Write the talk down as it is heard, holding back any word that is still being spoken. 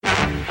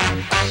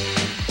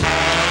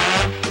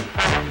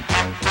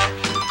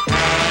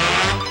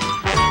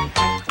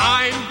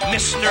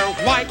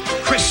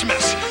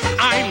Christmas.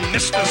 I'm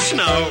Mr.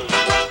 Snow.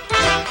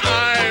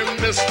 I'm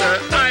Mr.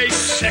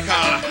 Icicle.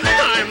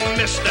 I'm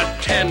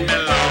Mr. 10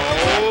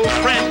 Below.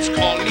 Friends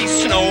call me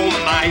Snow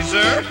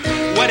Miser.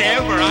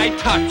 Whatever I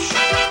touch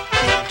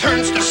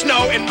turns to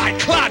snow in my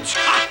clutch.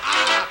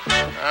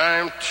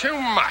 I'm too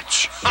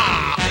much.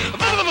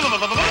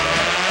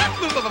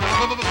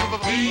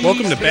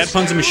 Welcome to Bad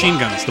Puns and Machine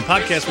Guns, the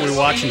podcast where we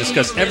watch and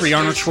discuss every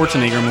Arnold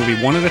Schwarzenegger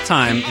movie one at a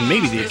time, and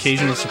maybe the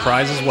occasional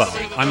surprise as well.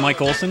 I'm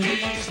Mike Olson.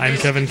 I'm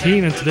Kevin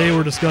Keene, and today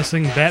we're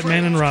discussing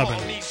Batman and Robin,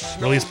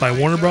 released by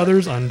Warner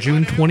Brothers on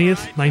June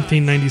 20th,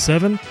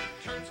 1997,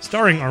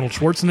 starring Arnold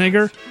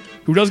Schwarzenegger,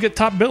 who does get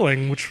top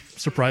billing, which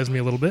surprised me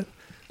a little bit,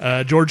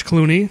 George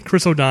Clooney,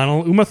 Chris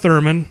O'Donnell, Uma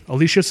Thurman,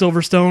 Alicia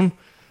Silverstone,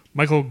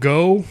 Michael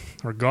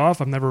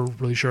Gough, I'm never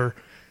really sure,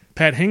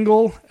 Pat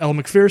Hingle, Elle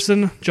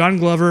Macpherson, John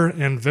Glover,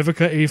 and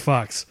Vivica A.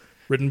 Fox.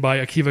 Written by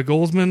Akiva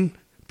Goldsman,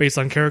 based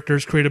on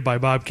characters created by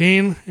Bob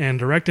Kane, and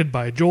directed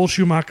by Joel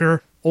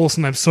Schumacher.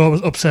 Olson, I'm so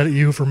upset at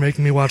you for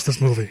making me watch this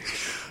movie.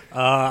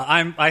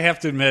 I have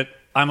to admit,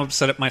 I'm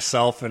upset at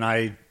myself, and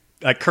I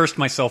cursed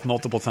myself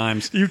multiple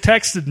times. You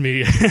texted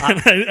me.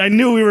 I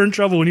knew we were in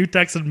trouble when you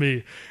texted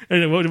me.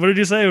 And what did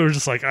you say? We were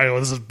just like, oh,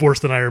 this is worse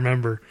than I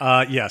remember.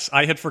 Yes,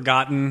 I had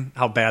forgotten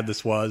how bad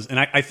this was, and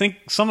I think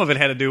some of it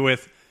had to do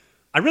with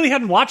I really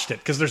hadn't watched it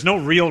because there's no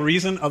real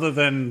reason other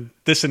than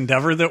this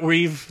endeavor that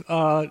we've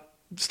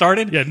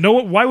started. Yeah,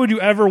 why would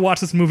you ever watch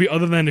this movie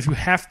other than if you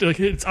have to? Like,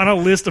 it's on a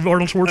list of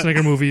Arnold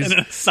Schwarzenegger movies. An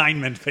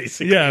assignment,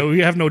 basically. Yeah, we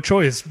have no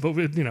choice. But,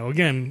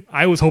 again,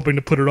 I was hoping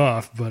to put it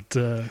off, but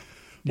you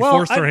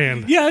forced our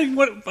hand.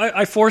 Yeah,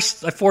 I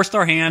forced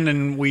our hand,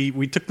 and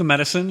we took the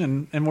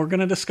medicine, and we're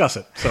going to discuss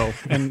it. So,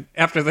 and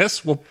after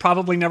this, we'll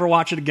probably never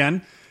watch it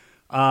again.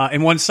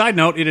 And one side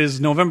note, it is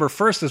November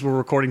 1st as we're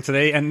recording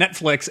today, and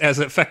Netflix, as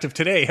effective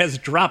today, has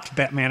dropped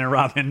Batman and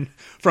Robin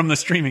from the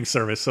streaming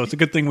service. So it's a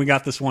good thing we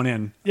got this one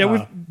in.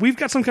 Yeah, we've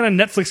got some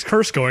kind of Netflix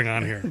curse going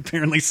on here.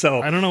 Apparently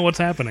so. I don't know what's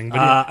happening. But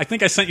yeah. I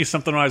think I sent you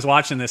something when I was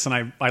watching this,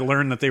 and I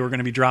learned that they were going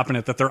to be dropping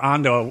it, that they're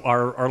onto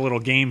our little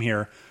game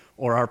here,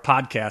 or our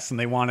podcast, and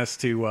they want us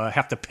to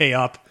have to pay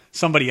up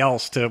somebody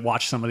else to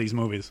watch some of these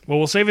movies. Well,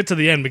 we'll save it to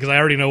the end because I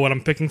already know what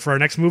I'm picking for our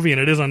next movie, and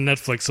it is on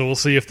Netflix. So we'll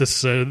see if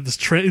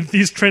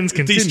these trends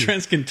continue. These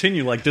trends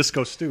continue like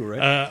Disco Stew,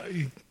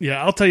 right?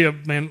 Yeah, I'll tell you,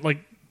 man. Like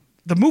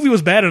the movie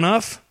was bad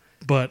enough,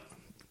 but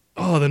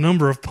the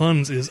number of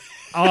puns is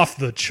off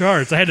the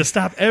charts. I had to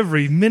stop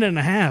every minute and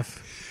a half.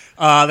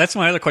 That's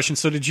my other question.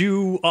 So did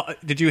you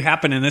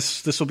happen, and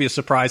this will be a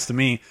surprise to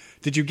me,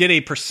 did you get a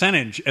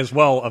percentage as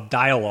well of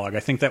dialogue? I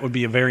think that would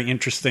be a very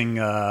interesting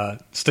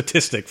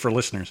statistic for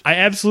listeners. I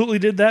absolutely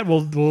did that.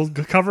 We'll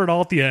cover it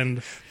all at the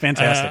end.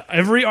 Fantastic.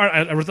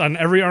 On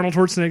every Arnold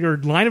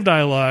Schwarzenegger line of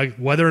dialogue,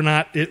 whether or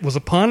not it was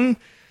a pun,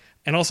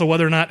 and also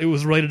whether or not it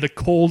was related to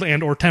cold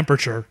and or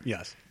temperature.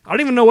 Yes. I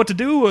don't even know what to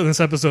do in this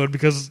episode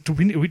because do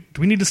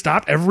we need to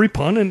stop every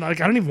pun? And I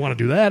don't even want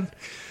to do that.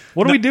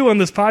 What do we do on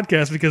this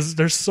podcast? Because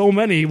there's so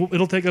many,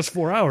 it'll take us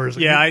 4 hours.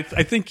 Yeah, I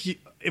think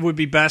it would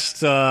be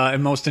best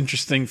and most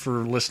interesting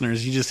for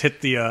listeners. You just hit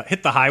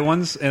the high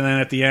ones, and then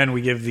at the end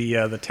we give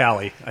the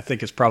tally. I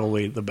think is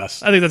probably the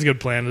best. I think that's a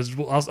good plan.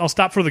 I'll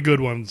stop for the good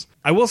ones.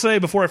 I will say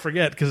before I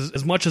forget, because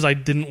as much as I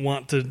didn't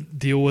want to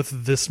deal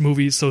with this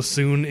movie so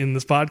soon in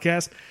this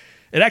podcast,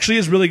 it actually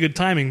is really good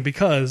timing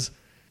because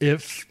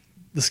if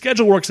the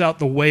schedule works out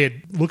the way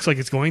it looks like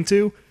it's going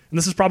to. And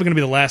this is probably going to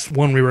be the last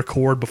one we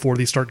record before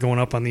these start going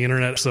up on the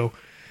internet. So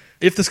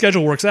if the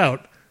schedule works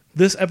out,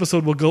 this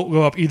episode will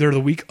go up either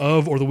the week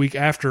of or the week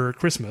after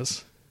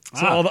Christmas.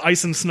 So all the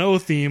ice and snow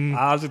theme...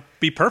 it'd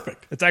be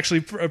perfect. It's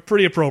actually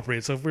pretty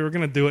appropriate. So if we were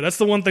going to do it, that's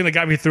the one thing that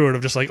got me through it,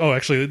 of just like,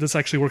 actually, this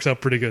actually works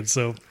out pretty good.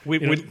 So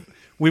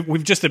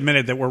we've just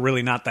admitted that we're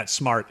really not that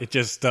smart. It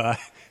just...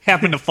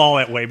 happened to fall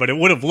that way, but it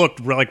would have looked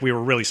like we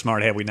were really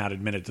smart had we not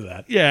admitted to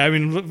that. Yeah, I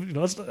mean,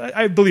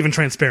 I believe in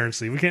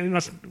transparency. We can't.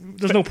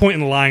 There's no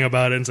point in lying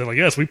about it and saying like,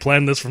 "Yes, we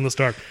planned this from the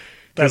start."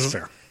 That's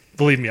fair.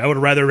 Believe me, I would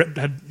have rather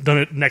had done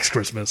it next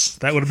Christmas.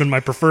 That would have been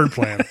my preferred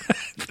plan.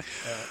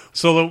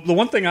 So the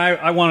one thing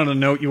I wanted to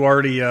note, you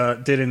already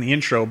did in the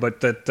intro, but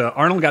that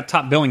Arnold got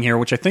top billing here,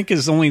 which I think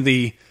is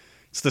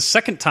it's the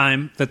second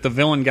time that the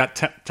villain got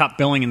top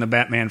billing in the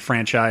Batman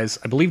franchise.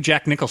 I believe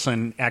Jack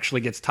Nicholson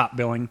actually gets top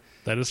billing.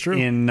 That is true.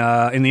 In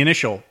the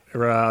initial,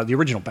 or the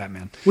original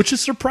Batman. Which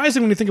is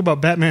surprising when you think about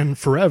Batman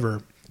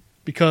Forever,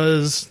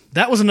 because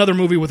that was another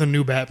movie with a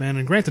new Batman.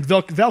 And granted,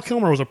 Val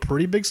Kilmer was a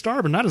pretty big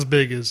star, but not as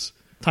big as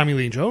Tommy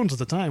Lee Jones at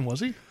the time, was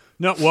he?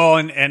 No, well,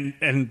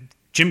 and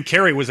Jim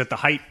Carrey was at the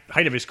height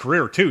of his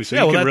career, too. So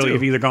you could really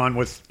have either gone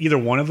with either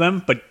one of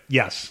them. But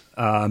yes,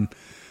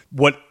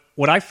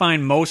 what I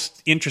find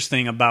most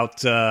interesting about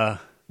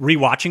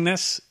rewatching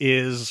this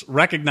is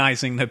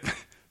recognizing that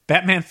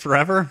Batman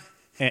Forever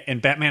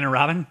and Batman and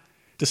Robin,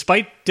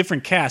 despite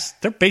different casts,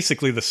 they're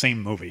basically the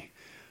same movie.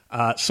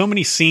 So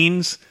many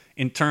scenes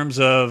in terms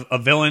of a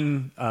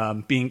villain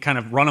being kind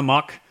of run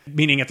amok,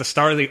 meaning at the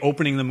start of the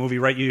opening of the movie,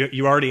 right?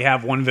 You already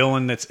have one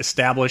villain that's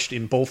established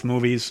in both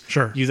movies.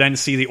 Sure. You then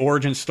see the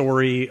origin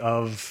story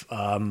of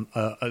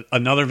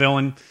another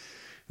villain.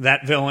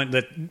 that villain,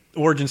 that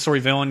origin story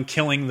villain,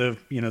 killing the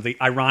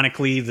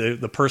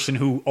person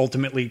who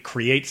ultimately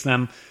creates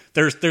them.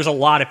 There's a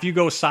lot. If you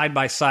go side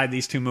by side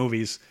these two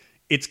movies,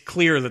 it's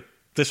clear that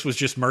this was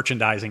just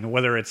merchandising,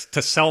 whether it's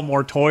to sell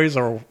more toys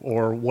or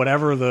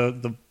whatever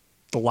the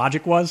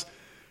logic was.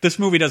 This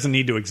movie doesn't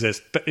need to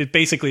exist. It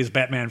basically is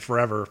Batman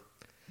Forever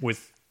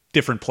with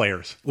different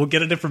players. We'll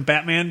get a different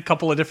Batman,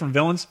 couple of different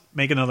villains,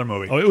 make another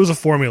movie. Oh, it was a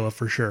formula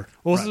for sure.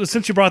 Well, right.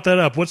 Since you brought that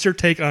up, what's your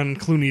take on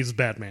Clooney's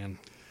Batman?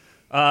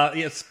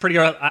 It's pretty.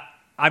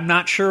 I'm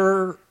not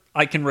sure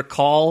I can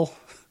recall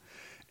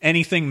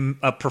anything,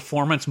 a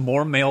performance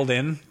more mailed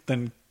in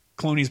than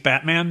Clooney's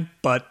Batman,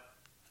 but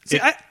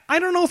I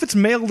don't know if it's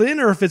mailed in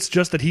or if it's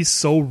just that he's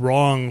so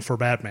wrong for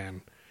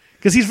Batman.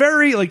 Because he's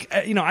very,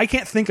 I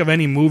can't think of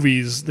any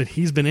movies that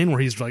he's been in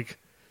where he's like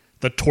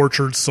the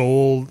tortured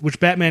soul, which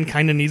Batman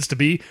kind of needs to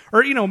be.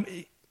 Or,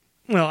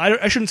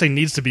 I shouldn't say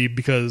needs to be,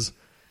 because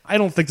I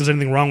don't think there's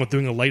anything wrong with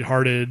doing a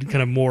lighthearted,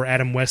 kind of more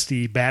Adam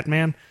Westy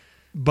Batman.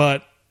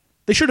 But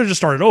they should have just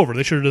started over.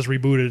 They should have just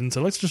rebooted and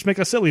said, let's just make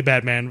a silly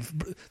Batman.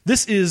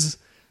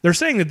 They're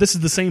saying that this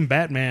is the same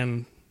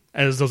Batman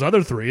as those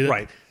other three.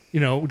 Right.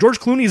 George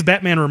Clooney's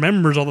Batman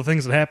remembers all the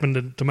things that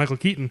happened to Michael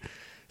Keaton.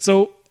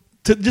 So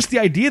just the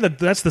idea that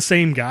that's the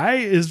same guy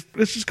it's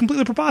just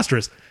completely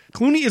preposterous.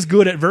 Clooney is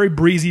good at very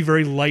breezy,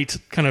 very light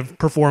kind of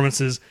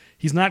performances.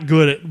 He's not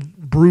good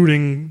at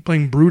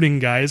playing brooding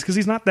guys, because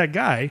he's not that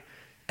guy.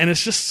 And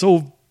he's just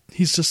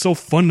so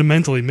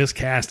fundamentally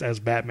miscast as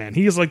Batman.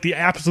 He is like the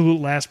absolute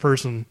last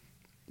person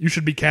you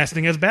should be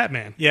casting as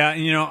Batman. Yeah,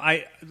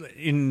 I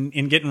in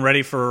getting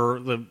ready for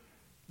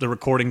the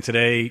recording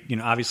today,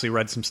 obviously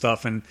read some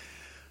stuff, and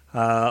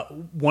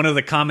one of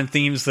the common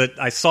themes that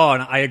I saw,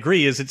 and I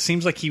agree, is it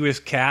seems like he was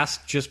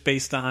cast just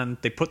based on,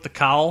 they put the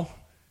cowl,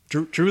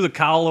 drew the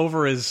cowl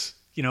over his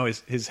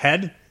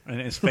head and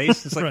his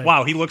face. It's like, right.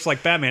 Wow, he looks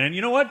like Batman. And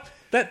you know what?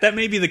 That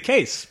may be the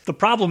case. The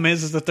problem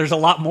is that there's a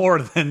lot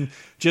more than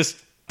just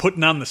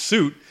putting on the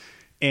suit.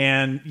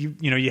 And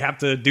you have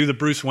to do the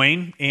Bruce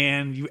Wayne,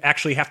 and you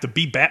actually have to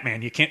be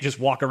Batman. You can't just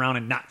walk around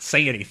and not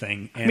say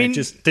anything. And it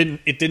just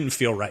didn't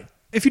feel right.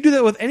 If you do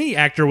that with any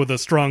actor with a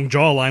strong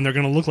jawline, they're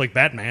going to look like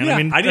Batman.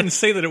 Yeah, I didn't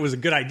say that it was a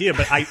good idea,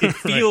 but it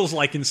feels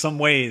like in some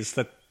ways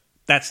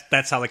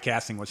that's how the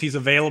casting was. He's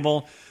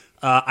available.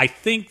 I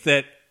think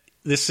that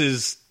this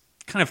is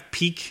kind of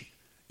peak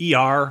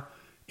ER,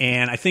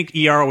 and I think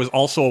ER was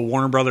also a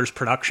Warner Brothers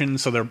production,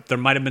 so there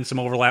might have been some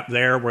overlap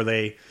there where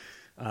they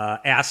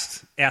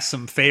asked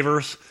some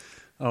favors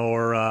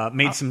or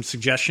made some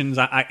suggestions.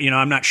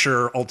 I'm not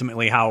sure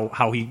ultimately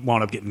how he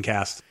wound up getting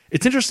cast.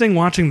 It's interesting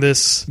watching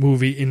this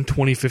movie in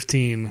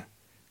 2015,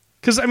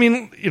 because,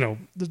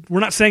 we're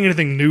not saying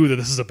anything new that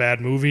this is a bad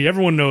movie.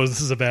 Everyone knows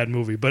this is a bad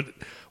movie, but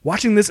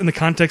watching this in the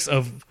context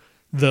of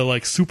the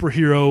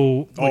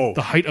superhero,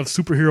 the height of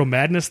superhero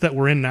madness that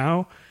we're in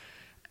now,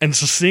 and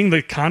just seeing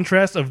the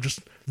contrast of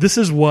just, this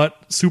is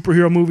what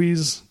superhero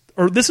movies,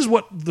 or this is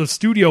what the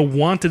studio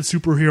wanted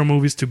superhero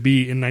movies to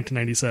be in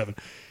 1997.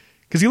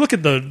 Because you look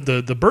at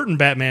the Burton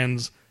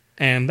Batmans,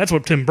 and that's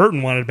what Tim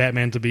Burton wanted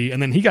Batman to be,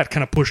 and then he got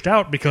kind of pushed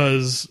out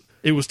because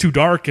it was too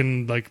dark,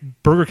 and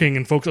Burger King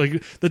and folks all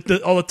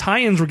the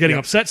tie-ins were getting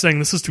upset, saying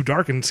this is too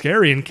dark and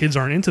scary, and kids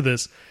aren't into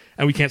this,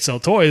 and we can't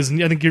sell toys.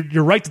 And I think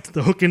you're right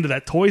to hook into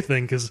that toy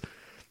thing, because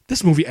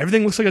this movie,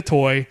 everything looks like a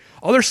toy.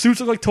 All their suits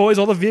look like toys.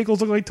 All the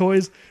vehicles look like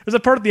toys. There's a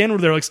part at the end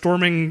where they're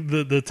storming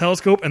the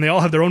telescope, and they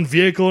all have their own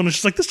vehicle, and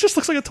it's just this just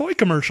looks like a toy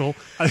commercial.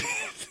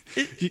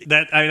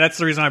 That's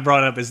the reason I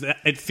brought it up, is that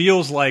it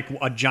feels like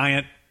a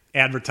giant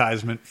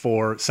advertisement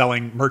for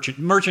selling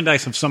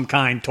merchandise of some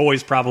kind,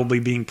 toys probably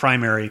being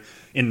primary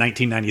in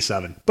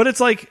 1997. But it's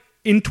like,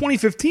 in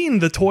 2015,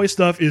 the toy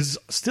stuff is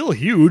still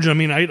huge. I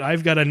mean,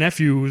 I've got a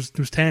nephew who's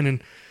 10,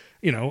 and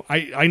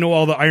I know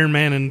all the Iron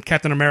Man and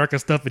Captain America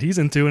stuff that he's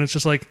into, and it's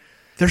just like,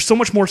 they're so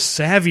much more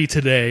savvy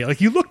today. Like,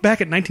 you look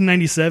back at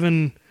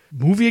 1997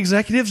 movie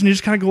executives, and you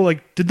just kind of go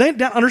did they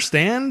not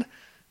understand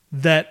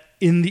that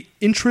in the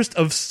interest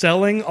of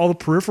selling all the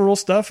peripheral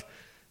stuff,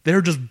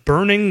 they're just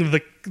burning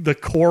the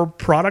core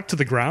product to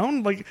the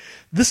ground?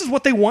 This is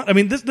what they want. I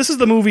mean, this is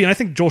the movie, and I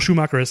think Joel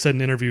Schumacher has said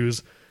in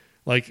interviews,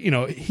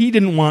 he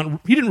didn't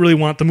really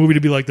want the movie to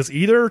be like this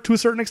either, to a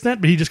certain extent,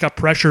 but he just got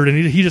pressured, and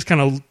he just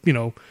kind of,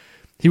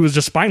 he was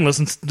just spineless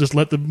and just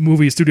let the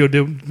movie studio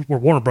do, or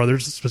Warner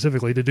Brothers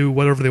specifically, to do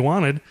whatever they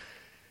wanted.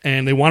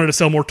 And they wanted to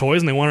sell more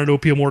toys, and they wanted to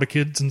appeal more to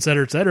kids, et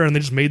cetera, and they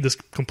just made this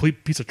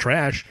complete piece of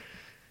trash.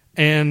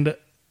 And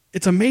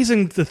it's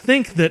amazing to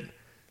think that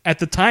at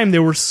the time they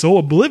were so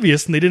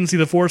oblivious, and they didn't see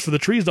the forest for the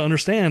trees to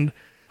understand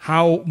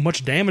how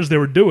much damage they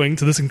were doing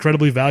to this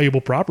incredibly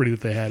valuable property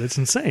that they had. It's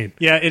insane.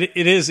 Yeah, it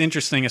is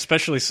interesting,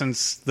 especially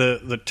since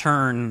the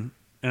turn,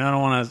 and I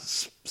don't want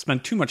to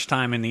spend too much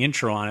time in the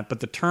intro on it, but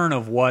the turn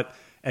of what,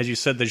 as you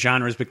said, the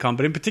genre has become,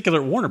 but in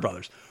particular Warner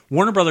Brothers.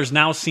 Warner Brothers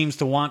now seems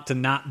to want to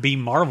not be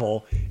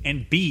Marvel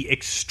and be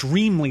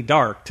extremely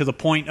dark, to the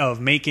point of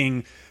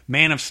making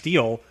Man of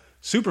Steel,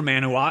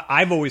 Superman, who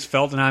I've always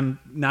felt, and I'm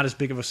not as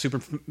big of a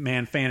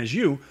Superman fan as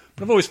you,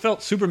 but I've always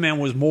felt Superman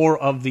was more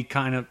of the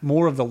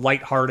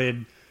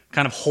lighthearted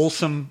kind of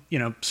wholesome,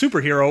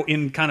 superhero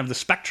in kind of the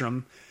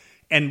spectrum.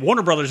 And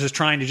Warner Brothers is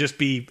trying to just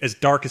be as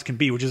dark as can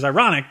be, which is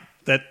ironic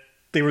that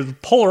they were the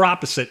polar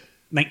opposite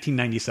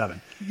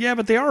 1997. Yeah,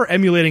 but they are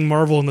emulating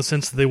Marvel in the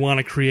sense that they want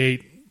to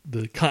create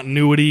the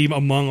continuity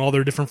among all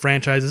their different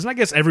franchises. And I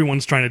guess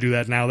everyone's trying to do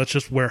that now. That's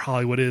just where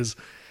Hollywood is.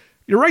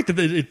 You're right that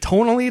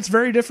tonally it's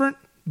very different,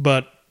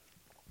 but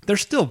they're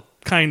still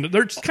kind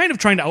of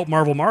trying to out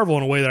Marvel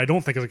in a way that I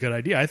don't think is a good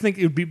idea. I think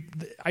it would be.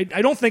 I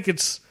don't think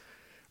it's.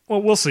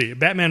 Well, we'll see.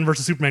 Batman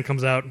versus Superman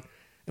comes out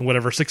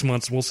in 6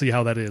 months. We'll see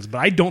how that is. But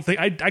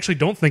I actually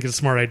don't think it's a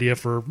smart idea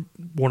for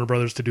Warner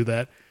Brothers to do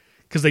that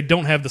because they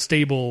don't have the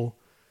stable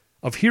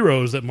of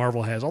heroes that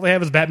Marvel has. All they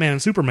have is Batman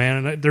and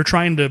Superman, and they're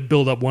trying to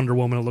build up Wonder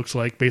Woman, it looks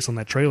like, based on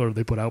that trailer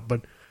they put out.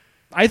 But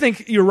I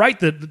think you're right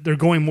that they're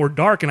going more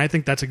dark, and I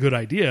think that's a good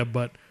idea.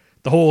 But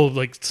the whole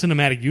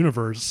cinematic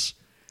universe,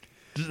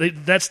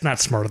 that's not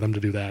smart of them to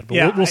do that.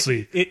 But we'll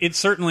see. It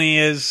certainly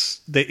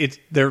is.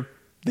 They've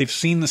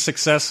seen the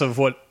success of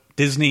what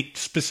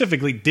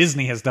specifically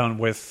Disney has done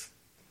with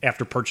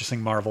after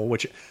purchasing Marvel,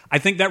 which I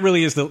think that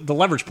really is the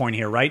leverage point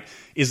here, right?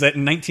 Is that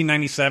in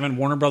 1997,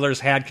 Warner Brothers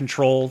had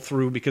control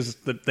because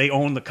they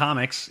own the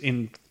comics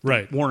in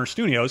Warner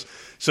Studios,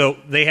 so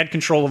they had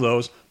control of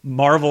those.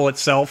 Marvel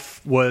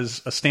itself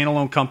was a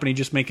standalone company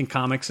just making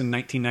comics in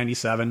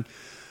 1997.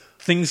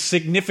 Things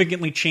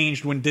significantly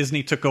changed when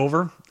Disney took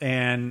over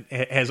and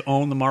has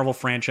owned the Marvel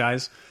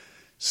franchise.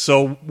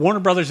 So Warner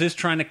Brothers is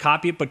trying to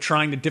copy it, but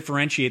trying to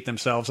differentiate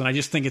themselves. And I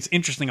just think it's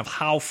interesting of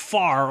how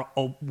far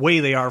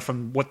away they are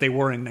from what they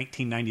were in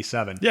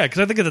 1997. Yeah, because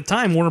I think at the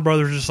time, Warner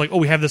Brothers was just like, oh,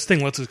 we have this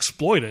thing, let's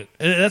exploit it.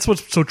 And that's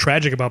what's so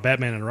tragic about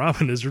Batman and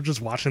Robin is you're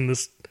just watching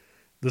this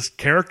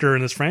character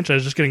in this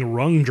franchise just getting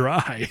wrung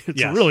dry.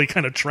 It's really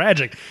kind of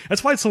tragic.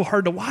 That's why it's so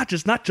hard to watch.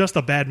 It's not just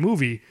a bad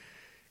movie,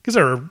 because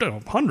there are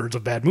hundreds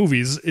of bad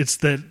movies. It's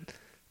that...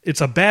 It's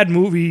a bad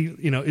movie,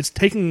 it's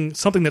taking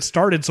something that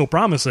started so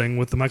promising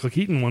with the Michael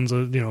Keaton ones,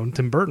 and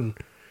Tim Burton.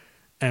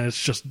 And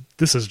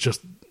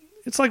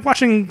it's like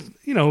watching,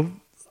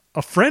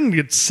 a friend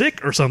get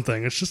sick or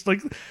something. It's just like,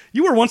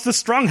 you were once this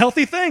strong,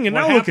 healthy thing, and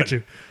now look at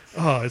you.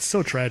 Oh, it's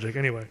so tragic.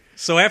 Anyway.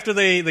 So after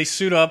they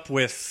suit up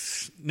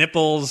with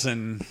nipples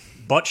and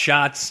butt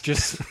shots,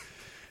 just...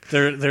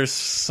 There's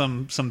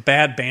some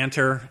bad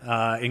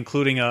banter,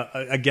 including,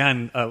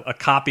 a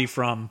copy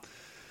from...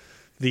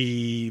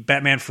 the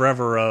Batman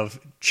Forever of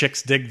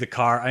chicks dig the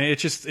car. I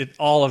mean,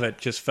 all of it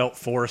just felt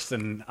forced,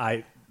 and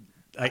I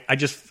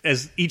just,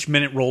 as each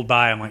minute rolled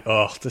by, I'm like,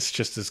 oh, this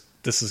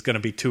is going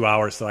to be 2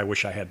 hours that I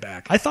wish I had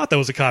back. I thought that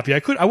was a copy.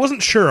 I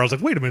wasn't sure. I was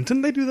like, wait a minute,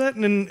 didn't they do that?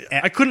 And then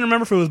I couldn't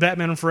remember if it was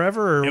Batman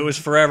Forever or... It was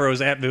Forever.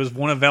 It was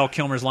one of Val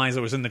Kilmer's lines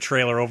that was in the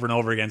trailer over and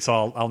over again,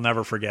 so I'll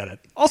never forget it.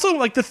 Also,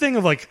 the thing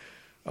of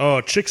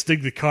oh, chicks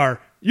dig the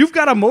car. You've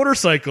got a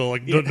motorcycle.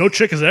 No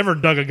chick has ever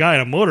dug a guy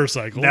in a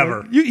motorcycle.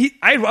 Never.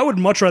 I would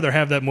much rather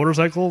have that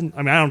motorcycle.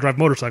 I mean, I don't drive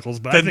motorcycles,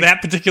 but I think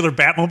that particular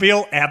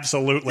Batmobile,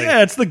 absolutely.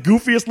 Yeah, it's the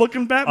goofiest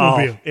looking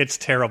Batmobile. Oh, it's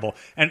terrible.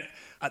 And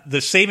the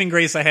saving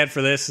grace I had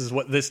for this is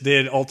what this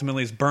did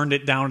ultimately is burned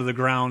it down to the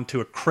ground to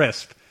a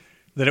crisp,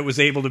 that it was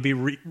able to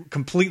be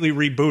completely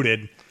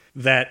rebooted,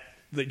 that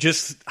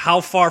just how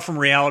far from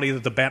reality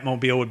that the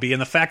Batmobile would be,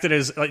 and the fact that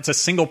it's a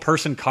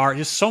single-person car,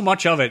 just so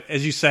much of it,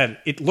 as you said,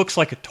 it looks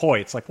like a toy.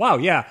 It's like, wow,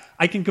 yeah,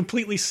 I can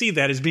completely see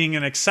that as being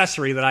an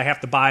accessory that I have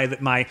to buy, that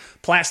my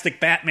plastic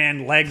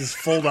Batman legs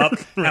fold up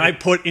and I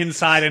put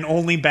inside, and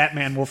only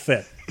Batman will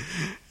fit.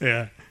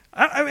 Yeah.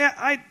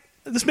 I mean,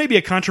 this may be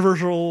a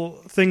controversial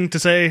thing to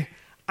say.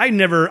 I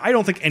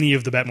don't think any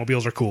of the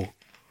Batmobiles are cool.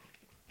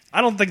 I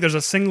don't think there's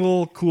a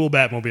single cool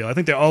Batmobile. I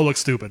think they all look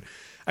stupid.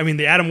 I mean,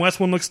 the Adam West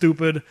one looks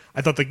stupid.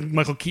 I thought the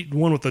Michael Keaton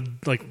one with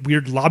the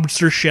weird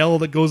lobster shell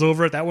that goes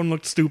over it, that one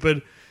looked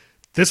stupid.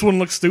 This one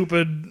looks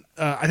stupid.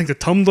 I think the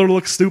Tumbler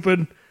looks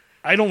stupid.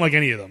 I don't like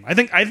any of them. I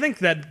think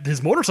that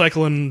his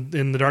motorcycle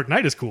in The Dark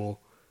Knight is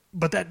cool,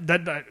 but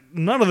that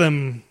none of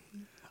them.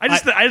 I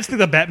just think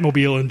the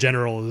Batmobile in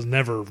general is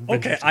never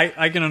okay.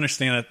 I can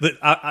understand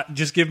that.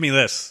 Just give me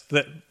this.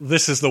 That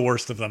this is the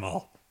worst of them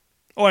all.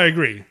 Oh, I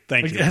agree.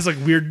 Thank you. It has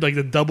weird,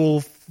 the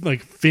double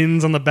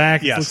fins on the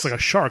back. Yes. It looks like a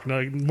shark,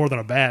 more than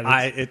a bat.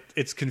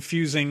 It's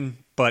confusing,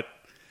 but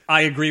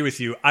I agree with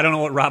you. I don't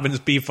know what Robin's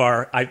beef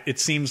are. It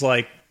seems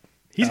like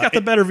he's got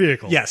the better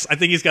vehicle. Yes, I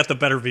think he's got the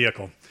better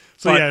vehicle.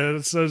 So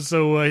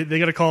they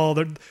got a call.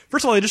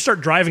 First of all, they just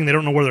start driving. They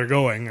don't know where they're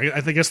going. I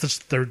guess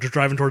they're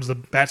driving towards the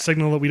bat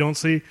signal that we don't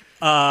see.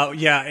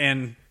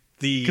 And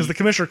because the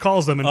commissioner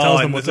calls them and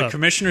tells them what's up. The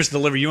commissioner's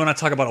delivery. You want to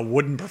talk about a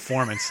wooden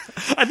performance?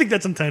 I think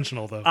that's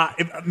intentional, though.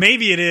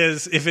 Maybe it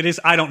is. If it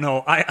is, I don't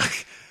know.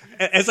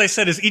 As I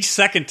said, as each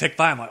second ticked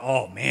by, I'm like,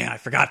 oh man, I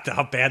forgot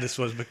how bad this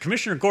was. But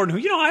Commissioner Gordon,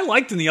 who I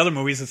liked in the other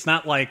movies, it's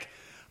not like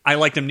I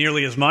liked him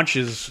nearly as much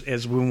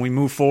as when we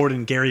move forward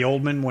in Gary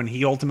Oldman when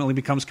he ultimately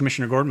becomes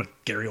Commissioner Gordon.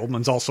 But Gary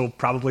Oldman's also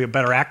probably a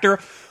better actor.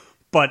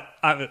 But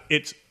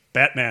it's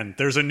Batman.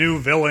 There's a new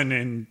villain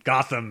in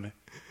Gotham.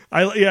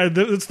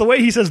 It's the way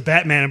he says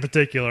Batman in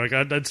particular.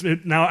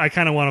 Now I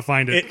kind of want to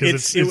find it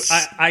because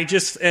I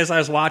just, as I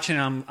was watching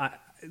him,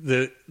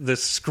 the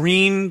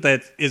screen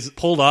that is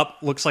pulled up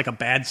looks like a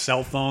bad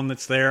cell phone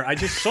that's there.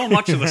 So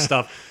much of the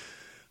stuff.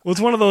 Well,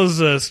 it's one of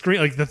those screen,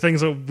 like the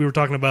things that we were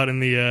talking about in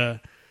the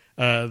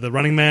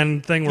Running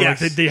Man thing, where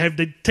yes. like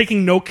they're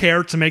taking no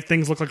care to make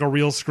things look like a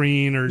real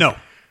screen or no.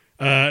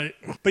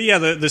 But yeah,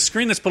 the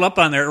screen that's put up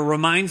on there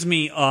reminds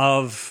me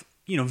of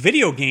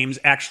video games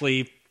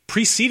actually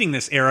preceding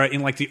this era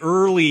in like the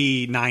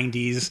early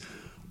 90s.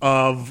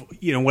 Of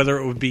whether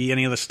it would be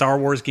any of the Star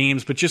Wars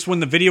games, but just when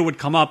the video would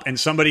come up and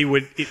somebody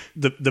would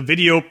the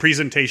video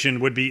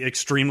presentation would be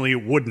extremely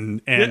wooden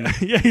and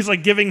yeah, he's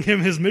like giving him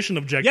his mission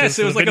objective. Yes,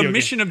 it was like a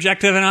mission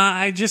objective, and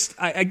I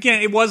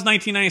again, it was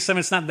 1997.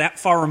 It's not that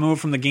far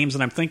removed from the games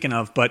that I'm thinking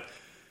of, but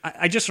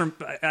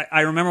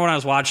I remember when I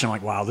was watching, I'm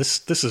like, wow,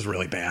 this is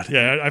really bad.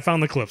 Yeah, I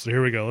found the clip, so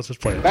here we go. Let's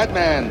just play it.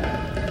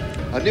 Batman.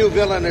 A new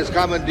villain has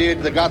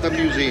commandeered the Gotham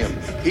Museum.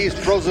 He's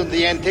frozen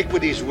the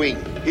Antiquities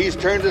Wing. He's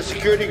turned the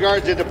security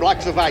guards into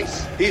blocks of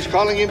ice. He's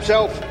calling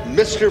himself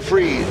Mr.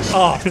 Freeze.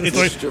 Oh, it's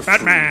like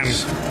Batman.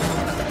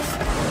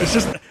 It's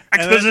just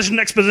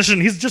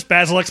exposition. He's just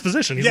Basil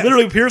Exposition. He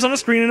literally appears on a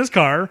screen in his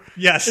car.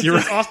 Yes, you're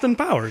right. Austin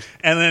Powers.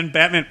 And then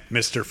Batman,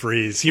 Mr.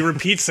 Freeze. He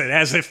repeats it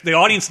as if the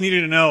audience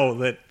needed to know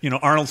that,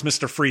 Arnold's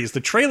Mr. Freeze.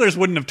 The trailers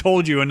wouldn't have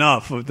told you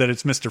enough that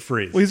it's Mr.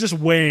 Freeze. Well, he's just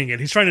weighing it.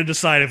 He's trying to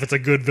decide if it's a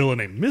good villain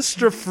name.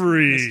 Mr.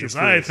 Freeze. Mr. Freeze.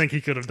 I think he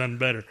could have done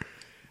better.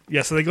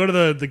 Yeah, so they go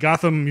to the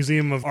Gotham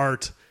Museum of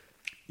Art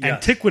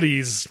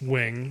Antiquities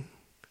Wing.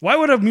 Why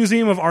would a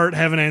museum of art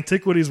have an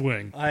antiquities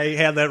wing? I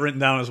had that written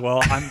down as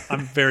well.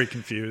 I'm very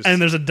confused.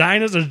 And there's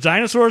there's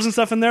dinosaurs and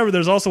stuff in there, but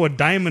there's also a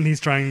diamond he's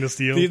trying to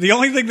steal. The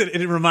only thing that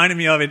it reminded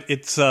me of,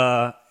 it's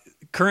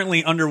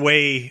currently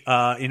underway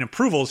in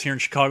approvals here in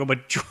Chicago, but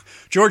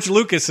George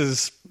Lucas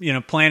is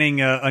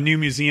planning a new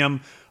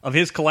museum of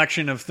his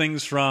collection of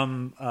things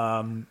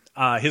from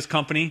his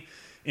company,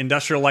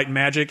 Industrial Light and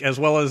Magic, as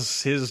well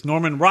as his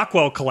Norman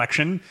Rockwell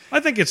collection.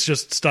 I think it's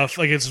just stuff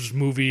like it's just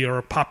movie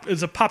or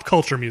it's a pop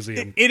culture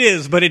museum. It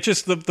is, but it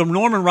just the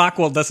Norman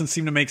Rockwell doesn't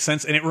seem to make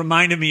sense, and it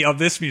reminded me of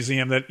this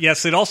museum that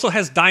yes, it also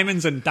has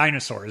diamonds and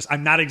dinosaurs.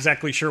 I'm not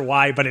exactly sure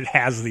why, but it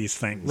has these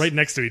things right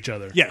next to each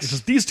other. Yes, it's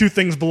just these two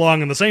things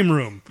belong in the same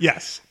room.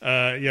 Yes, So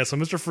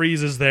Mr.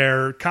 Freeze is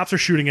there. Cops are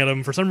shooting at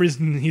him. For some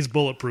reason, he's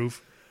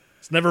bulletproof.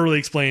 It's never really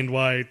explained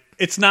why.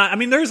 It's not. I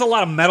mean, there's a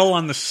lot of metal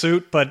on the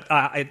suit, but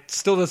it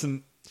still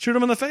doesn't. Shoot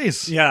him in the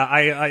face. Yeah,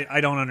 I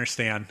don't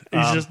understand.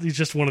 He's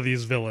just one of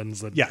these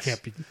villains that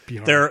can't be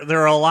harmed. There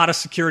are a lot of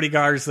security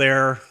guards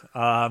there,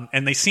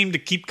 and they seem to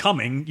keep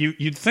coming.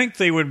 You'd think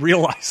they would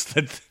realize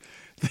that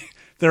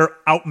they're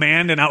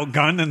outmanned and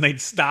outgunned, and they'd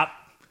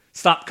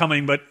stop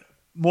coming, but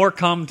more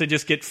come to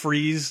just get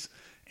freezed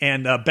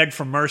and beg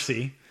for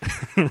mercy.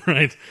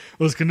 Right.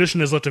 Well, his condition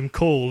has left him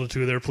cold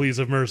to their pleas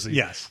of mercy.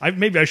 Yes.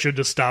 Maybe I should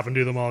just stop and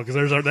do them all,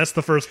 because that's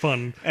the first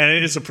fun. And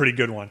it is a pretty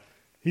good one.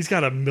 He's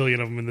got a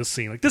million of them in this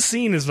scene. Like, this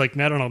scene is like,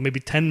 I don't know, maybe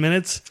 10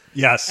 minutes.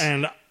 Yes.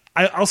 And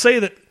I'll say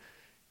that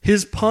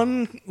his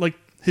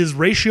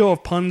ratio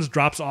of puns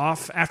drops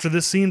off after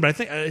this scene, but I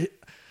think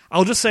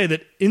I'll just say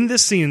that in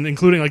this scene,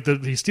 including like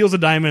he steals a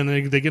diamond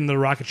and they get in the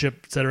rocket ship,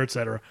 et cetera, et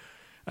cetera.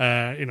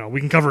 We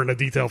can cover it in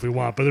detail if we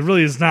want, but it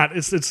really is not.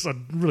 It's a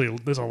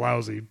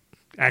lousy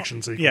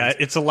action sequence. Yeah,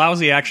 it's a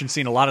lousy action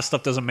scene. A lot of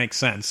stuff doesn't make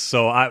sense.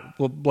 So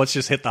let's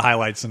just hit the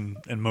highlights and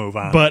move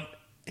on. But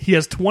he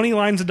has 20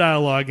 lines of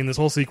dialogue in this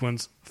whole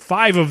sequence.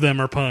 5 of them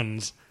are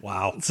puns.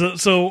 Wow.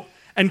 So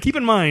and keep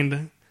in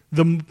mind,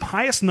 the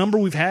highest number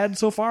we've had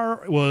so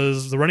far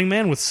was The Running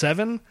Man with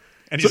 7.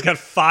 And he's got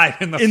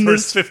 5 in the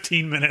first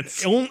 15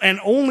 minutes. And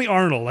only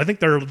Arnold. I think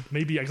there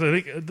may be... I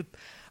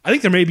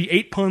think there may be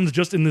 8 puns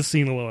just in this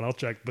scene alone. I'll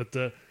check. But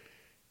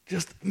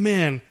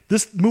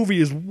this movie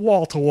is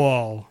wall to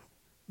wall.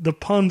 The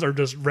puns are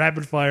just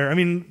rapid fire. I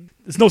mean,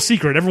 it's no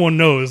secret. Everyone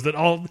knows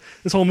that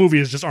this whole movie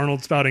is just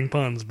Arnold spouting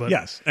puns. But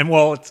yes, and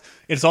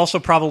it's also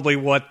probably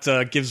what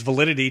gives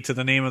validity to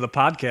the name of the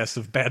podcast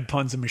of Bad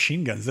Puns and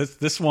Machine Guns.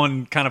 This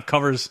one kind of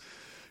covers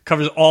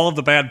all of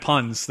the bad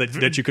puns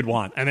that you could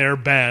want, and they're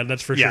bad.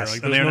 That's for yes, sure.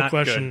 Like, and they're no not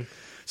question. Good.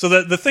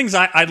 So the things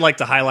I'd like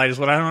to highlight is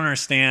what I don't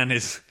understand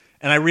is,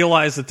 and I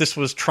realize that this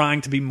was trying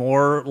to be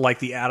more like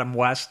the Adam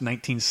West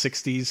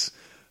 1960s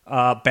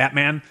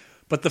Batman.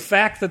 But the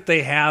fact that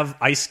they have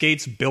ice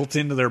skates built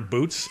into their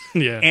boots,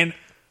 and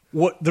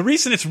the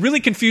reason it's really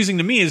confusing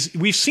to me is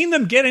we've seen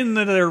them get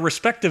into their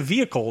respective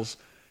vehicles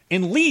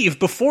and leave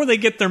before they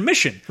get their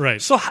mission. Right.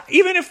 So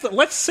even if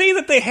let's say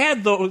that they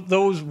had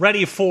those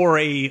ready for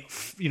a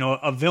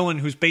villain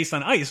who's based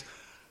on ice,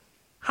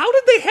 how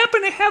did they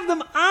happen to have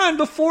them on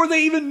before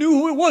they even knew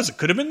who it was? It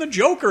could have been the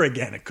Joker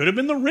again. It could have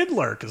been the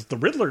Riddler, because the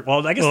Riddler...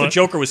 Well, I guess the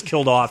Joker was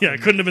killed off. Yeah,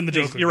 it couldn't have been the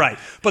Joker. You're right.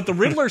 But the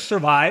Riddler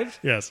survived.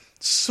 Yes.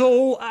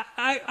 So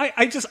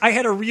I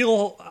had a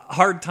real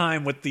hard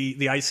time with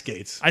the ice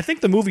skates. I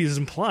think the movie is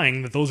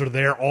implying that those are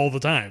there all the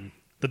time.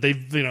 That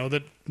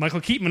that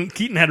Michael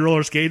Keaton had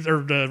roller skates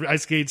or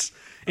ice skates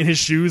in his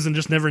shoes and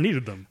just never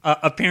needed them.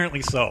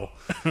 Apparently so.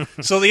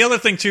 So the other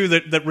thing, too,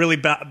 that really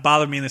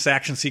bothered me in this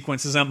action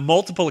sequence is on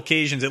multiple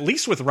occasions, at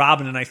least with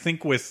Robin and I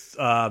think with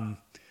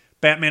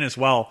Batman as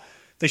well,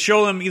 They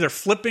show them either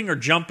flipping or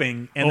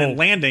jumping and then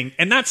landing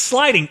and not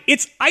sliding.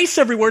 It's ice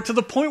everywhere to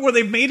the point where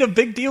they've made a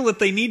big deal that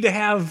they need to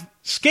have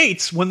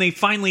skates when they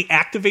finally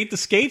activate the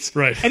skates.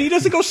 Right. And he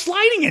doesn't go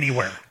sliding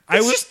anywhere.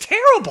 It's just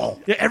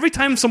terrible. Yeah, every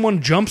time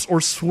someone jumps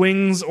or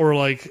swings or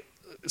like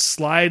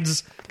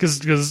slides,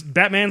 because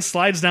Batman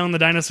slides down the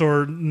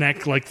dinosaur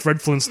neck like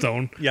Fred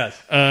Flintstone.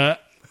 Yes.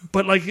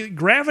 But like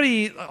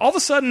gravity, all of a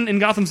sudden in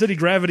Gotham City,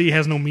 gravity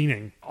has no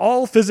meaning.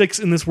 All physics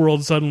in this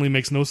world suddenly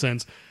makes no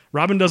sense.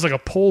 Robin does like a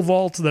pole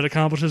vault that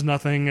accomplishes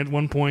nothing at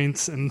one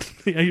point, and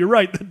yeah, you're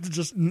right.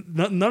 Just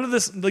none of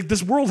this, like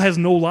this world has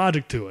no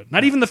logic to it.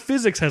 Not even the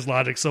physics has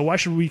logic. So why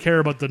should we care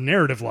about the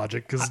narrative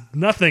logic? Because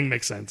nothing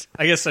makes sense.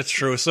 I guess that's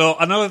true. So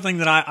another thing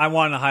that I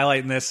wanted to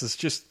highlight in this is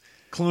just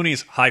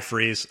Clooney's "Hi,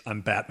 freeze,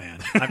 I'm Batman,"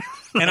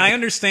 and I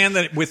understand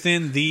that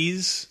within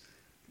these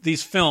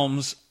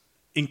films,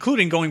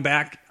 including going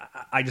back.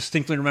 I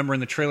distinctly remember in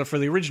the trailer for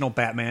the original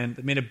Batman,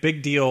 they made a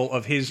big deal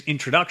of his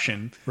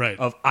introduction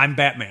of I'm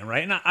Batman,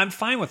 right? And I'm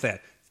fine with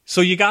that.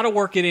 So you got to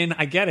work it in.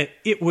 I get it.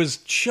 It was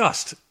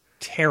just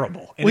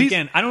terrible. And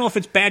again, I don't know if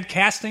it's bad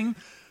casting,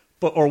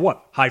 or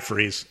what. Hi,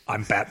 freeze.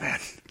 I'm Batman.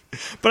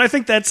 But I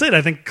think that's it.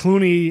 I think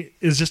Clooney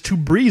is just too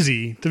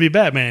breezy to be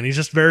Batman. He's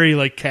just very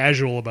like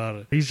casual about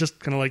it. He's just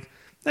kind of like,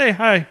 hey,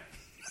 hi,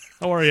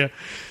 how are you?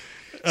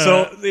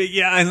 So,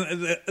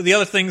 and the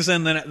other things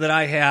then that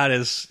I had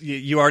is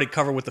you already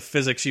covered with the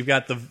physics. You've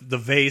got the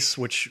vase,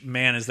 which,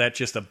 man, is that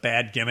just a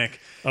bad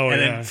gimmick.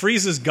 Then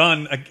Freeze's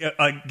gun,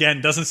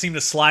 again, doesn't seem to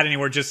slide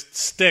anywhere, just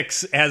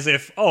sticks as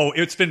if,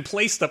 it's been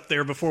placed up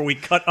there before we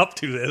cut up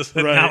to this,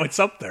 and now it's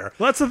up there.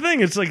 Well, that's the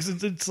thing.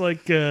 It's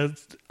like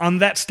on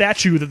that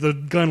statue that the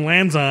gun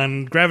lands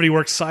on, gravity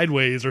works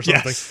sideways or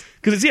something. Yes.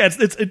 Because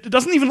it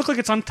doesn't even look like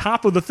it's on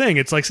top of the thing.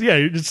 It's like,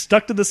 it's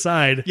stuck to the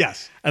side.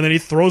 Yes. And then he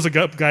throws a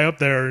guy up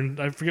there, and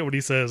I forget what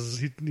he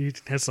says. He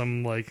has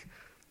some, like,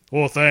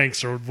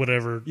 thanks, or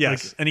whatever.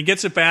 Yes. And he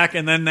gets it back,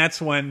 and then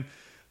that's when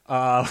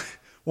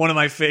one of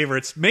my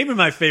favorites, maybe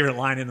my favorite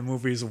line in the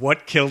movie is,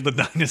 "What killed the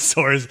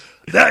dinosaurs?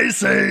 The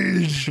Ice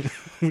Age!"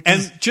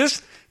 And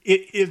just,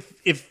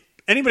 if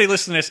anybody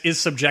listening to this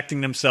is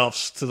subjecting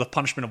themselves to the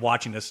punishment of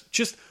watching this,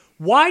 just...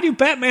 why do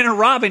Batman and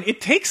Robin,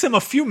 it takes them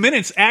a few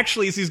minutes,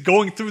 actually, as he's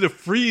going through to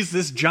freeze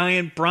this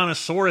giant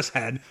brontosaurus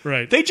head.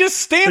 Right. They just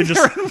stand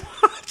there and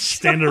watch.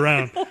 Stand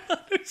around. I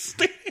don't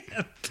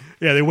understand.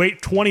 Yeah, they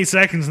wait 20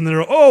 seconds and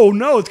they're, oh,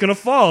 no, it's going to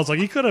fall. It's like,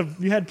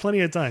 you had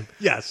plenty of time.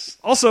 Yes.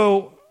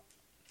 Also,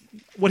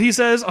 what he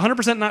says,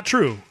 100% not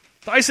true.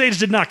 The Ice Age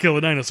did not kill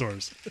the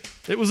dinosaurs.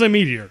 It was a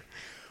meteor.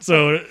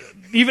 So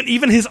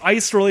even his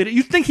ice-related...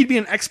 you'd think he'd be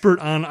an expert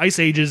on ice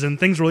ages and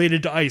things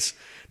related to ice.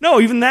 No,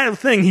 even that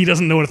thing he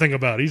doesn't know anything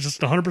about. He's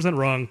just 100%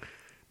 wrong.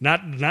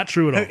 Not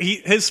true at all.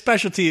 His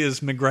specialty is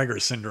McGregor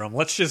syndrome.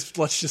 Let's just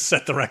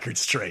set the record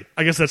straight.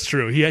 I guess that's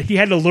true. He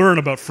had to learn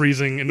about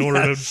freezing in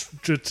order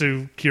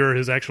to cure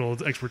his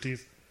actual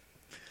expertise.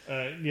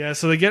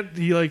 So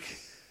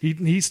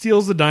he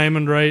steals the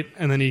diamond, right?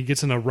 And then he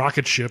gets in a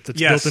rocket ship that's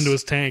built into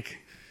his tank.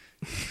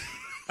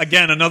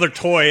 Again, another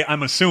toy,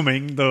 I'm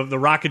assuming. The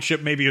rocket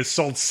ship maybe is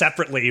sold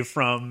separately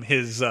from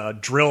his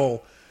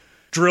drill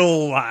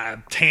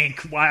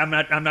tank.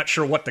 I'm not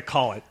sure what to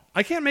call it.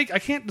 I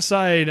can't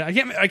decide.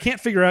 I can't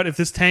figure out if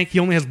this tank, he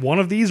only has one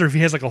of these or if he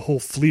has like a whole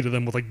fleet of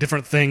them with like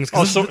different things.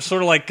 Sort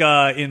of like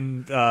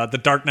in The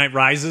Dark Knight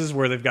Rises,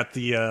 where they've got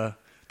the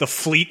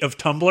fleet of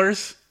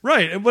tumblers.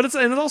 Right, but it's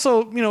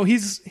also,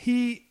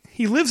 he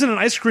lives in an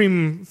ice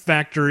cream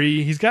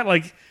factory. He's got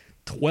like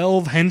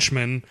 12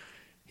 henchmen.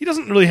 He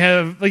doesn't really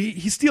have, like,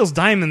 he steals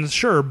diamonds,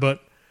 sure,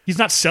 but he's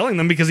not selling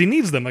them because he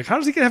needs them. Like, how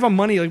does he have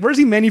money? Like, where's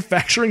he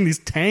manufacturing these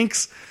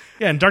tanks?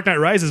 Yeah, in Dark Knight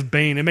Rises,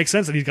 Bane, it makes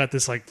sense that he's got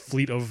this, like,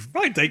 fleet of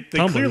right. They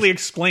clearly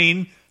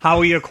explain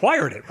how he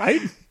acquired it, right?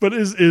 But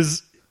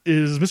is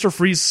Mr.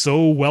 Freeze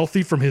so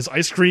wealthy from his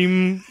ice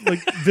cream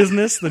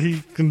business that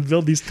he can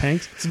build these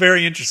tanks? It's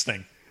very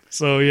interesting.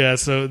 So yeah,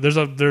 there's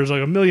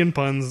like a million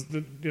puns.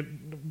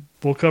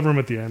 We'll cover them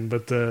at the end,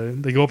 but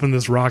they go up in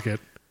this rocket.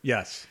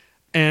 Yes,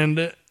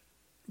 and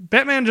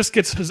Batman just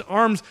gets his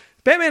arms.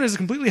 Batman is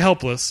completely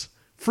helpless.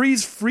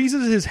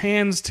 Freezes his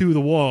hands to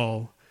the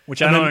wall.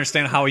 Which I don't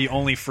understand how he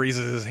only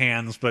freezes his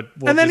hands, but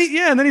and then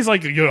he's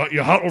like,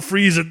 your heart will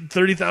freeze at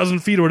 30,000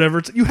 feet or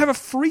whatever. You have a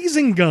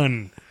freezing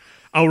gun.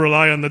 I'll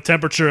rely on the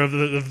temperature of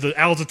the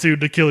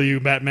altitude to kill you,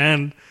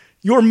 Batman.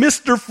 You're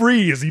Mr.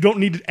 Freeze. You don't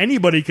need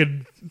anybody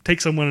could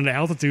take someone into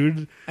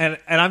altitude. And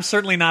I'm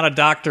certainly not a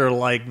doctor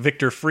like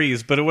Victor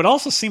Freeze, but it would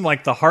also seem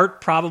like the heart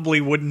probably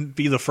wouldn't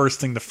be the first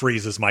thing to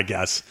freeze, is my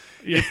guess.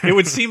 Yeah. It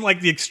would seem like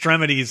the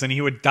extremities, and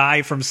he would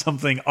die from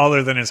something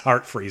other than his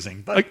heart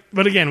freezing.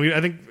 But again, I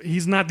think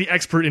he's not the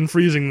expert in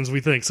freezing as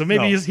we think. So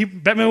maybe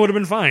Batman would have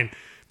been fine.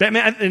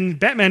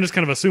 Batman just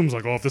kind of assumes,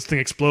 like, if this thing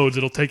explodes,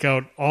 it'll take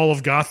out all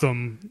of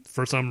Gotham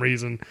for some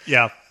reason.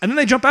 Yeah. And then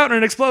they jump out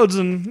and it explodes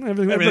and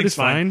everything's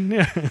fine.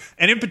 Yeah.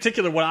 And in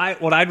particular, what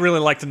I'd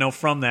really like to know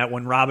from that,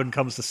 when Robin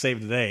comes to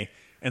save the day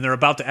and they're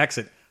about to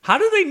exit, how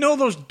do they know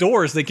those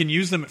doors? They can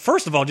use them.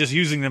 First of all, just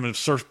using them as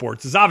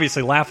surfboards is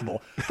obviously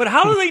laughable. But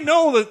how do they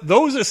know that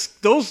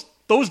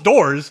those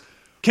doors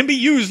can be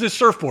used as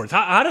surfboards.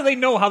 How do they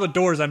know how the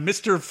doors on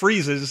Mr.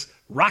 Freeze's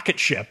rocket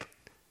ship,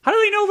 how do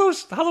they know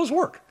how those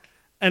work?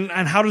 And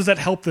how does that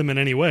help them in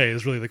any way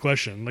is really the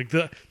question. Like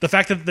the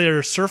fact that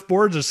their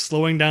surfboards is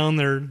slowing down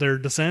their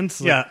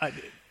descents. Like,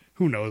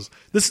 who knows?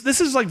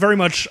 This is like very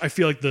much, I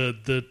feel like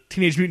the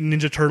Teenage Mutant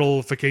Ninja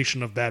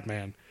Turtle-ification of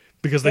Batman.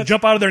 Because they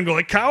jump out of there and go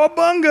like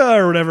cowabunga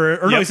or whatever.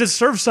 Or no, he says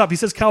surf's up. He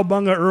says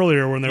cowabunga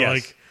earlier when they're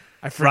like,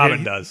 I forget.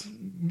 Robin does.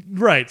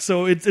 Right.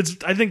 So it's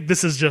I think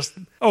this is just,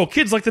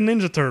 kids like the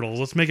Ninja Turtles.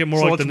 Let's make it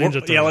more like the Ninja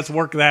Turtles. Yeah, let's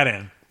work that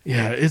in.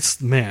 Yeah,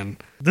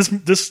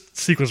 this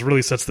sequence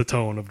really sets the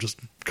tone of just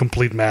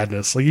complete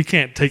madness. Like you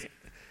can't take it.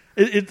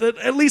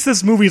 At least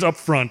this movie's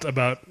upfront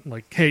about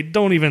like, hey,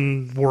 don't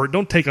even worry,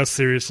 don't take us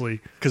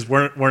seriously because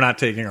we're not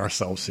taking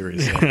ourselves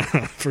seriously.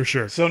 Yeah, for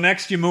sure. So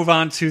next you move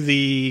on to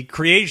the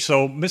creation.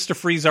 So Mr.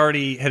 Freeze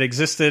already had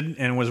existed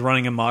and was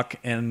running amok,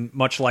 and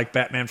much like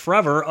Batman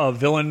Forever, a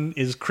villain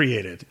is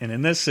created, and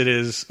in this it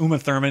is Uma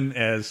Thurman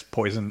as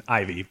Poison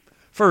Ivy.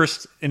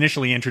 First,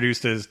 initially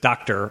introduced as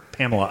Dr.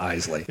 Pamela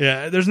Isley.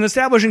 Yeah, there's an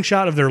establishing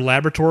shot of their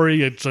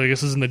laboratory. It, I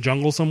guess is in the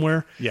jungle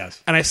somewhere.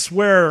 Yes. And I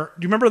swear,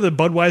 do you remember the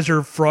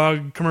Budweiser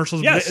frog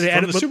commercials? Yes, they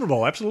added the Super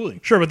Bowl,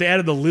 absolutely. Sure, but they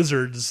added the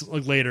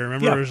like later.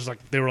 Remember, Yeah. it was just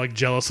like they were like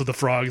jealous of the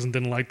frogs and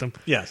didn't like them.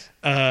 Yes.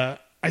 I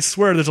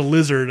swear there's a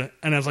lizard,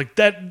 and I was like,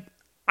 that.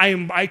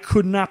 I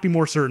could not be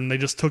more certain. They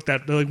just took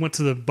that. They like went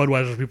to the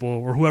Budweiser people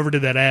or whoever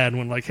did that ad and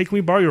went like, hey, can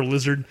we borrow your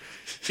lizard?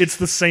 It's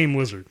the same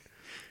lizard.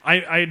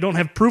 I don't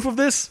have proof of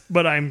this,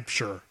 but I'm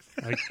sure.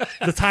 Like,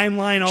 the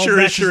timeline, all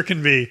sure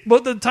can be.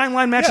 But the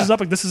timeline matches up.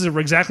 Like this is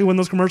exactly when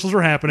those commercials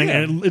were happening,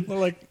 and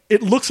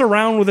it looks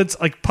around with its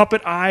like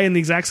puppet eye in the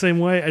exact same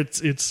way.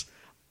 It's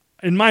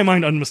in my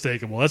mind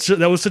unmistakable.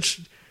 That was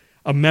such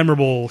a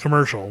memorable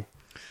commercial.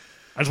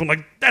 I just went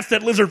like, that's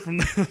that lizard from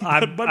the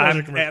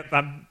Budweiser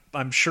commercial.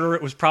 I'm sure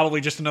it was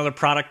probably just another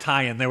product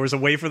tie-in. There was a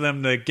way for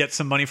them to get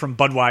some money from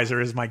Budweiser,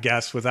 is my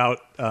guess, without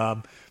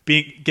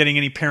getting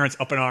any parents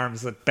up in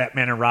arms that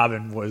Batman and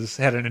Robin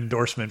had an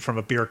endorsement from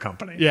a beer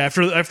company. Yeah,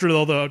 after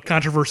all the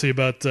controversy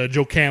about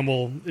Joe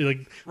Camel,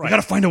 we got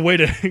to find a way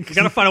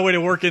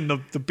to work in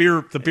the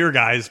beer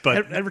guys,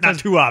 but not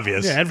too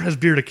obvious. Yeah, advertise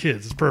beer to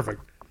kids. It's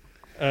perfect.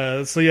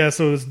 So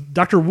it's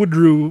Dr.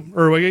 Woodrue,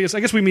 or I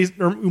guess we meet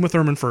Uma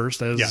Thurman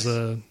first as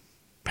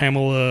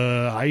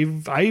Pamela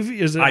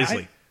Ivy. Is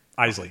it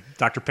Isley.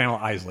 Dr. Pamela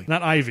Isley.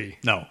 Not Ivy.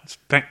 No, it's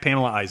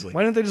Pamela Isley.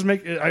 Why didn't they just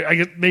make it? I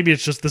guess maybe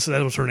it's just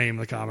that was her name in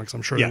the comics.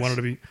 I'm sure they wanted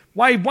to be.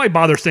 Why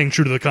bother staying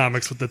true to the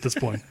comics at this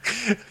point?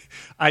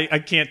 I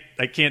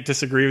can't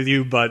disagree with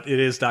you, but it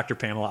is Dr.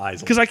 Pamela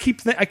Isley. Because I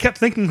kept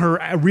thinking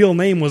her real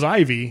name was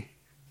Ivy,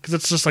 because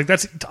it's just like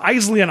that's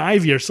Isley and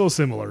Ivy are so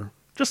similar.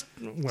 Just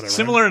whatever.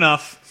 Similar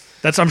enough.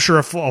 That's, I'm sure,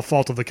 a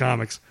fault of the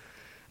comics.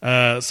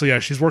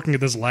 She's working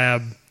at this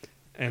lab,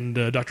 and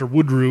Dr.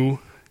 Woodrue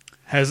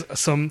has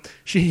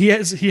he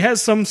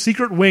has some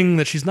secret wing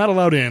that she's not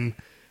allowed in,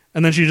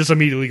 and then she just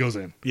immediately goes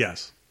in.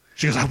 Yes.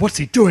 She goes, what's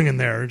he doing in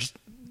there? Just,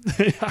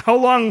 how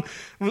long?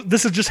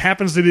 This just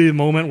happens to be the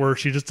moment where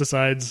she just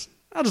decides,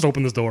 I'll just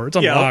open this door. It's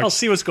unlocked. Yeah, I'll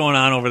see what's going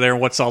on over there.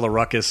 What's all the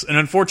ruckus? And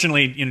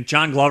unfortunately,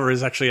 John Glover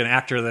is actually an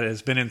actor that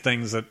has been in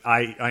things that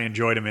I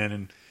enjoyed him in,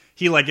 and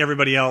he, like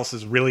everybody else,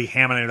 is really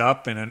hamming it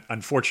up, and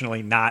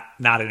unfortunately not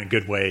in a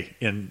good way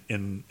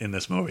in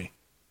this movie.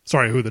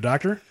 Sorry, who, the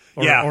doctor?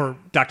 Or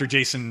Dr.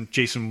 Jason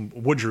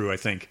Woodrue, I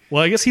think.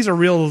 Well, I guess he's a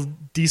real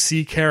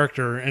DC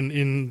character, and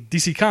in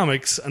DC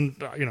Comics, and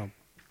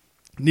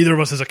neither of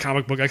us is a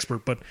comic book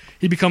expert, but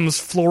he becomes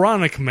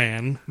Floronic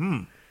Man.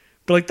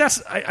 But like that's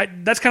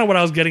kind of what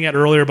I was getting at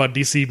earlier about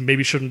DC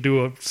maybe shouldn't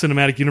do a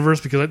cinematic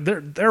universe, because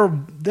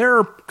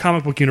their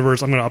comic book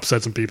universe, I'm going to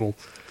upset some people.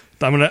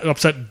 I'm going to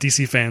upset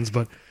DC fans,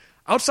 but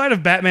outside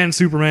of Batman,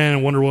 Superman,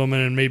 and Wonder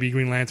Woman, and maybe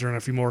Green Lantern and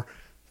a few more,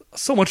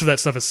 so much of that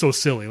stuff is so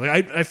silly.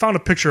 Like I found a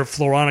picture of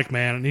Floronic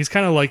Man, and he's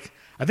kind of like,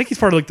 I think he's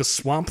part of like the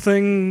Swamp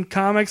Thing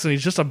comics, and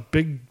he's just a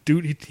big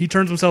dude. He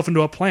turns himself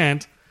into a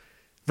plant,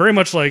 very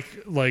much like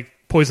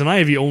Poison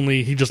Ivy,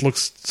 only he just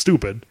looks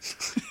stupid.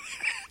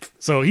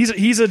 So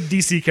he's a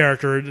DC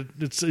character.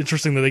 It's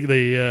interesting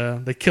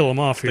that they kill him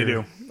off here. They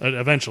do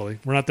eventually.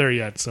 We're not there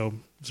yet, so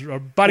our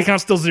body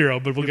count's still 0,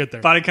 but we'll get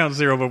there. Body count's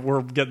 0, but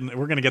we're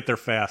going to get there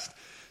fast.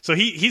 So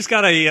he's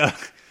got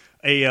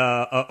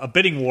a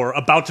bidding war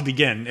about to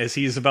begin, as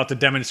he's about to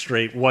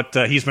demonstrate what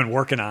he's been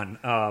working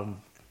on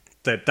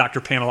that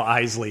Dr. Pamela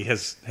Isley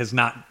has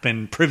not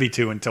been privy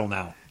to until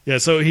now. Yeah,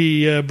 so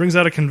he brings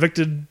out a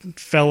convicted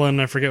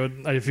felon. I forget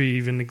if he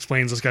even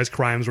explains this guy's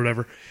crimes or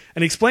whatever.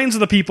 And he explains to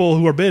the people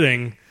who are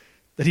bidding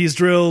that he's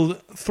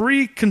drilled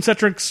 3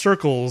 concentric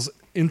circles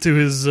into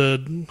his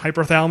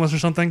hypothalamus or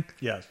something.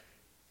 Yes.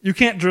 You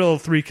can't drill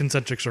 3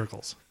 concentric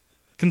circles.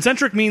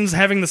 Concentric means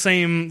having the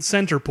same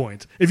center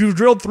point. If you've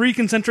drilled 3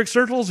 concentric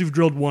circles, you've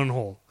drilled 1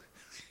 hole.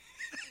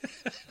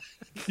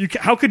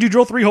 How could you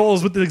drill 3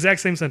 holes with the exact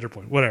same center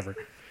point? Whatever.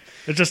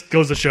 It just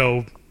goes to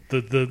show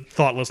the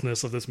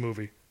thoughtlessness of this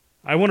movie.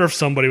 I wonder if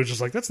somebody was just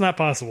like, that's not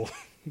possible.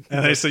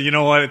 And they said, you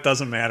know what? It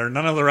doesn't matter.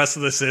 None of the rest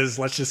of this is.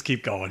 Let's just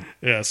keep going.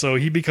 Yeah, so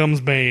he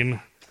becomes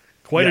Bane.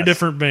 Quite a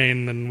different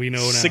Bane than we know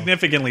now.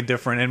 Significantly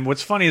different. And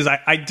what's funny is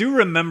I do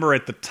remember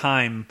at the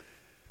time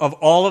of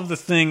all of the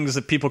things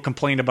that people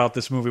complained about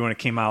this movie when it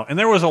came out, and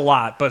there was a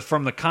lot, but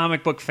from the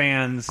comic book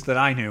fans that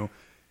I knew,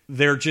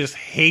 their just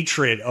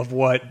hatred of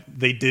what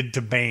they did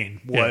to Bane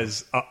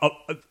was...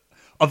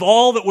 of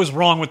all that was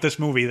wrong with this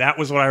movie, that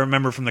was what I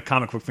remember from the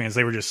comic book fans.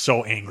 They were just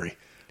so angry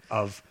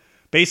of...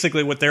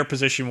 Basically, what their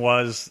position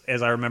was,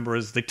 as I remember,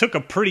 is they took a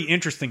pretty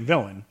interesting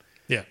villain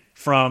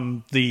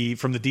from the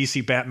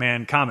DC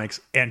Batman comics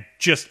and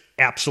just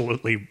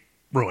absolutely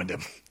ruined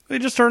him. They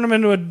just turned him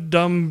into a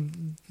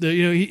dumb.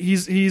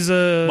 He's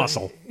a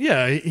muscle.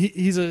 Yeah,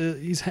 he's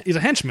a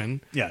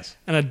henchman. Yes,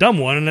 and a dumb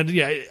one. And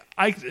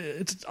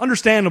it's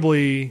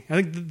understandably.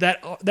 I think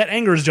that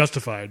anger is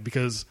justified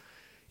because,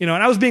 and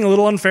I was being a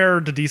little unfair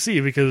to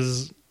DC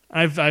because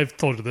I've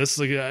told you this.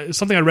 Like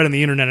something I read on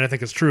the internet, and I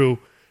think is true.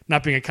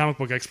 Not being a comic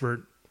book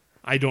expert,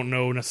 I don't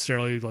know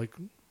necessarily like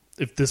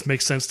if this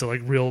makes sense to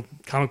like real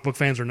comic book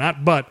fans or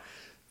not. But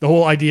the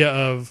whole idea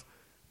of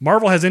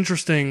Marvel has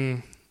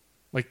interesting,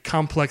 like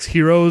complex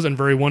heroes and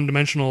very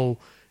one-dimensional,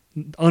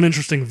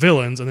 uninteresting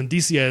villains, and then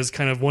DC has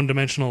kind of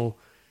one-dimensional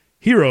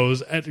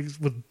heroes,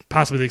 with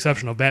possibly the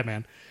exception of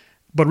Batman,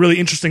 but really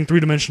interesting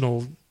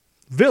three-dimensional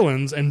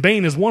villains. And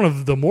Bane is one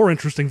of the more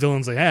interesting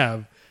villains they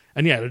have.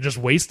 And to just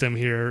waste him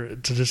here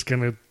to just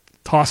kind of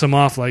toss him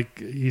off like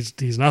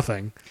he's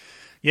nothing.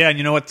 Yeah, and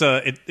you know what?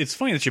 It's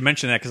funny that you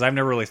mentioned that because I've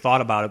never really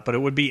thought about it, but it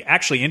would be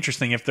actually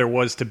interesting if there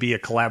was to be a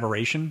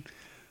collaboration.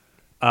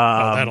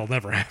 That'll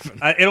never happen.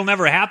 It'll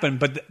never happen,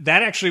 but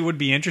that actually would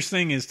be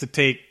interesting, is to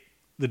take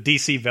the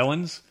DC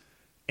villains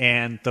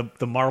and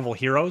the Marvel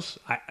heroes.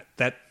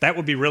 That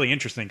would be really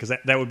interesting because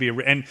that would be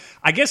and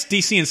I guess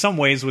DC in some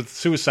ways with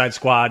Suicide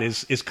Squad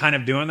is kind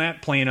of doing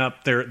that, playing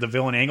up the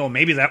villain angle.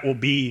 Maybe that will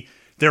be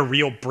their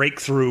real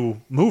breakthrough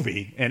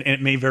movie, and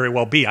it may very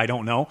well be. I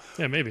don't know.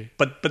 Yeah, maybe.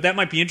 But that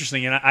might be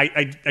interesting, and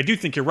I do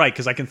think you're right,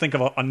 because I can think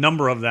of a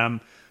number of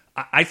them.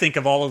 I think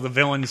of all of the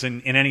villains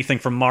in anything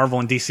from Marvel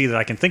and DC that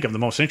I can think of the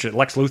most interesting.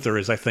 Lex Luthor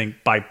is, I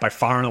think, by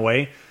far and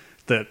away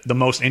the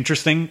most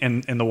interesting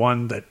and the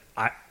one that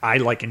I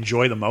like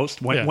enjoy the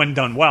most when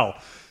done well.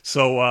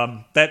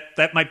 So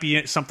that might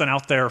be something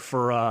out there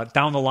for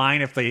down the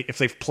line if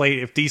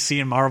DC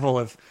and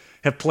Marvel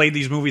have played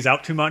these movies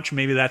out too much.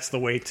 Maybe that's the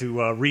way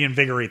to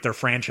reinvigorate their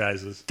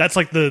franchises. That's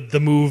like the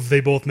move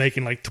they both make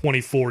in like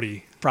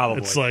 2040.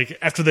 Probably. It's like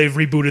after they've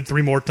rebooted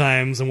 3 more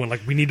times and went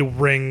like, we need to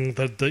bring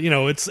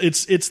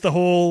it's the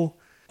whole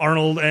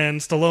Arnold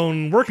and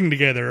Stallone working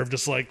together of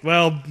just like,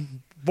 well,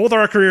 both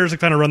our careers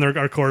have kind of run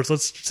our course.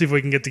 Let's see if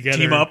we can get together,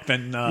 team up,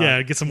 and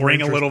get some more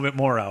bring a little bit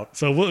more out.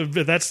 So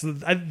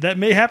that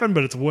may happen,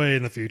 but it's way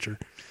in the future.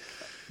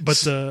 But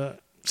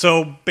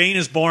so Bane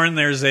is born.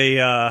 There's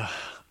a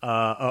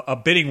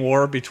bidding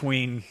war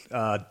between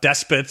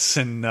despots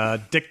and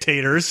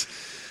dictators.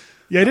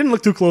 Yeah, I didn't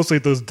look too closely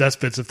at those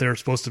despots if they're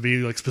supposed to be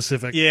like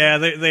specific. Yeah,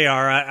 they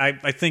are.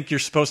 I think you're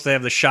supposed to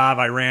have the Shah of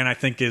Iran. I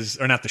think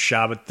or not the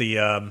Shah, but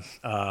there's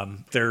the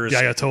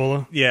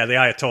Ayatollah. Yeah, the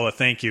Ayatollah.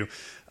 Thank you.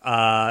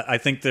 I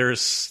think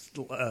there's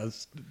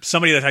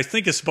somebody that I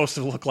think is supposed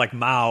to look like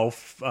Mao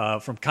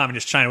from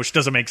Communist China, which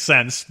doesn't make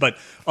sense. But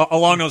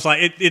along those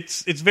lines,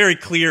 it's very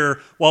clear.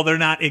 While they're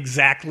not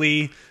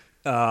exactly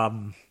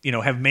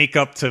have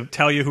makeup to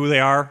tell you who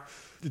they are,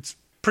 it's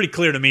pretty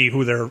clear to me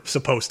who they're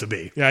supposed to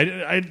be. Yeah,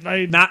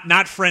 I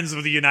not friends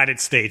of the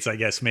United States, I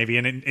guess, maybe.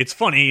 And it's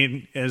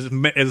funny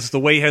as the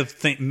way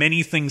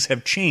many things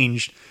have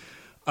changed,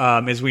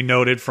 as we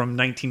noted from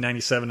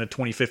 1997 to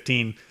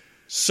 2015.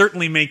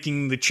 Certainly,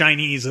 making the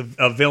Chinese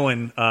a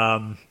villain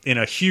in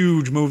a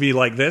huge movie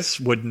like this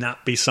would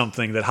not be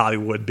something that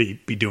Hollywood be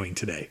doing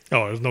today.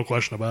 Oh, there's no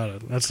question about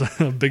it. That's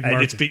a big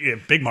market. It's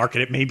a big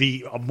market. It may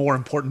be a more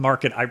important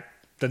market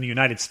than the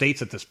United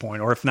States at this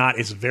point, or if not,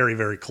 it's very,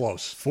 very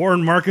close.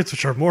 Foreign markets,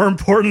 which are more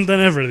important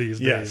than ever these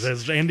days,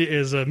 yes.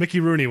 as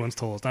Mickey Rooney once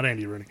told us. Not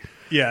Andy Rooney.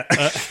 Yeah,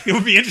 it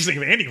would be interesting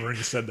if Andy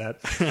Rooney said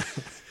that.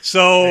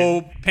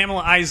 So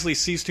Pamela Isley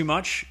sees too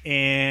much,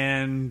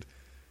 and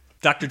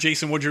Dr.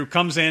 Jason Woodrue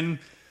comes in,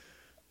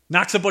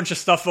 knocks a bunch of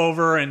stuff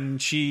over, and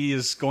she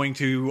is going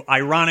to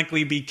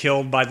ironically be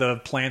killed by the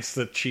plants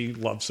that she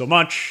loves so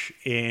much,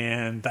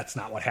 and that's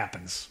not what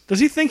happens. Does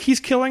he think he's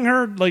killing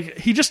her? Like,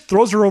 he just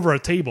throws her over a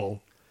table.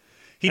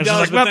 He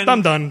does, but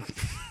I'm done.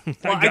 Well,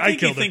 I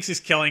think he thinks he's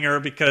killing her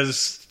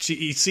because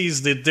he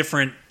sees the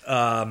different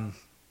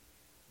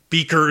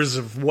beakers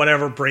of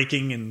whatever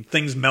breaking and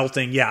things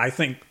melting. Yeah, I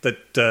think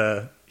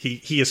that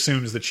he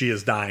assumes that she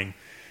is dying,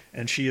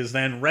 and she is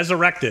then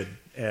resurrected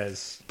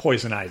as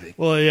Poison Ivy.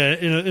 Well, yeah,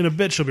 in a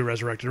bit she'll be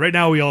resurrected. Right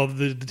now,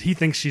 he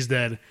thinks she's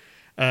dead.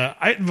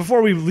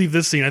 Before we leave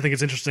this scene, I think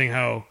it's interesting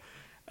how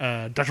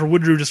Dr.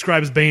 Woodrue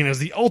describes Bane as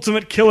the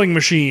ultimate killing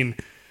machine,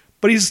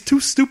 but he's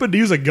too stupid to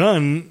use a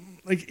gun.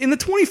 Like, in the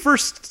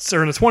 21st,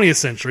 or in the 20th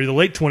century, the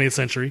late 20th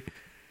century,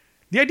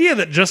 the idea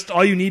that just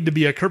all you need to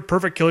be a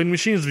perfect killing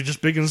machine is to be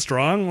just big and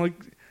strong, like,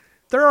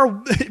 there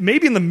are,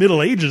 maybe in the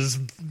Middle Ages,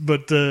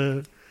 but,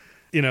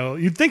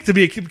 you'd think to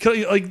be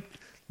like,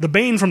 the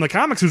Bane from the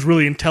comics who's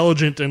really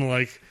intelligent and,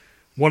 like,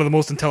 one of the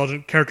most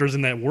intelligent characters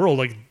in that world.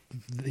 Like,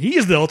 he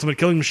is the ultimate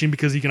killing machine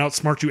because he can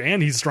outsmart you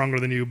and he's stronger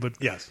than you. But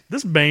yes,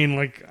 this Bane,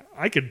 like,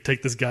 I could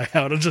take this guy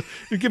out.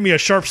 You give me a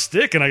sharp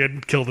stick and I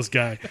could kill this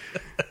guy.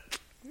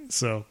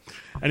 So,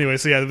 anyway,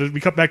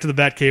 we cut back to the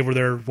Batcave where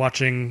they're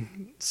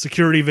watching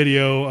security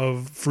video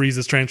of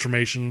Freeze's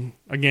transformation.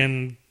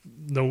 Again,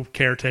 no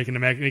care taken to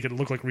make it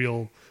look like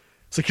real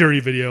security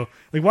video.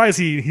 Like, why is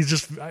he's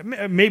just,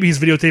 maybe he's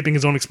videotaping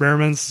his own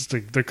experiments.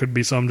 There could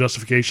be some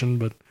justification,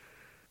 but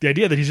the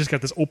idea that he's just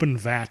got this open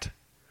vat.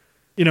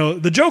 You know,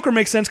 the Joker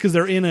makes sense because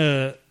they're in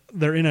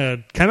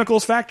a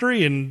chemicals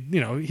factory, and,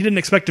 you know, he didn't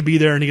expect to be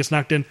there and he gets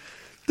knocked in.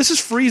 This is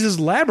Freeze's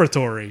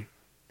laboratory.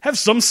 Have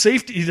some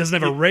safety. He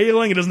doesn't have a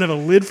railing. He doesn't have a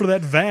lid for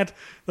that vat.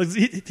 Like,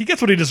 he gets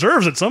what he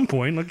deserves at some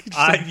point. Like,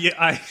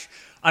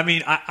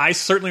 I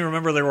certainly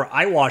remember there were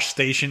eyewash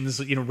stations,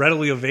 you know,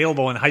 readily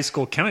available in high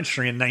school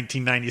chemistry in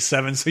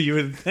 1997. So you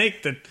would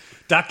think that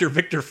Dr.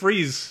 Victor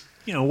Freeze,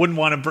 you know,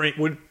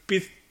 would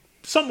be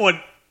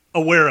somewhat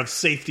aware of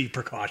safety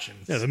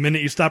precautions. Yeah, the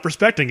minute you stop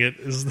respecting it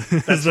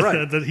that's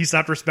right. That he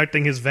stopped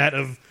respecting his vat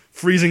of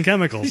freezing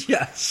chemicals.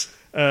 Yes.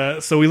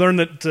 So we learned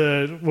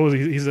that what was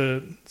he?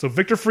 So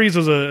Victor Freeze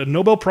was a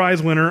Nobel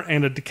Prize winner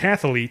and a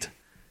decathlete,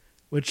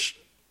 which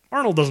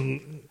Arnold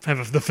doesn't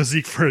have the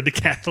physique for a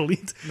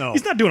decathlete. No,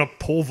 he's not doing a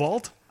pole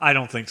vault. I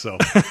don't think so.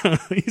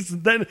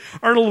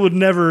 Arnold would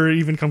never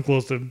even come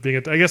close to being.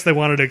 I guess they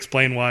wanted to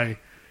explain why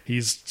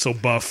he's so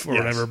buff or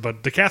whatever,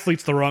 but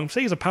decathlete's the wrong.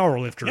 Say he's a power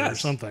lifter or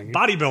something,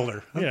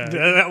 bodybuilder. Yeah,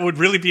 that would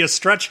really be a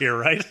stretch here,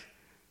 right?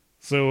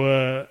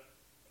 So,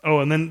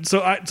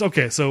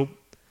 So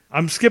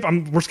we're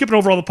skipping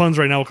over all the puns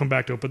right now. We'll come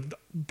back to it.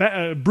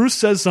 But Bruce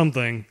says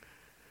something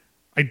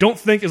I don't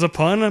think is a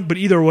pun, but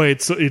either way,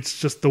 it's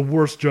just the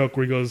worst joke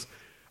where he goes,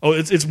 "Oh,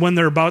 it's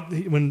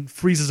when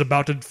Freeze is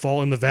about to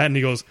fall in the vat, and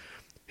he goes,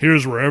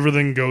 'Here's where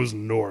everything goes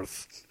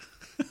north,'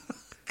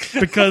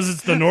 because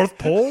it's the North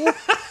Pole."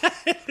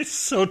 It's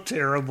so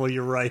terrible.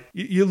 You're right.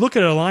 You look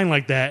at a line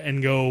like that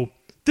and go,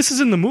 "This is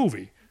in the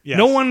movie." Yes.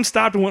 No one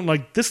stopped and went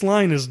like, "This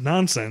line is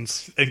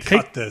nonsense." And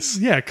cut this.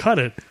 Yeah, cut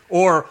it.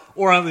 Or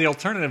on the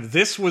alternative,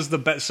 this was the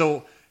best.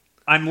 So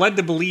I'm led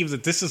to believe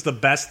that this is the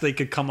best they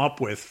could come up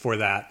with for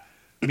that.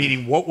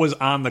 Meaning, what was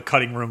on the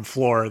cutting room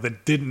floor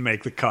that didn't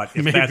make the cut?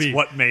 If that's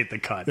what made the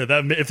cut.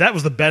 Yeah, if that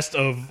was the best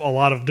of a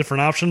lot of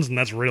different options, then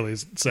that's really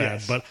sad.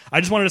 Yes. But I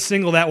just wanted to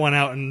single that one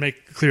out and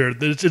make clear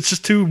that it's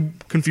just too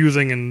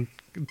confusing and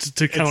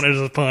to count it as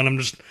a pun.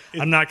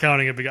 I'm not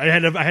counting it because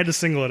I had to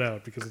single it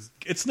out because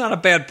it's not a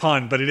bad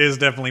pun, but it is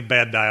definitely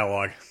bad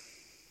dialogue.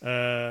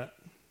 And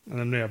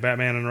then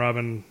Batman and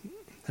Robin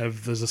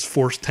there's this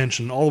forced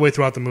tension all the way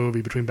throughout the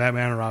movie between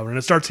Batman and Robin, and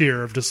it starts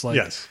here of just like,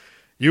 yes,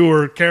 you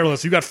were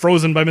careless, you got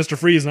frozen by Mr.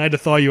 Freeze, and I had to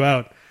thaw you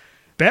out.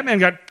 Batman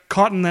got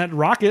caught in that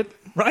rocket,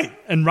 right,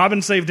 and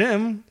Robin saved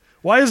him.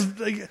 Why is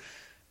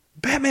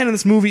Batman in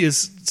this movie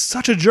is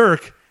such a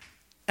jerk?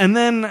 And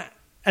then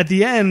at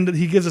the end,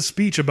 he gives a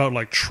speech about,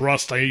 like,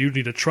 trust. You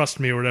need to trust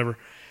me or whatever.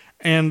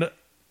 And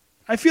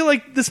I feel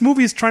like this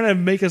movie is trying to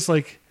make us,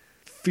 like,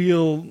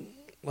 feel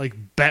like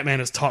Batman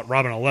has taught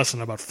Robin a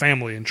lesson about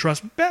family and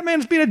trust.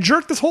 Batman's being a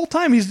jerk this whole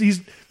time.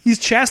 He's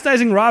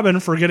chastising Robin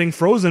for getting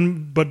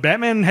frozen, but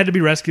Batman had to be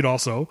rescued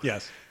also.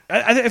 Yes.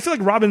 I feel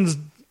like Robin's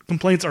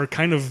complaints are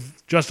kind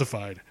of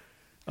justified.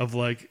 Of,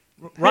 like,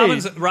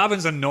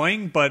 Robin's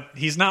annoying, but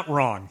he's not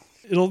wrong.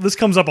 This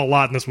comes up a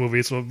lot in this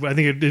movie, so I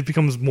think it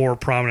becomes more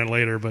prominent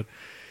later. But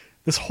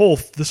this whole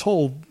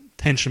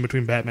tension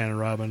between Batman and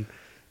Robin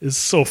is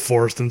so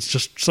forced and it's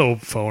just so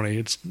phony.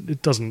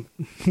 It doesn't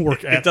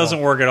work. It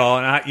doesn't work at all.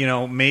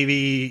 And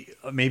maybe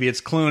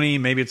it's Clooney,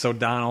 maybe it's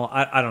O'Donnell.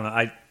 I don't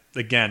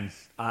know.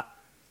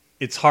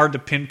 It's hard to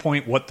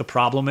pinpoint what the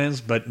problem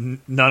is, but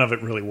none of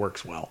it really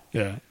works well.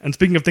 Yeah. And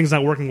speaking of things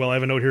not working well, I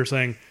have a note here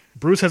saying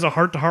Bruce has a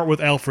heart-to-heart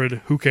with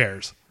Alfred. Who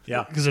cares?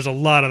 Yeah, because there's a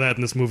lot of that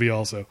in this movie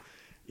also.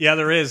 Yeah,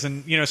 there is.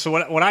 And, so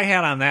what I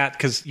had on that,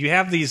 because you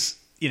have these,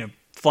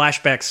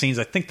 flashback scenes.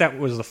 I think that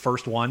was the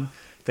first one.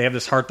 They have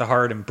this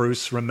heart-to-heart, and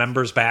Bruce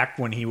remembers back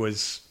when he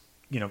was,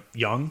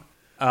 young.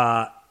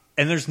 And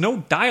there's no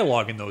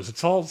dialogue in those.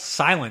 It's all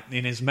silent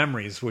in his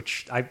memories,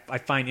 which I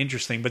find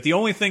interesting. But the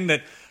only thing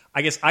that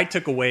I guess I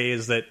took away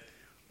is that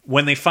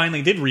when they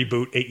finally did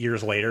reboot 8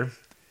 years later,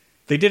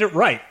 they did it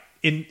right.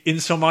 In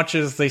so much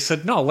as they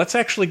said, no, let's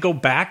actually go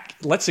back.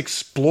 Let's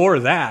explore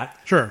that.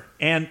 Sure.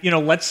 And,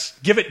 let's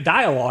give it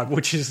dialogue,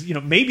 which is,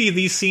 maybe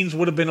these scenes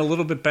would have been a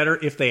little bit better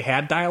if they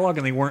had dialogue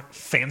and they weren't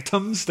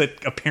phantoms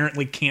that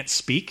apparently can't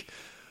speak.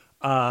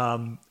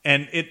 And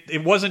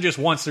it wasn't just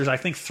once. There's, I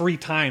think, 3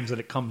 times that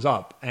it comes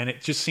up. And it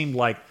just seemed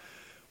like,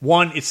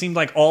 it seemed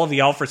like all of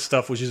the Alfred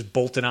stuff was just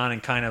bolted on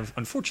and kind of,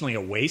 unfortunately,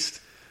 a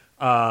waste.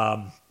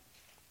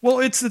 Well,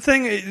 it's the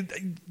thing.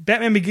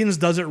 Batman Begins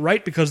does it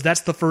right because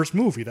that's the first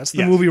movie. That's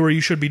the movie where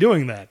you should be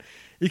doing that.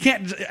 You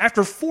can't,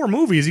 after 4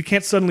 movies, you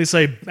can't suddenly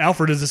say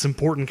Alfred is this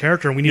important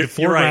character and we need to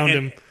foreground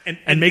him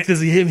and make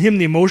him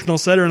the emotional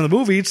center in the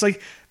movie. It's like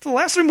for the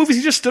last 3 movies,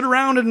 he just stood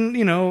around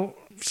and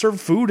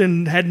served food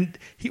and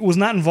he was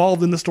not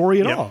involved in the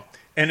story at all.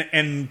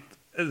 And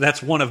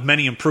that's one of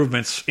many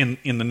improvements in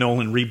the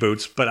Nolan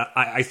reboots. But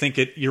I think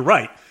you're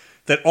right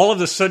that all of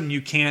a sudden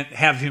you can't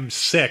have him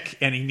sick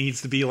and he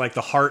needs to be like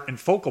the heart and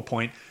focal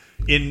point.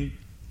 In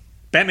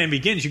Batman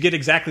Begins, you get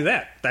exactly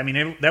that. I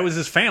mean, that was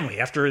his family.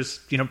 After his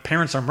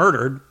parents are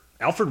murdered,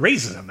 Alfred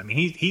raises him. I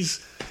mean,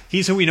 he's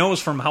who he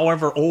knows from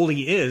however old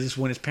he is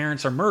when his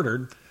parents are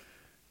murdered.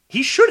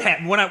 He should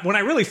have. When I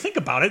really think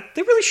about it,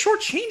 they really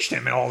shortchanged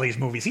him in all these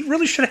movies. He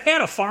really should have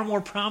had a far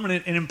more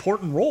prominent and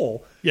important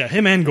role. Yeah,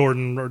 him and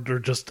Gordon are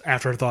just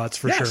afterthoughts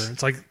for sure.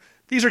 It's like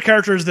these are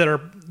characters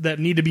that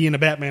need to be in a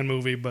Batman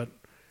movie, but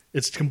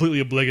it's completely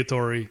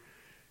obligatory.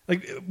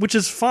 Like, which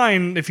is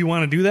fine if you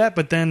want to do that,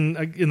 but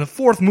then in the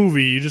fourth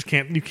movie, you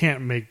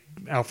can't make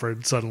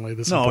Alfred suddenly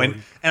this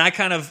important. And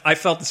I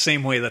felt the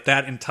same way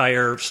that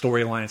entire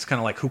storyline is kind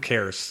of like, who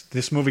cares?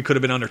 This movie could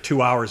have been under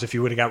 2 hours if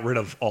you would have got rid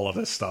of all of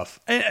this stuff.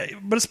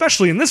 But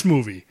especially in this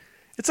movie,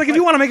 it's like if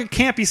you want to make a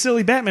campy,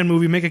 silly Batman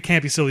movie, make a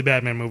campy, silly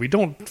Batman movie.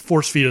 Don't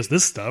force feed us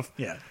this stuff.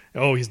 Yeah.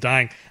 Oh, he's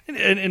dying,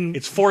 and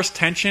it's forced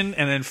tension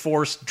and then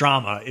forced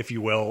drama, if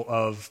you will,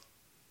 of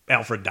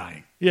Alfred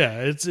dying.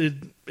 Yeah,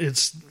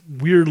 it's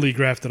weirdly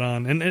grafted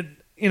on, and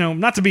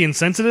not to be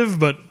insensitive,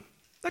 but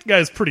that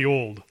guy's pretty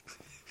old.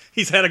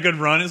 He's had a good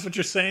run, is what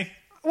you're saying?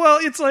 Well,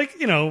 it's like,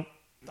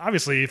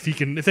 obviously if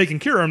they can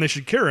cure him, they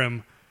should cure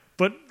him.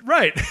 But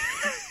right,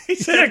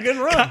 he's had a good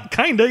run.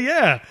 Kinda,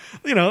 yeah.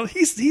 I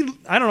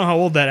don't know how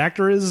old that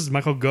actor is,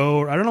 Michael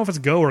Gough. I don't know if it's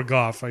Gough or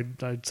Goff. I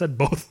said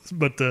both,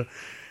 but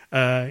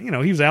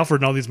he was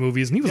Alfred in all these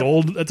movies, and he was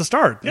old at the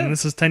start. Yeah. And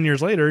this is 10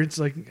 years later. It's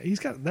like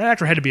that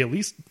actor had to be at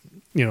least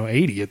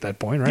 80 at that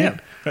point, right? Yeah,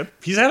 but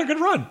he's had a good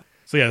run.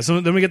 So yeah, so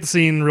then we get the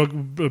scene real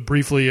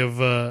briefly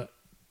of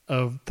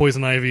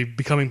Poison Ivy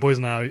becoming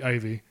Poison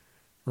Ivy,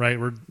 right?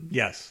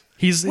 Yes.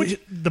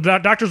 The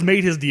doctor's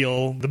made his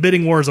deal. The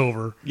bidding war is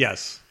over.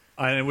 Yes.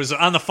 And it was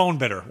on the phone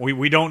bidder.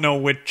 We don't know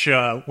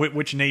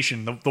which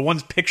nation. The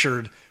ones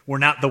pictured were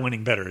not the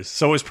winning bidders.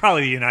 So it was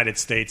probably the United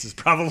States is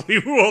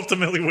probably who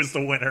ultimately was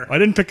the winner. I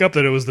didn't pick up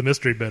that it was the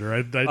mystery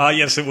bidder.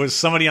 Yes, it was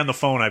somebody on the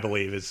phone, I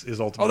believe, is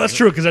ultimately. Oh, that's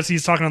true, because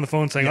he's talking on the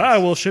phone saying,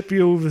 we'll ship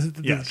you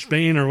to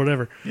Spain or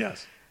whatever.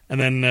 Yes. And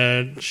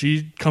then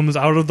she comes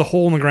out of the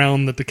hole in the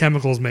ground that the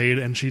chemicals made,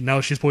 and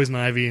she's Poison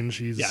Ivy, and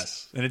she's...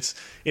 Yes, and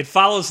it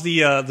follows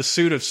the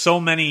suit of so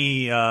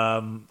many,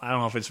 I don't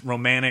know if it's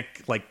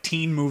romantic, like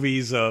teen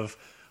movies of,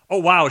 oh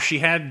wow, she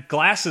had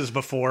glasses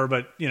before,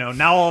 but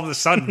now all of a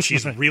sudden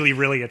she's really,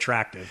 really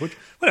attractive. Which,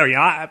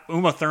 whatever,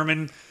 Uma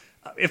Thurman,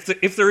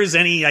 if there is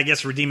any, I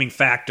guess, redeeming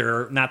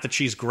factor, not that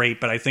she's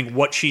great, but I think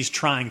what she's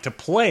trying to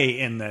play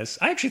in this,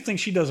 I actually think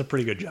she does a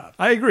pretty good job.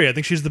 I agree. I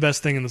think she's the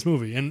best thing in this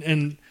movie,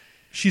 and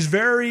she's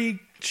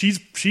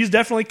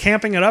definitely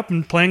camping it up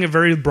and playing it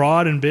very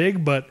broad and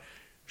big, but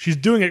she's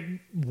doing it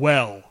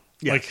well.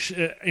 Yes.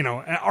 Like,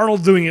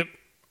 Arnold's doing it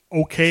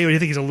okay, but I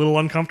think he's a little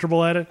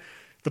uncomfortable at it.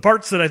 The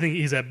parts that I think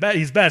he's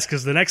best,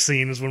 because the next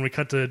scene is when we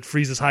cut to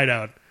Freeze's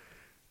hideout,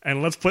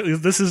 and let's play.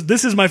 This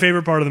is my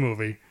favorite part of the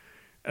movie.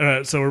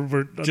 So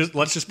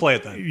let's just play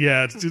it then.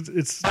 Yeah,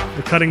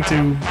 we're cutting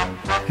to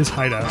his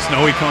hideout.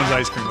 Snowy Cone's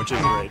ice cream, which is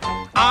great.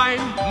 I'm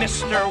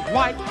Mr.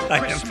 White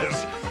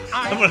Christmas.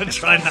 I'm going to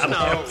try not to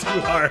laugh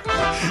too hard.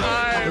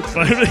 It's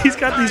fine. He's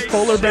got these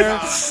polar bear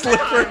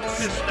slippers,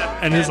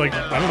 and he's like,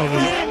 I don't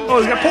know.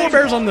 He's got polar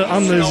bears on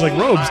his like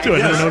robes too. I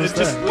never noticed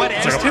that.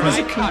 It's just him as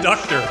a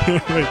conductor.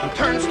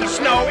 Turns to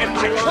snow in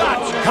my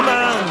clutch. Come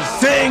on,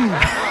 sing.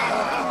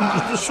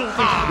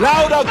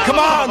 Louder, come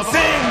on,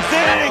 sing.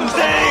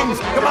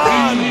 Come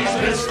on.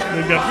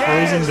 They've got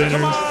frozen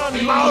dinners.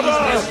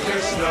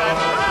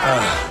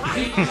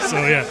 So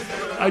yeah,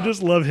 I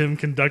just love him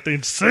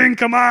conducting. Sing,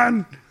 come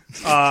on.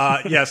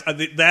 Yes,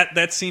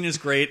 that scene is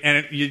great,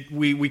 and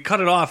we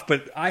cut it off,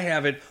 but I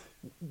have it.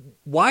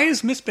 Why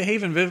is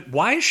misbehaving Viv?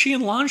 Why is she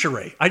in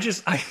lingerie?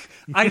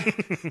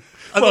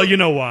 Well, you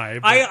know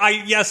why.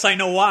 Yes, I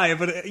know why,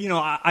 but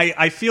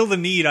I feel the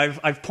need.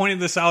 I've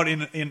pointed this out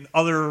in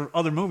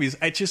other movies.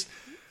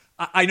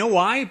 I know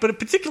why, but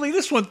particularly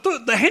this one,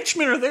 the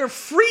henchmen are there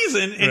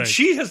freezing, and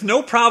she has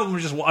no problem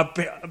just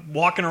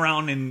walking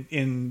around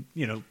in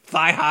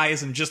thigh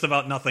highs and just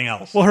about nothing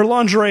else. Well, her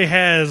lingerie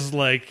has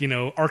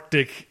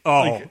Arctic,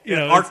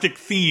 Arctic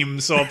theme,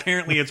 so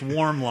apparently it's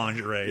warm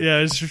lingerie.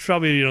 Yeah, she's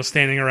probably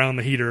standing around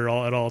the heater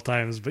at all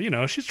times, but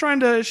she's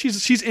trying to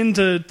she's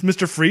into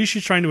Mr. Freeze.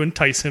 She's trying to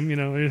entice him.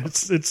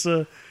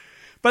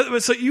 But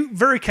so you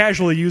very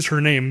casually use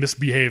her name,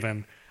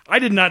 Misbehavin'. I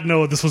did not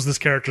know this was this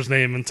character's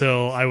name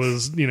until I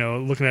was,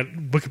 looking at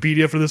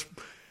Wikipedia for this.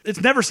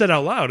 It's never said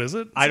out loud, is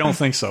it? I don't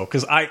think so,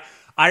 because I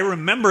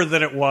remember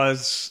that it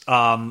was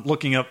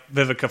looking up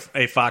Vivica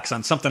A. Fox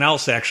on something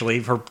else,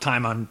 actually, her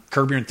time on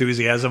Curb Your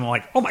Enthusiasm. I'm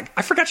like, oh my,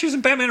 I forgot she was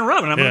in Batman and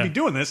Robin. I'm going to be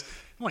doing this.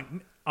 I'm like,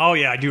 oh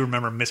yeah, I do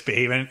remember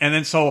Misbehaving. And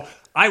then so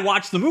I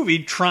watched the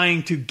movie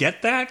trying to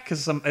get that,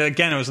 because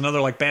again, it was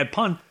another bad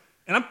pun.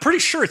 And I'm pretty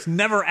sure it's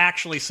never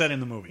actually said in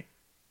the movie.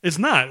 It's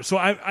not. So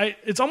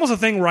it's almost a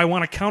thing where I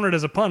want to count it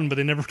as a pun, but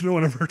no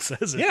one ever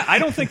says it. Yeah, I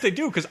don't think they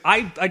do, because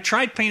I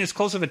tried paying as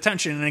close of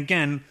attention, and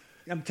again,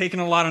 I'm taking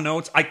a lot of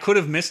notes. I could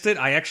have missed it.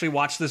 I actually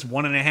watched this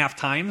 1.5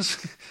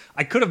 times.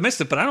 I could have missed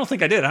it, but I don't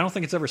think I did. I don't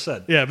think it's ever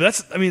said. Yeah,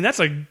 but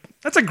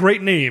that's a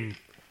great name.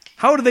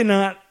 How do they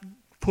not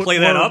play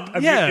that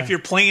up? Yeah. If you're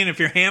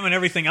hamming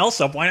everything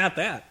else up, why not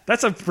that?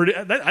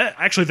 I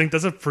actually think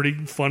that's a pretty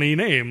funny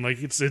name.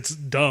 Like it's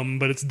dumb,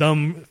 but it's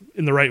dumb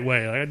in the right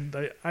way.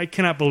 I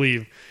cannot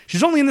believe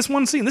she's only in this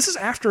one scene. This is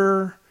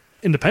after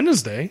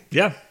Independence Day.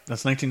 Yeah,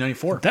 that's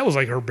 1994. That was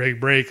like her big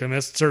break. I mean,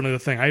 that's certainly the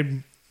thing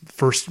I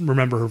first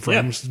remember her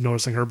from, just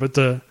noticing her. But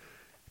the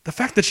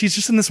fact that she's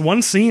just in this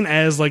one scene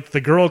as like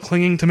the girl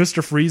clinging to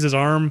Mr. Freeze's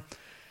arm,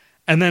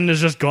 and then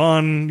is just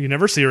gone. You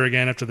never see her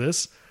again after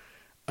this.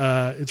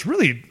 It's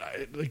really,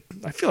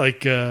 I feel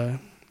like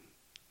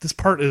this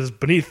part is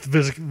beneath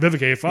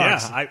Vivica A.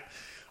 Fox. Yeah,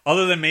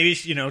 other than maybe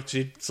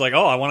it's like,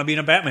 oh, I want to be in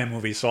a Batman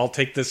movie, so I'll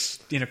take this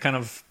kind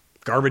of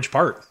garbage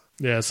part.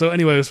 Yeah. So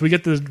anyways, we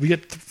get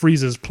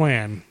Freeze's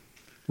plan,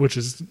 which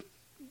is,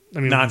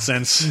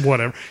 nonsense.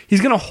 Whatever.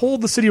 He's going to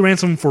hold the city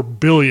ransom for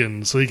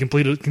billions, so he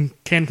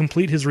can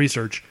complete his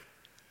research.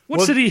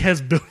 What city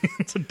has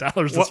billions of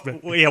dollars to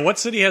spend? What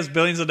city has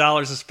billions of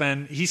dollars to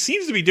spend? He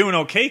seems to be doing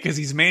okay because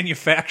he's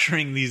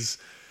manufacturing these,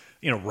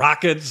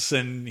 rockets,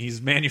 and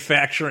he's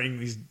manufacturing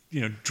these,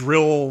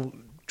 drill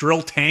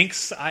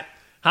tanks.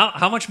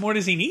 How much more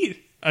does he need?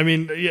 I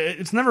mean,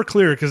 it's never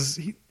clear because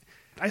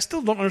I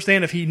still don't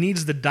understand if he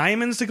needs the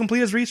diamonds to complete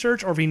his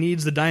research or if he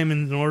needs the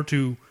diamonds in order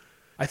to.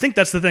 I think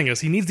that's the thing,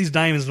 is he needs these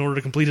diamonds in order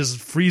to complete his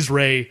freeze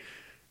ray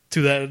to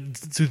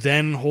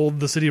then hold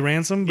the city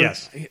ransom. But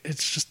yes,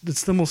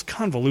 it's the most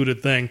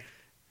convoluted thing,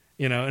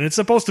 and it's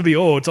supposed to be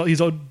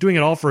he's doing it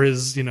all for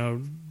his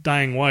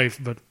dying wife,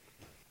 but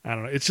I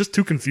don't know, it's just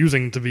too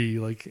confusing to be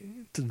like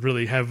to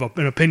really have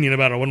an opinion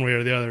about it one way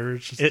or the other.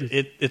 It's just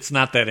it's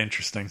not that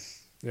interesting.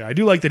 Yeah, I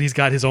do like that he's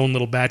got his own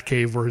little bat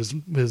cave where his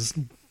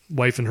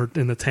wife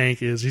in the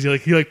tank is.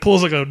 He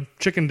pulls like a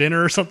chicken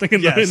dinner or something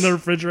in the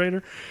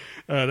refrigerator.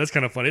 That's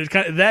kind of funny.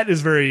 That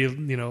is very,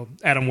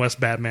 Adam West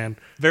Batman.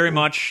 Very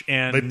much.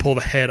 And they pull the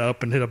head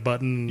up and hit a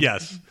button.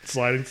 Yes.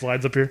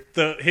 Slides up here.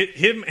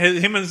 Him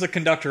as the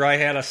conductor, I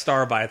had a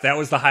star by it. That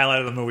was the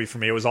highlight of the movie for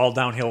me. It was all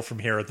downhill from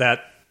here.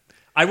 That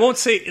I won't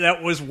say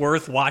that was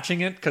worth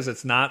watching it, because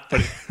it's not, but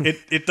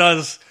it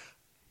does.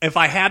 If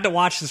I had to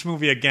watch this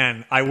movie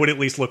again, I would at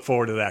least look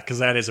forward to that, because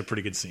that is a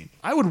pretty good scene.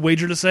 I would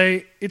wager to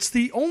say it's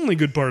the only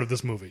good part of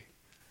this movie.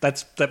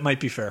 That might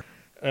be fair.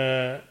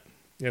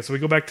 Yeah, so we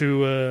go back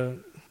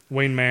to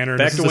Wayne Manor.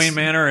 Wayne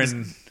Manor,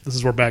 and this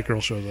is where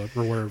Batgirl shows up,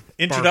 or where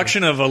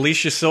introduction of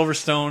Alicia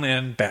Silverstone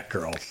and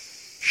Batgirl.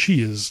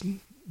 She is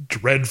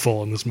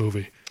dreadful in this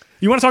movie.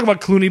 You want to talk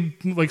about Clooney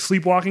like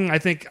sleepwalking? I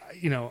think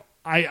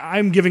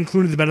I'm giving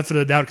Clooney the benefit of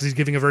the doubt because he's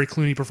giving a very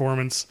Clooney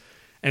performance,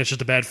 and it's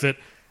just a bad fit.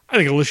 I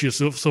think Alicia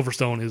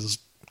Silverstone is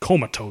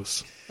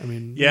comatose. I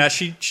mean, yeah,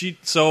 she.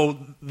 So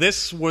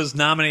this was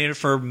nominated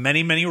for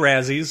many, many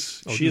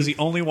Razzies. She is the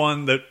only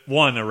one that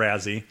won a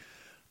Razzie.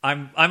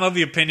 I'm of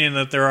the opinion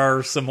that there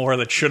are some more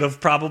that should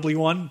have probably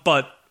won,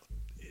 but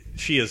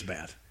she is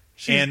bad.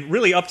 And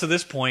really, up to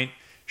this point,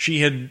 she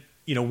had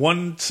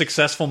one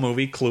successful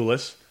movie,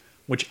 Clueless,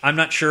 which I'm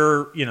not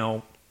sure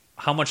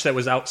how much that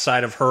was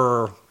outside of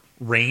her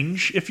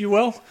range, if you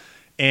will,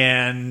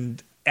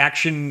 and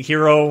action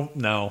hero.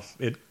 No,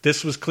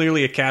 this was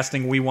clearly a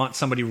casting. We want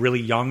somebody really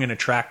young and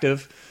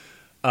attractive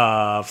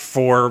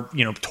for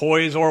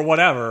toys or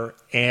whatever,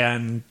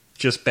 and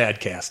just bad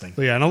casting.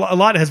 Yeah, and a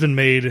lot has been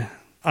made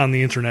on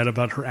the internet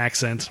about her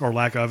accent or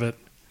lack of it.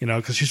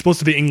 Because she's supposed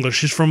to be English.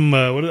 She's from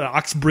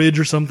Oxbridge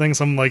or something.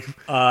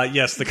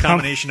 Yes, the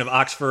combination of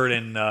Oxford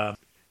and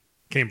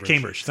Cambridge.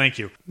 Cambridge, thank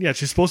you. Yeah,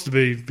 she's supposed to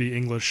be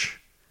English,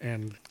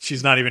 and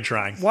she's not even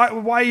trying.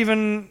 Why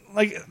even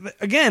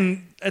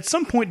again? At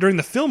some point during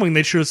the filming,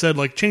 they should have said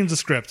change the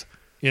script.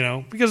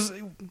 Because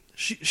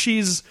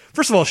she's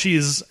first of all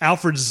she's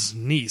Alfred's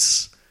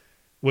niece,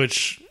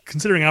 which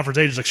considering Alfred's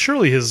age is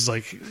surely his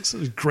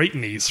great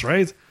niece,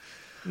 right?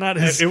 Not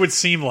his. It would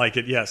seem like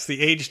it. Yes, the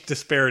age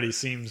disparity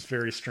seems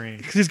very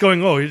strange. Because he's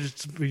going,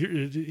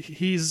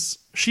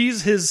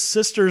 she's his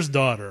sister's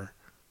daughter,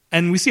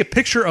 and we see a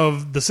picture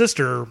of the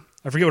sister.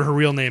 I forget what her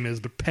real name is,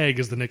 but Peg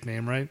is the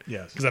nickname, right?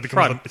 Yes, because that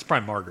becomes it's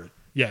probably Margaret.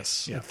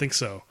 Yes, yeah. I think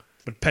so.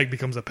 But Peg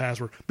becomes a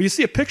password. But you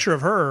see a picture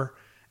of her,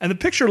 and the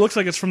picture looks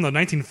like it's from the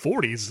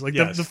 1940s.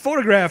 Yes. The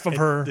photograph of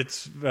her.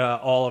 It's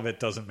all of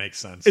it doesn't make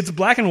sense. It's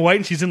black and white,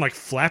 and she's in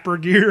flapper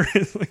gear.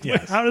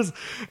 Yes. How does?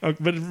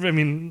 But I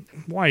mean,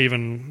 why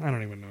even? I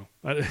don't even know.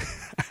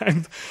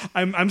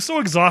 I'm so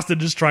exhausted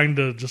just trying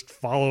to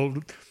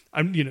follow.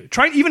 I'm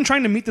trying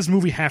to meet this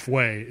movie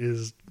halfway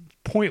is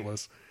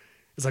pointless.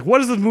 It's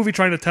what is this movie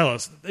trying to tell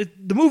us?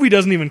 The movie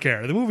doesn't even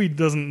care. The movie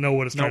doesn't know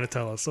what it's trying to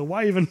tell us. So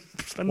why even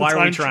spend the time?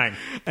 Why are we trying?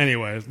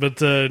 Anyways, but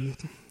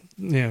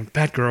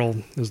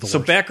Batgirl is the worst.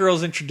 So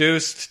Batgirl's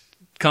introduced,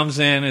 comes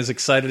in, is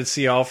excited to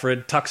see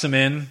Alfred, tucks him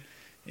in,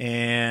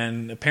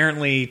 and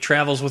apparently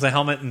travels with a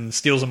helmet and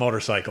steals a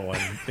motorcycle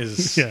and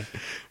is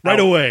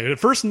away the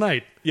first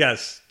night.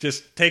 Yes,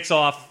 just takes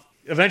off.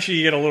 Eventually,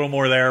 you get a little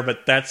more there,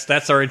 but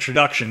that's our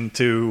introduction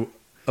to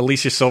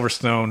Alicia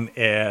Silverstone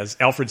as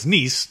Alfred's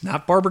niece,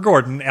 not Barbara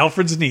Gordon,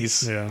 Alfred's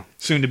niece,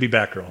 soon to be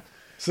Batgirl.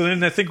 So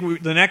then I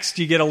think the next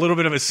you get a little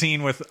bit of a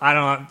scene with, I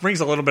don't know, it brings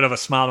a little bit of a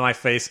smile to my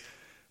face.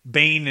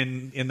 Bane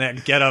in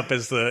that getup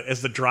as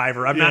the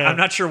driver. I'm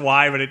not sure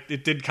why, but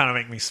it did kind of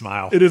make me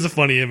smile. It is a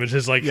funny image.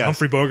 His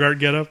Humphrey Bogart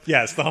getup.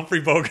 Yes, the Humphrey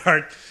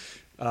Bogart.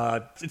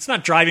 It's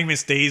not Driving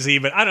Miss Daisy,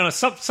 but I don't know.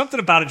 Something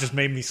about it just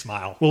made me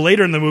smile. Well,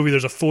 later in the movie,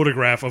 there's a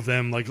photograph of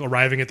them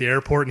arriving at the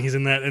airport, and he's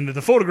in that. And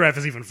the photograph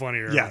is even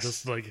funnier. Yes,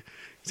 just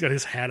he's got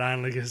his hat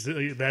on,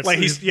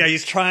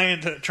 he's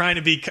trying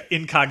to be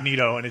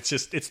incognito, and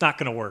it's not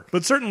going to work.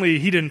 But certainly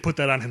he didn't put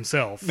that on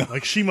himself. No.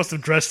 She must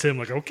have dressed him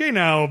okay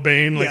now,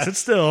 Bane, sit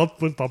still,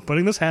 I'm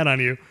putting this hat on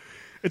you.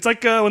 It's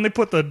like when they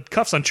put the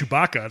cuffs on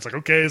Chewbacca. It's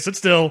okay, sit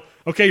still.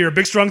 Okay, you're a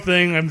big strong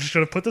thing. I'm just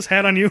going to put this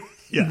hat on you.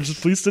 Yeah,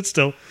 just please sit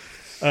still.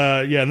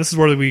 And this is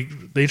where they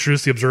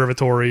introduce the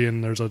observatory,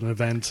 and there's an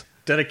event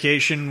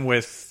dedication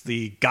with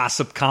the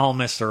gossip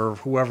columnist or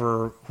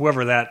whoever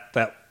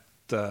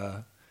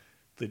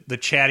the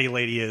chatty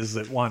lady is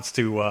that wants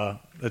to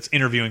that's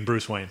interviewing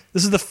Bruce Wayne.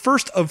 This is the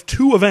first of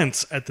 2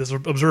 events at this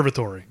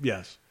observatory.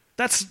 Yes,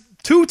 that's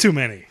too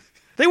many.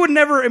 They would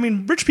never. I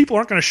mean, rich people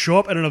aren't going to show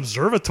up at an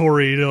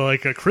observatory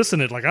to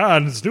christen it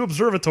this new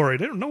observatory.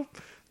 They don't know.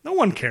 No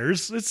one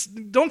cares.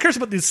 No one cares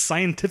about these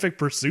scientific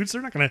pursuits.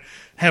 They're not going to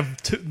have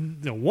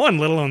 1,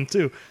 let alone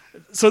 2.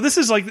 So this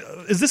is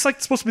is this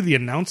supposed to be the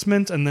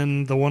announcement, and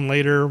then the one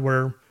later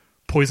where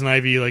Poison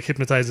Ivy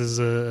hypnotizes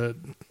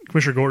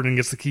Commissioner Gordon and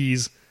gets the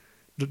keys?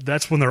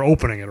 That's when they're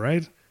opening it,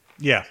 right?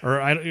 Yeah.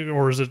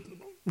 Or is it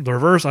the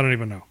reverse? I don't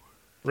even know.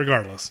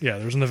 Regardless, yeah,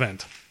 there's an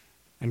event,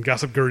 and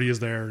Gossip Gertie is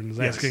there and is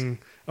asking.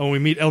 Oh, we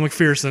meet Elle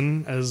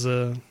Macpherson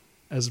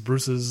as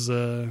Bruce's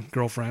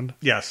girlfriend.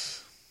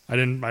 Yes. I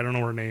don't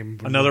know her name.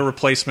 Another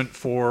replacement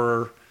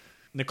for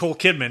Nicole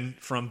Kidman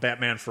from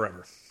Batman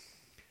Forever.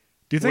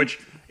 Do you think? Which,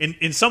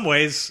 in some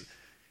ways,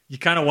 you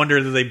kind of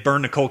wonder that they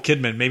burned Nicole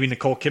Kidman. Maybe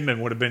Nicole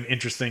Kidman would have been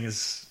interesting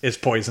as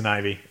Poison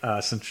Ivy,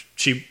 since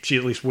she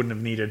at least wouldn't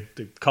have needed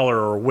the color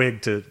or a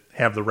wig to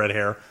have the red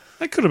hair.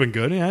 That could have been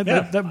good. Yeah,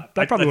 that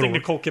probably would have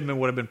Nicole Kidman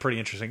would have been pretty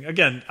interesting.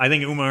 Again, I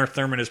think Uma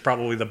Thurman is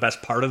probably the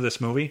best part of this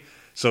movie.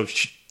 So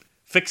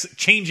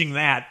changing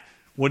that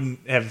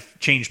wouldn't have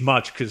changed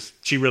much because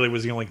she really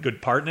was the only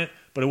good part in it.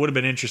 But it would have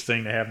been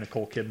interesting to have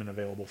Nicole Kidman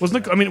available.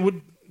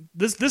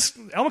 This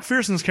Elle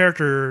Macpherson's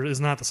character is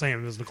not the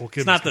same as Nicole Kidman's.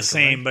 It's not the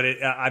same, right?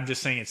 But I'm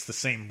just saying it's the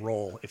same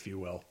role, if you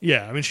will.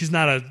 Yeah, I mean she's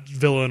not a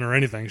villain or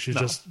anything. She's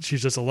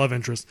just a love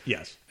interest.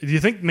 Yes. Do you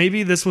think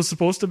maybe this was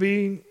supposed to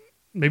be?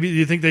 Maybe do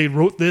you think they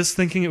wrote this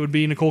thinking it would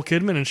be Nicole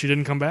Kidman and she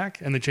didn't come back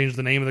and they changed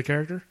the name of the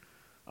character?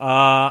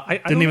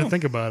 I didn't even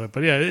think about it,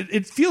 but yeah,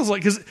 it feels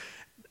like because.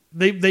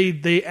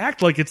 They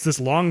act like it's this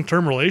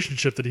long-term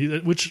relationship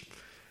which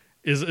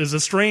is a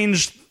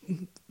strange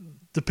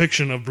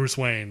depiction of Bruce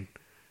Wayne.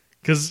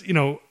 Because,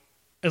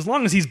 as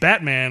long as he's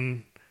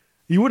Batman,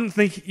 you wouldn't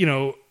think,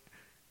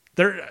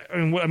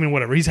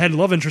 whatever. He's had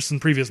love interests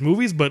in previous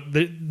movies, but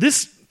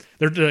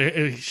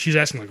she's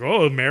asking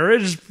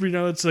marriage?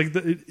 It's like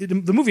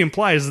the movie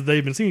implies that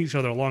they've been seeing each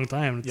other a long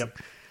time. Yep.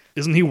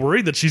 Isn't he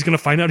worried that she's going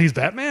to find out he's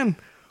Batman?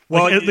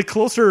 Well, the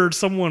closer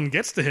someone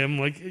gets to him,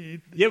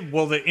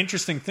 well, the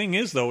interesting thing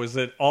is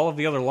that all of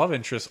the other love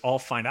interests all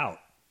find out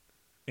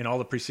in all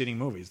the preceding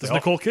movies.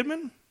 Nicole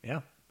Kidman?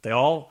 Yeah, they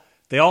all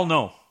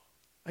know.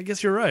 I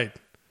guess you're right.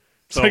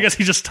 So I guess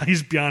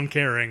he's beyond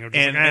caring.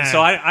 And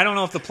so I don't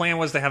know if the plan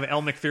was to have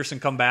Elle Macpherson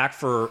come back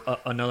for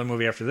another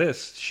movie after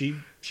this. She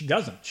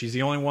doesn't. She's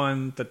the only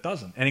one that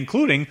doesn't. And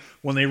including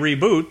when they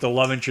reboot the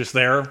love interest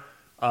there,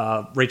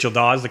 Rachel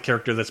Dawes, the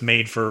character that's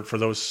made for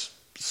those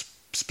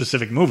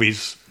specific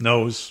movies,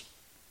 knows,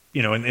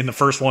 in the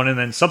first one and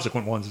then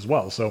subsequent ones as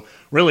well. So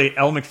really,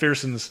 Elle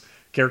Macpherson's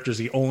character is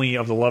the only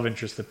of the love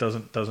interest that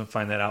doesn't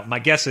find that out. My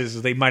guess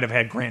is they might have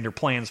had grander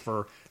plans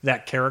for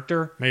that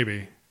character,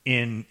 maybe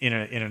in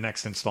a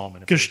next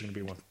installment if there's going to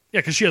be one.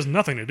 Yeah, because she has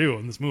nothing to do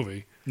in this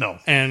movie. No,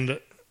 and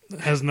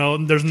there's no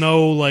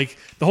the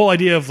whole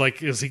idea of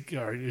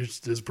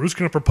is Bruce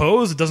going to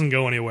propose? It doesn't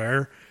go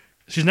anywhere.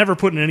 She's never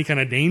put in any kind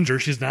of danger.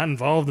 She's not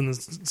involved in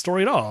this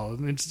story at all.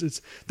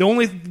 It's the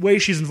only way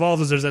she's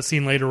involved is there's that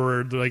scene later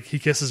where he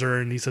kisses her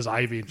and he says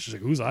Ivy, and she's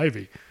like, "Who's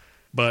Ivy?"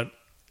 But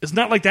it's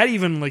not like that.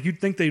 Even you'd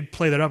think they'd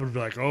play that up and be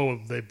like, "Oh,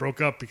 they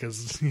broke up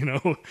because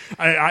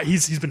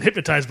he's been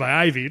hypnotized by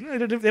Ivy." They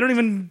don't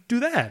even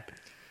do that.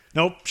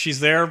 Nope, she's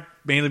there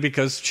mainly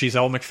because she's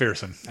Elle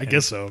Macpherson. I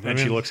guess so, and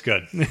she looks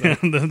good.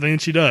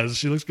 And she does.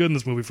 She looks good in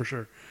this movie for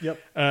sure.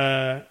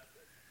 Yep.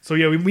 So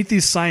yeah, we meet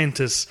these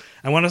scientists.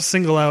 I want to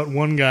single out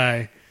one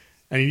guy,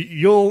 and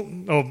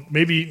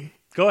maybe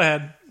go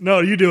ahead.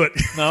 No, you do it.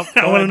 Nope.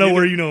 I want to know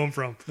where you know him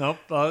from. Nope.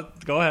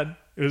 Go ahead.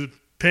 It was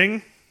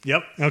Ping.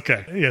 Yep.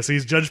 Okay. Yeah. So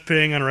he's Judge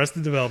Ping on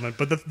Arrested Development.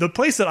 But the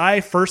place that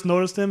I first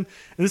noticed him,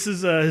 and this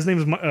is his name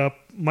is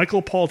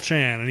Michael Paul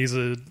Chan, and he's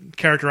a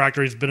character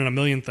actor. He's been in a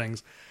million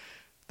things.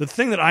 The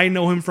thing that I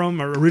know him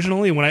from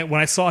originally, when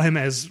I saw him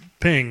as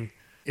Ping,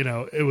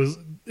 it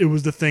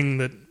was the thing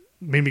that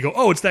made me go,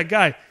 "Oh, it's that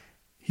guy."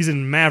 He's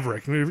in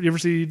Maverick. You ever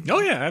see? Oh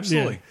yeah,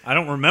 absolutely. Yeah. I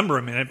don't remember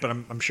him in it, but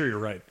I'm sure you're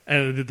right.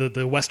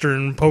 The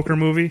Western poker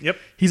movie. Yep.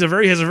 He has a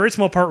very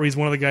small part where he's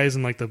one of the guys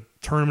in like the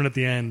tournament at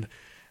the end.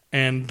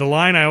 And the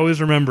line I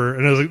always remember,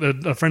 and it was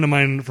like a friend of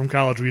mine from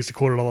college, we used to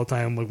quote it all the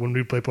time, like when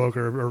we play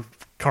poker or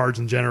cards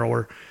in general,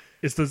 where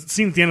it's the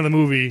scene at the end of the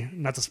movie,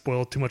 not to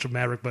spoil too much of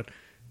Maverick, but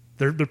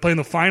they're playing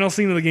the final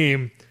scene of the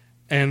game,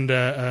 and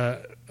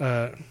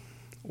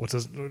what's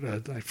his,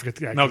 I forget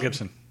the guy. Mel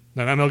Gibson.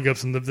 No, not Mel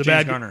Gibson. The James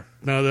bad Garner.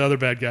 No, the other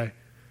bad guy.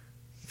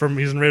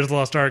 He's in Raiders of the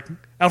Lost Ark.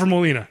 Alfred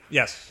Molina.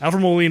 Yes.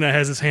 Alfred Molina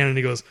has his hand, and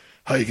he goes,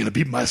 "How are you going to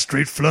beat my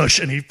straight flush?"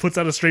 And he puts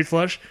out a straight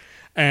flush.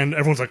 And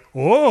everyone's like,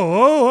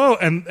 whoa.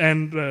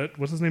 And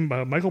what's his name?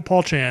 Michael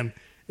Paul Chan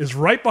is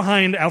right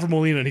behind Alfred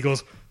Molina, and he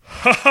goes,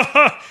 ha ha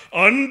ha,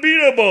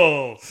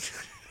 unbeatable.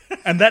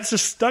 And that's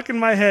just stuck in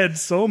my head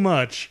so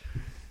much.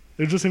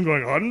 It's just him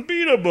going,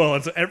 unbeatable.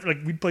 And so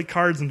we'd play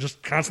cards and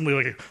just constantly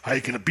like, how are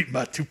you going to beat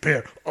my two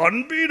pair?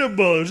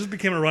 Unbeatable. It just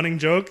became a running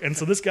joke. And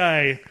so this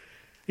guy...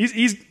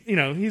 He's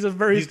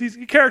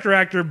a character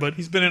actor, but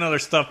he's been in other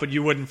stuff, but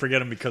you wouldn't forget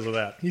him because of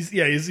that.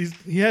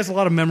 He has a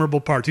lot of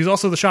memorable parts. He's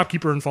also the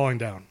shopkeeper in Falling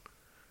Down.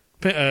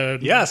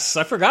 Yes,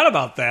 I forgot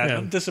about that. Yeah.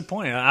 I'm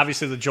disappointed.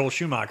 Obviously, the Joel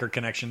Schumacher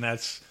connection.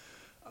 That's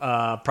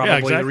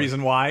probably the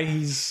reason why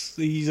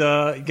he's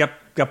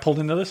got pulled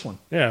into this one.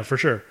 Yeah, for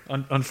sure.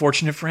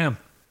 Unfortunate for him.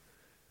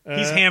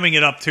 He's hamming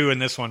it up too in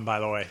this one, by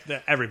the way.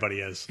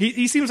 Everybody is.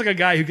 He seems like a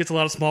guy who gets a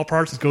lot of small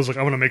parts and goes like,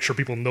 "I want to make sure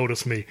people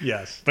notice me."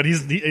 Yes, but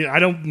I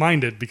don't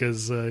mind it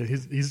because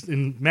he's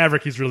in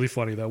Maverick. He's really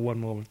funny that one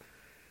moment.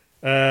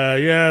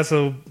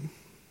 So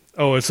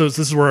this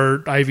is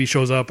where Ivy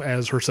shows up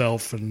as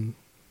herself and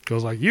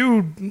goes like,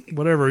 "You,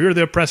 whatever, you're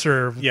the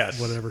oppressor." Yes,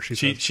 whatever she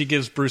says. She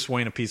gives Bruce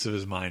Wayne a piece of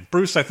his mind.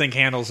 Bruce, I think,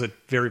 handles it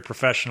very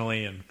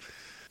professionally and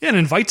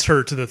invites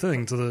her to the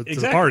thing to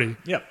the party.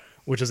 Yep.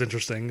 Which is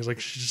interesting. It's like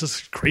she's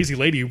just a crazy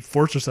lady who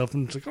forced herself,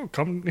 and it's like, oh,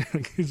 come.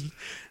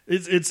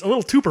 It's a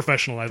little too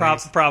professional, I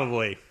think.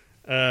 Probably.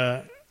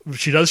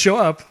 She does show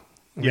up.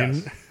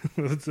 Yes.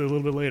 It's a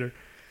little bit later.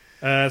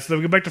 So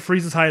we go back to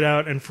Freeze's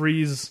hideout, and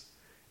Freeze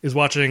is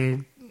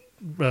watching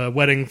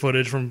wedding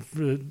footage from his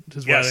wedding.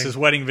 Yes, his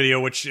wedding video,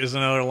 which is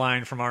another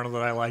line from Arnold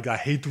that I like. I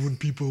hate when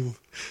people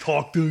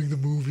talk during the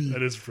movie.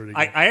 That is pretty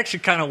good. I actually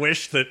kind of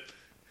wish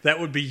that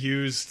would be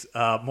used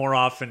more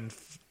often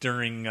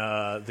during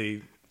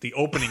the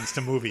openings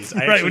to movies.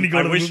 When you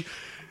go to the movie.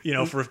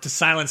 To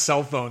silence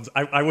cell phones.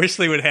 I wish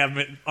they would have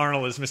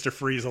Arnold as Mr.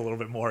 Freeze a little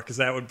bit more, because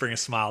that would bring a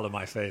smile to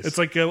my face. It's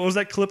like what was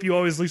that clip you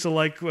always used to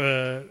like?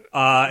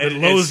 That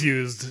Lowe's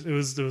used. It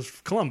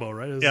was Columbo,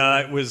 right?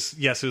 It was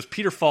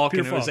Peter Falk,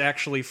 and it was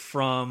actually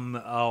from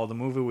the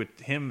movie with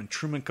him and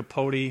Truman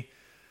Capote.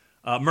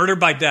 Murder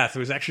by Death. It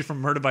was actually from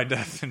Murder by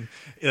Death, and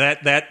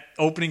that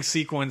opening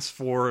sequence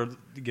for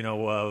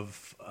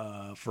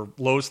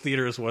Lowe's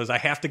Theaters was, I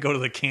have to go to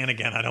the can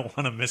again. I don't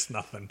want to miss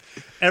nothing.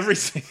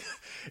 Everything.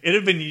 It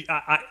had been.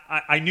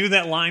 I knew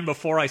that line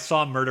before I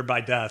saw Murder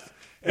by Death,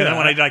 and then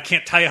when I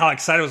can't tell you how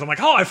excited I was. I'm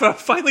like, oh, I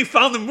finally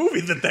found the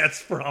movie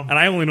that's from. And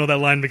I only know that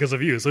line because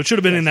of you, so it should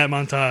have been in that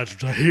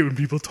montage. I hate when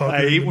people talk.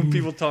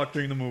 People talk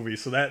during the movie.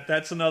 So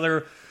that's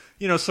another.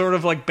 Sort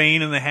of like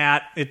Bane in the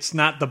Hat. It's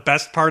not the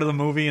best part of the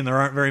movie, and there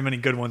aren't very many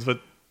good ones, but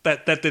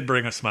that did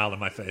bring a smile to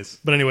my face.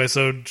 But anyway,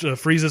 so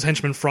Freeze's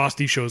henchman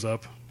Frosty shows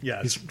up.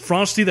 Yes. He's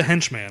Frosty the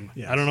henchman.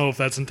 Yes. I don't know if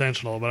that's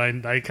intentional, but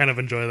I kind of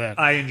enjoy that.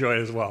 I enjoy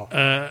it as well.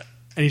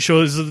 And he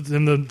shows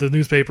in the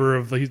newspaper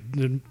of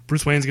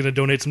Bruce Wayne's going to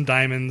donate some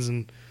diamonds,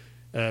 and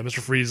Mr.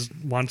 Freeze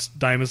wants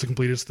diamonds to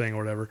complete his thing or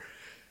whatever.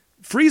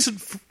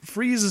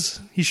 Freeze,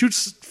 he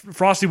shoots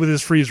Frosty with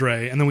his freeze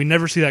ray, and then we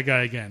never see that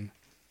guy again.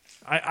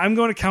 I'm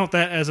going to count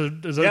that as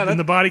in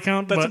the body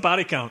count. That's a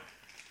body count.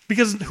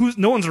 Because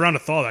no one's around to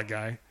thaw that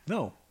guy.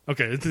 No.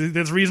 Okay,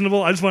 that's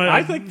reasonable. I just want to...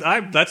 I think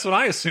that's what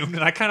I assumed,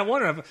 and I kind of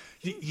wonder.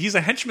 He's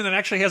a henchman that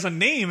actually has a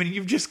name, and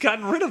you've just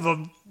gotten rid of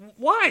him.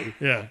 Why?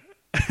 Yeah.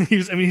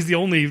 He's the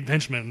only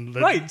henchman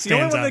that right. The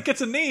only one that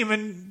gets a name,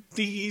 and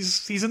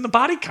he's in the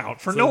body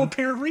count for no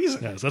apparent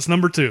reason. Yes, that's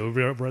number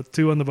 2. We're at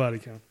 2 on the body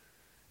count.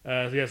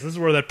 Yes, this is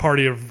where that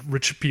party of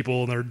rich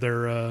people and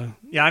their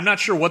yeah, I'm not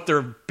sure what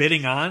they're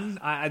bidding on.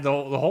 The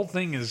whole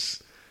thing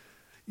is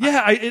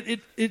it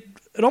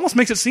almost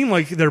makes it seem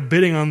like they're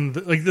bidding on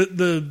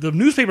the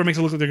newspaper makes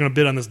it look like they're going to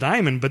bid on this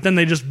diamond, but then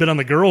they just bid on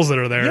the girls that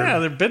are there. Yeah,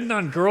 they're bidding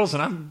on girls,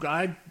 and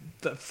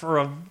for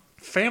a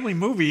family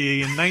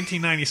movie in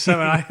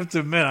 1997, I have to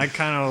admit,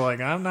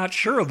 I'm not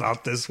sure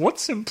about this.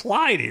 What's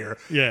implied here?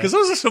 Yeah, because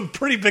those are some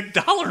pretty big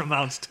dollar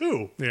amounts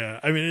too. Yeah,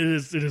 I mean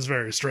it is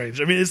very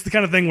strange. I mean, it's the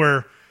kind of thing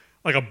where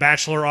like a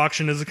bachelor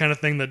auction is the kind of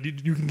thing that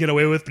you can get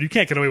away with, but you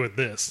can't get away with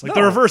this. Like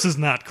the reverse is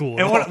not cool.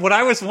 And what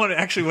I was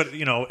wondering, actually,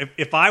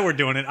 if I were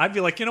doing it, I'd be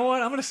like, you know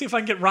what? I'm going to see if I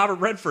can get Robert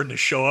Redford to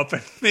show up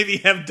and maybe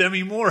have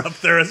Demi Moore up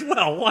there as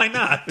well. Why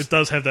not? It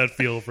does have that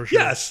feel for sure.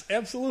 Yes,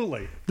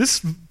 absolutely.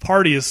 This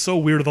party is so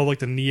weird with all like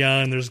the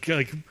neon. There's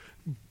like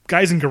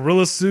guys in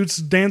gorilla suits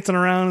dancing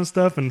around and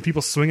stuff, and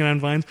people swinging on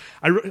vines.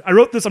 I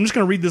wrote this. I'm just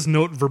going to read this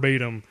note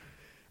verbatim.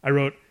 I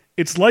wrote,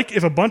 It's like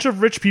if a bunch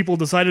of rich people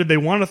decided they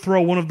want to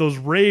throw one of those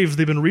raves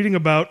they've been reading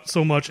about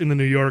so much in the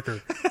New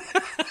Yorker.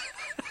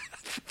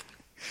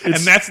 And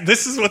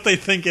this is what they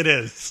think it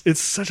is. It's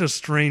such a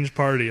strange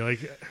party. Like,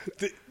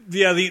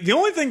 the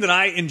only thing that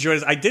I enjoyed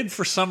is I did,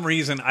 for some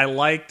reason, I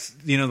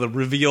liked, the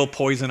reveal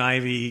Poison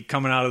Ivy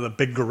coming out of the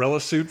big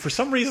gorilla suit. For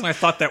some reason, I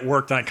thought that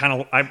worked, and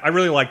I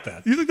really liked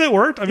that. You think that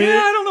worked? I mean,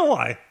 I don't know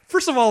why.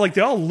 First of all, like,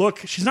 they all look.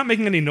 She's not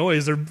making any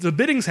noise. The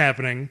bidding's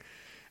happening,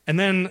 and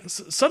then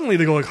suddenly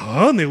they go like,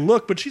 "Huh?" and they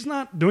look, but she's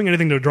not doing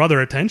anything to draw their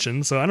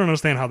attention. So I don't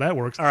understand how that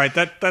works. All right,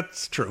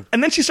 that's true.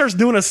 And then she starts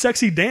doing a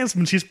sexy dance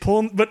when she's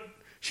pulling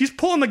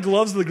the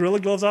gloves, the gorilla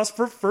gloves off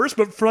first,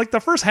 but for like the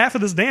first half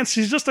of this dance,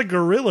 she's just a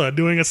gorilla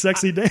doing a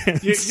sexy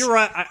dance. You're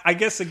right. I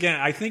guess, again,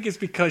 I think it's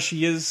because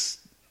she is,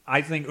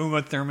 I think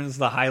Uma Thurman's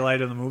the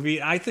highlight of the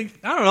movie. I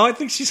don't know, I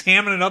think she's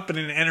hamming it up in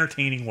an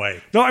entertaining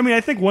way. No, I mean,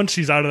 I think once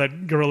she's out of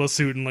that gorilla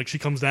suit and like she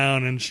comes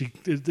down and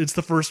it's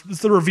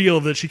the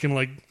reveal that she can,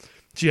 like,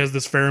 she has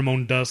this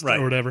pheromone dust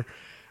or whatever.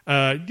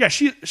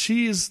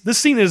 This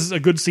scene is a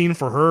good scene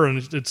for her, and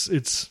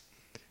it's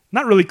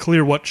not really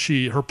clear what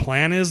her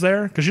plan is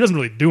there, because she doesn't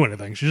really do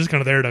anything. She's just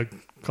kind of there to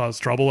cause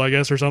trouble, I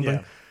guess, or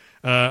something.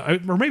 Yeah.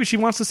 Or maybe she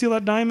wants to steal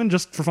that diamond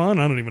just for fun.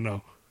 I don't even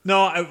know.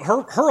 No,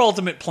 her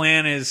ultimate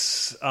plan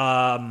is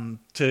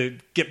to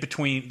get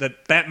between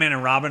that Batman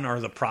and Robin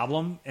are the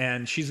problem,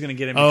 and she's going to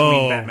get in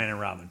between Batman and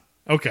Robin.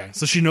 Okay,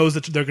 so she knows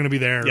that they're going to be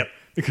there. Yep.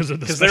 Because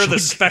they're the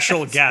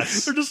special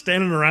guests. They're just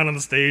standing around on the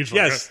stage.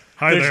 Yes. Like,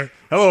 hi there.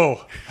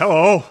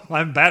 Hello,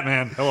 I'm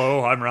Batman.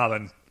 Hello, I'm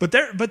Robin. But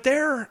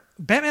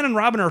Batman and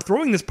Robin are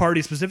throwing this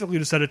party specifically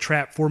to set a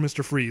trap for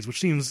Mr. Freeze, which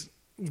seems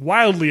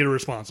wildly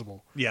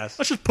irresponsible. Yes.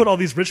 Let's just put all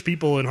these rich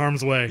people in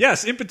harm's way.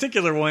 Yes, in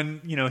particular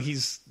when,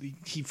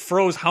 he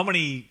froze how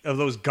many of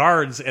those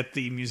guards at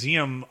the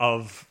museum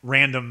of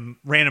random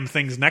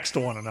things next to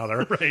one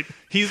another. Right.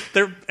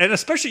 And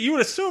especially you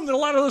would assume that a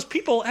lot of those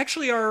people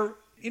actually are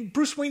in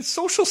Bruce Wayne's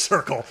social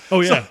circle.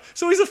 Oh, yeah.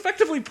 So he's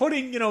effectively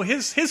putting,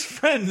 his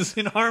friends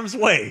in harm's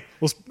way.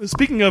 Well,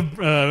 speaking of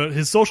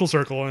his social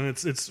circle, and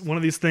it's one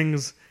of these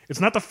things, it's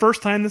not the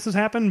first time this has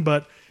happened,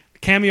 but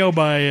cameo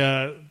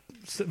by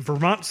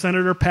Vermont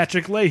Senator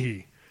Patrick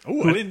Leahy.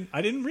 Oh,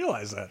 I didn't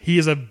realize that. He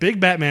is a big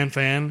Batman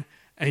fan,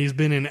 and he's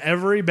been in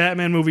every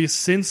Batman movie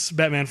since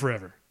Batman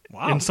Forever.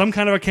 Wow. In some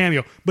kind of a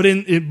cameo. But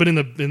in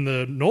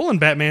the Nolan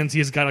Batmans,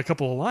 he's got a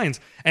couple of lines.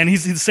 And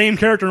he's the same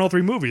character in all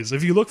three movies.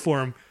 If you look for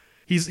him,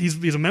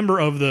 He's a member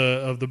of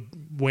the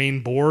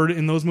Wayne board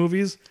in those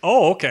movies.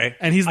 Oh, okay.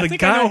 And he's the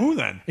guy. I know who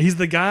then. He's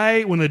the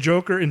guy when the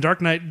Joker in Dark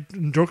Knight,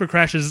 Joker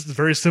crashes. A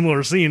very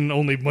similar scene,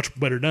 only much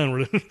better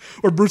done.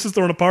 Where Bruce is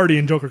throwing a party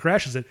and Joker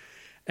crashes it,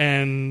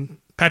 and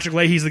Patrick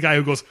Leahy's the guy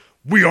who goes,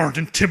 "We aren't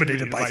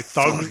intimidated by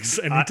thugs."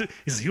 And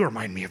he says, "You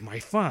remind me of my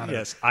father."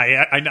 Yes,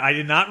 I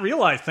did not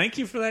realize. Thank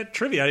you for that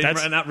trivia. I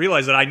did not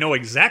realize that. I know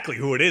exactly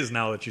who it is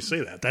now that you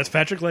say that. That's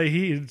Patrick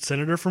Leahy,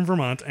 senator from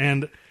Vermont,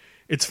 and.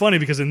 It's funny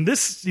because in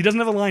this, he doesn't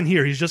have a line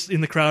here. He's just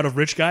in the crowd of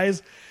rich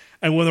guys.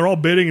 And when they're all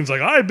bidding, he's like,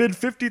 I bid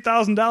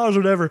 $50,000 or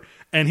whatever.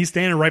 And he's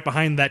standing right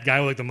behind that guy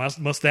with like the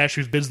mustache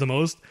who bids the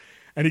most.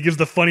 And he gives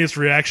the funniest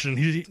reaction.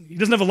 He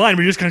doesn't have a line,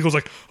 but he just kind of goes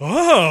like,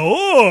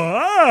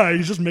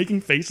 He's just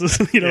making faces,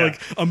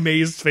 like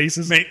amazed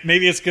faces.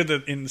 Maybe it's good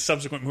that in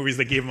subsequent movies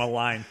they gave him a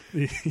line.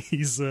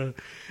 It's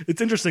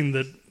interesting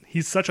that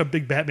he's such a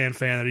big Batman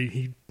fan that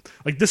he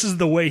like, this is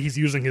the way he's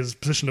using his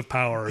position of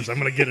power. Is I'm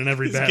going to get in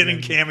every he's Batman.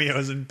 He's getting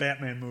cameos in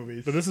Batman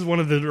movies. But this is one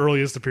of the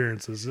earliest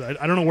appearances. I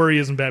don't know where he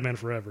is in Batman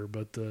Forever,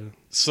 but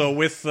so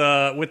with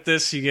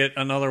this, you get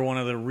another one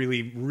of the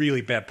really,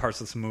 really bad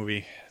parts of this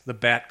movie. The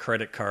Bat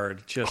credit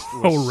card just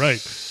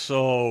was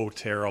so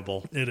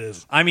terrible. It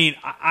is. I mean,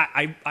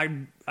 I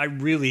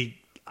really.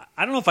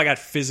 I don't know if I got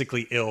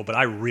physically ill, but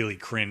I really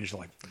cringed.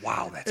 Like,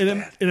 wow, that's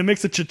bad. And it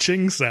makes a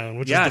cha-ching sound,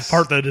 which is the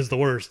part that is the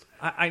worst.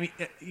 I mean,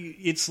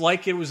 it's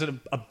like it was a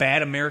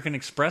bad American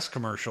Express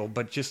commercial,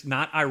 but just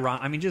not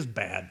ironic. I mean, just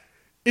bad.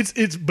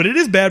 But it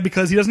is bad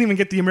because he doesn't even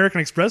get the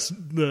American Express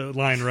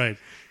line right.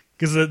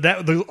 Because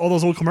all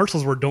those old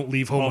commercials were "Don't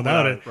leave home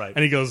without it," right.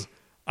 And he goes,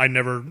 "I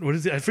never." What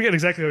is it? I forget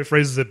exactly how he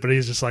phrases it, but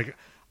he's just like,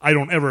 "I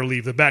don't ever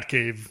leave the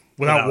Batcave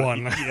without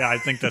one." Yeah, I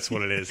think that's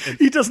what it is.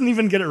 He doesn't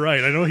even get it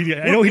right. I know he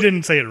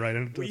didn't say it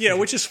right. Yeah,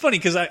 which is funny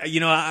because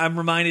I'm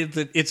reminded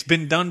that it's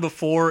been done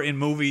before in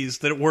movies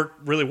that it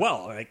worked really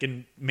well. Like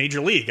in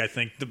Major League, I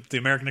think the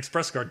American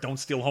Express card, "Don't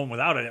steal home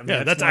without it." I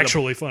mean, that's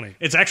actually funny.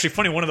 It's actually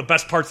funny. One of the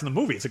best parts in the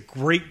movie. It's a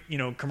great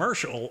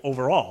commercial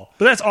overall.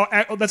 But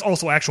that's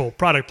also actual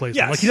product placement.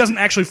 Yes. Like he doesn't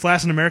actually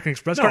flash an American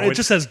Express card. It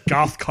just says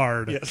goth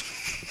card. Yes.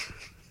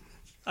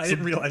 I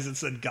didn't realize it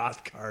said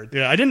goth card.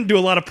 Yeah, I didn't do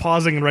a lot of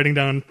pausing and writing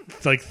down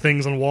like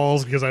things on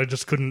walls because I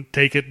just couldn't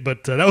take it.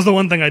 But that was the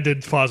one thing I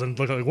did pause and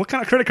look like, what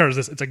kind of credit card is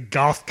this? It's a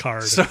goth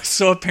card.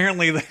 So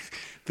apparently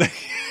the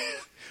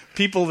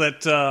people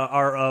that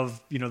are of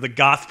the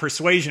goth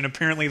persuasion,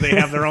 apparently they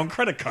have their own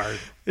credit card.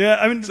 Yeah,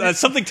 I mean,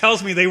 something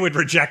tells me they would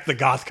reject the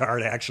goth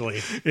card.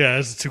 Actually, yeah,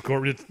 it's too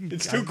corporate.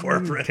 It's too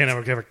corporate. You can't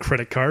have a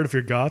credit card if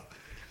you're goth.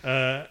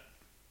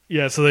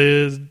 Yeah,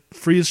 so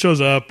Freeze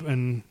shows up,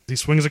 and he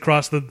swings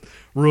across the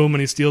room, and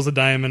he steals the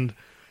diamond.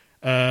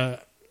 How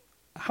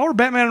are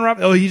Batman and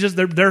Robin... Oh,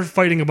 they're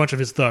fighting a bunch of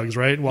his thugs,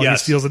 right? While he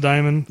steals the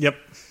diamond? Yep.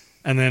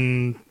 And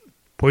then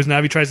Poison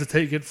Ivy tries to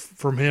take it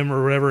from him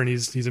or whatever, and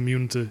he's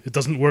immune to... It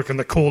doesn't work on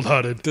the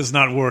cold-hearted. Does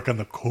not work on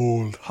the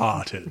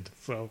cold-hearted.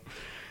 So,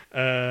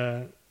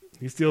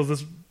 he steals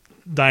this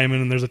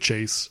diamond, and there's a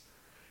chase.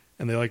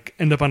 And they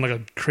end up on a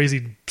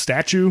crazy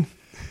statue.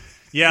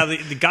 Yeah,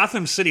 the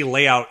Gotham City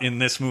layout in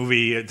this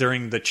movie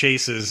during the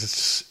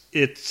chases,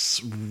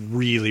 it's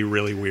really,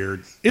 really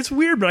weird. It's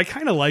weird, but I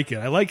kind of like it.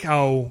 I like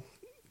how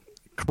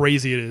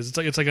crazy it is.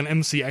 It's like an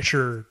MC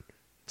Escher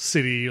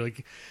city.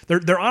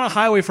 They're on a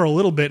highway for a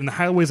little bit, and the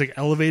highway's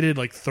elevated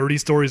 30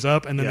 stories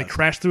up, and then they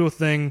crash through a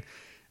thing,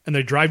 and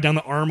they drive down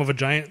the arm of a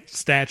giant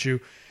statue.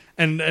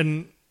 And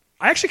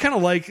I actually kind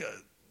of like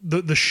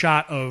the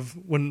shot of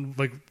when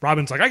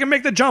Robin's I can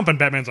make the jump, and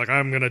Batman's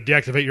I'm going to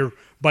deactivate your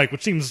bike,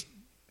 which seems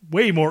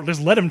way more.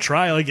 Just let him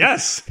try.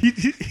 Yes,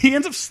 he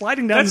ends up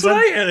sliding down. That's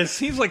right, and it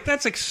seems like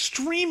that's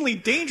extremely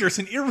dangerous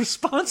and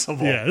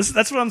irresponsible. Yeah,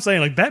 that's what I'm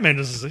saying. Batman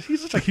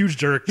he's such a huge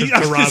jerk to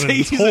Robin.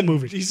 This whole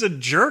movie, he's a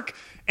jerk,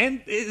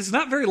 and it's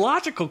not very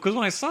logical. Because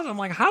when I saw it, I'm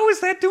like, how is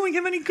that doing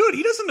him any good?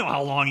 He doesn't know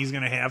how long he's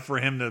going to have for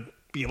him to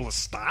be able to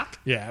stop.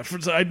 Yeah,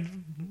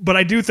 but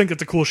I do think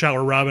it's a cool shot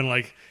where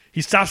Robin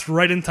he stops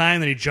right in time,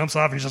 then he jumps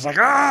off, and he's just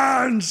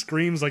and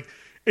screams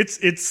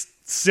it's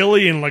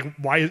silly and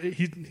why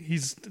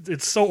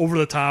it's so over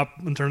the top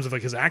in terms of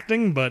his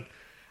acting, but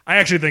I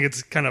actually think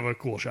it's kind of a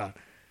cool shot.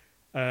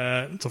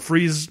 So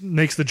Freeze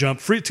makes the jump.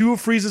 Two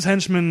of Freeze's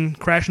henchmen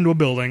crash into a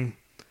building.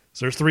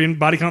 So there's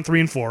body count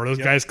 3 and 4. Those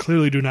guys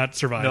clearly do not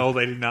survive. No,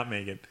 they did not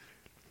make it.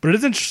 But it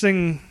is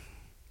interesting.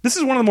 This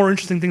is one of the more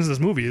interesting things in this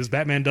movie is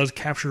Batman does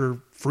capture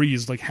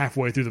Freeze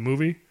halfway through the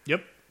movie.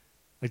 Yep.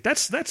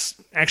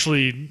 That's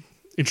actually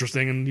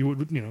interesting, and you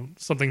would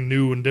something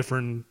new and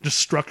different, just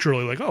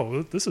structurally.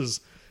 This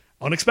is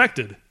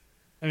unexpected.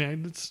 I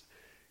mean, it's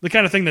the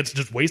kind of thing that's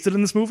just wasted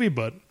in this movie,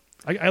 but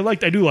I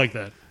do like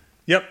that.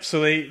 Yep. So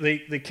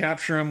they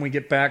capture him. We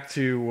get back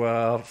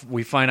to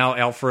we find out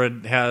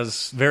Alfred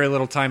has very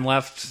little time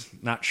left.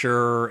 Not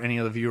sure any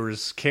of the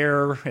viewers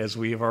care, as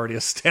we have already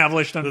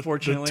established.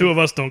 Unfortunately, the two of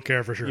us don't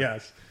care for sure.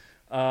 Yes.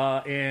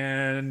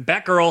 And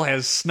Batgirl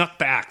has snuck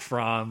back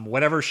from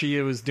whatever she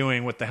was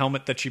doing with the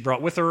helmet that she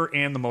brought with her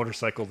and the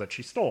motorcycle that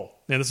she stole.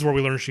 Yeah, this is where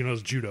we learn she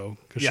knows judo.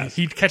 Because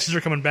he catches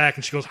her coming back,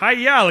 and she goes,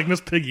 "Hi-ya," like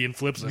Miss Piggy, and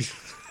flips him.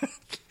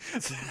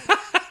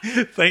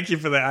 Thank you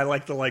for that. I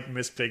like to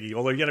Miss Piggy.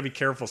 Although you got to be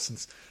careful,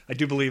 since I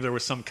do believe there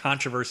was some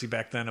controversy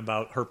back then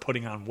about her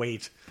putting on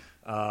weight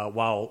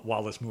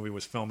while this movie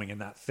was filming and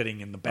not fitting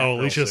in the Batgirl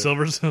Alicia suit.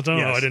 Silverstone?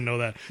 Yes. I didn't know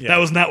that. Yeah. That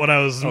was not what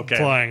I was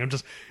implying. I'm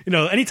just,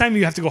 anytime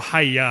you have to go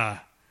hi-ya,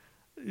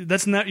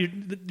 that's not,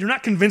 you're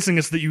not convincing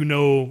us that you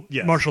know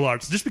martial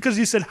arts. Just because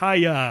you said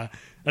hi-ya,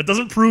 that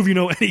doesn't prove you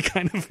know any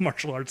kind of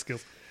martial arts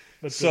skills.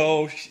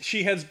 So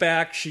she heads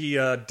back. She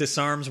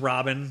disarms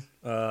Robin,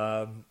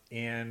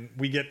 and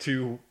we get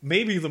to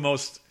maybe the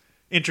most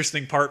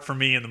interesting part for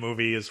me in the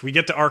movie is we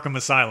get to Arkham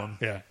Asylum.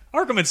 Yeah,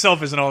 Arkham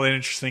itself isn't all that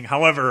interesting.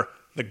 However,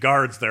 the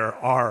guards there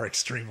are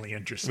extremely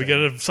interesting. We get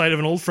a sight of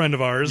an old friend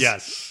of ours.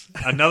 Yes,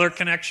 another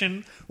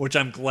connection, which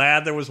I'm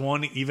glad there was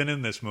one even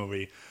in this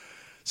movie.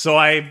 So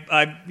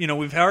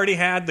we've already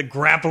had the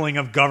grappling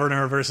of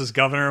governor versus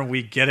governor.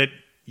 We get it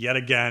yet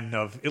again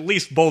of at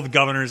least both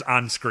governors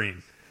on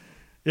screen.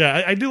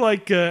 Yeah, I do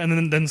like,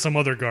 and then some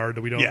other guard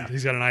that we don't. Yeah.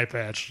 He's got an eye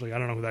patch. I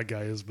don't know who that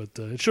guy is, but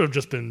it should have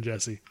just been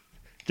Jesse.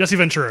 Jesse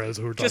Ventura is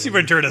who we're talking Jesse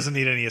about. Ventura doesn't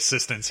need any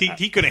assistance.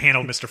 He could have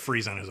handled Mr.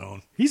 Freeze on his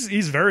own. He's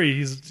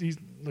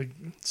like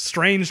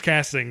strange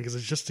casting because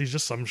he's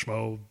just some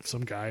schmo,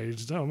 some guy. He's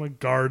just, I'm a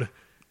guard.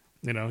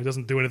 He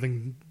doesn't do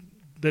anything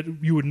that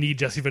you would need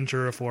Jesse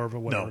Ventura for, but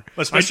whatever. No,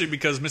 especially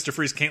because Mr.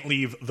 Freeze can't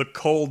leave the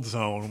cold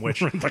zone, which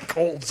the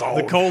cold zone.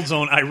 The cold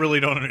zone, I really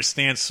don't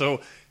understand.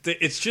 So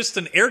it's just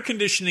an air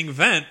conditioning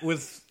vent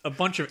with a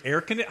bunch of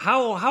air conditioning.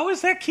 How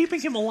is that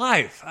keeping him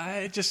alive?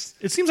 It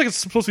seems like it's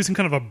supposed to be some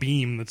kind of a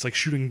beam that's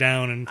shooting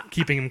down and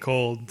keeping him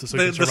cold so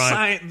he can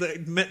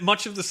survive.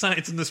 Much of the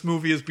science in this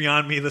movie is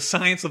beyond me. The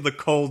science of the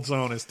cold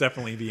zone is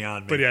definitely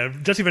beyond me. But yeah,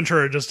 Jesse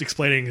Ventura just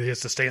explaining he has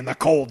to stay in the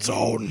cold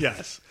zone.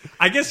 Yes.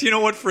 I guess, you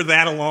know what, for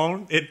that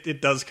alone,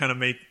 it does kind of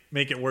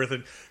make it worth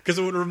it. Because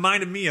what it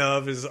reminded me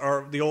of is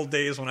the old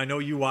days when I know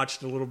you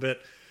watched a little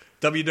bit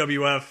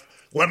WWF.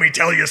 Let me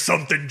tell you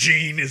something,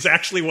 Gene, is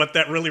actually what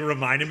that really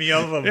reminded me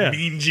of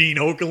Mean Gene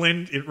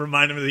Okerlund. It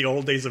reminded me of the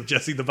old days of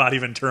Jesse the Body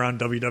Ventura on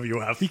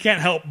WWF. He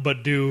can't help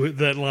but do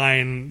that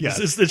line.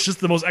 Yes. It's just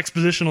the most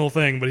expositional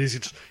thing, but he's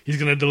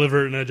going to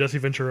deliver it in a Jesse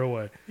Ventura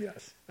way.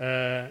 Yes.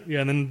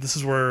 And then this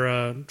is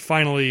where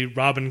finally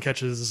Robin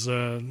catches,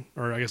 or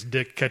I guess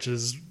Dick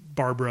catches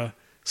Barbara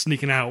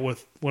sneaking out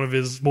with one of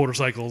his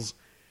motorcycles,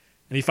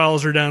 and he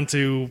follows her down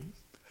to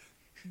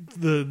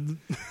the...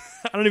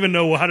 I don't even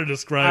know how to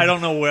describe. I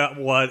don't know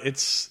what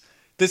it's.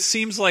 This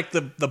seems like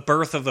the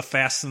birth of the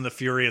Fast and the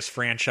Furious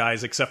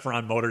franchise, except for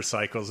on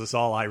motorcycles. Is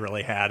all I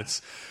really had.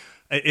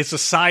 It's a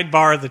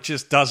sidebar that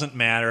just doesn't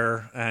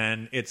matter,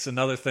 and it's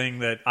another thing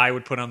that I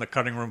would put on the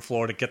cutting room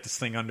floor to get this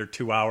thing under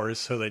 2 hours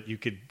so that you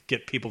could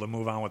get people to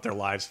move on with their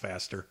lives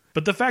faster.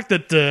 But the fact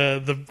that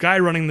the guy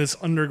running this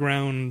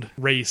underground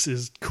race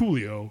is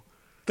Coolio.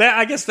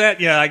 I guess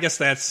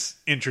that's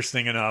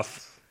interesting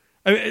enough.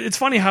 I mean, it's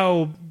funny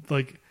how,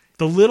 like,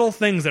 the little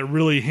things that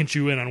really hint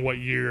you in on what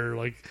year,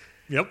 like...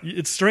 Yep.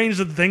 It's strange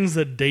that things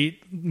that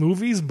date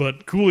movies,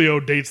 but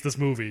Coolio dates this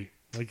movie.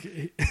 Like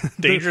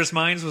Dangerous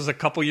Minds was a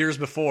couple years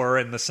before,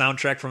 and the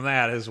soundtrack from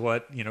that is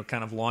what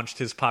kind of launched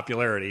his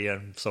popularity,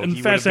 and so he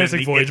would have been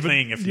the Voyage,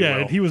 thing, if you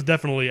will. He was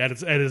definitely at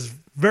his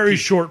very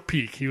peak.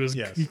 Peak.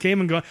 He came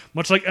and gone,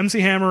 much like MC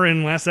Hammer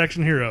in Last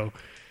Action Hero.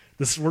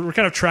 We're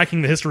kind of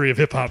tracking the history of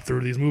hip hop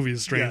through these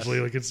movies. Strangely,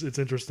 like it's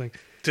interesting.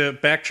 To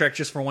backtrack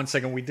just for 1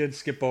 second, we did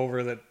skip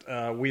over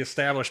that we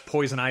established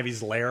Poison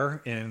Ivy's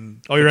lair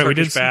in the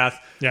Turkish bath.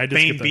 I did.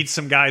 Bane beats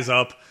some guys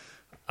up.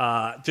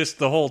 Just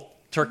the whole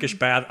Turkish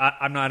bath.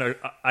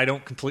 I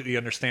don't completely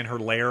understand her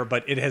lair,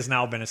 but it has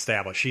now been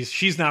established.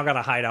 She's now got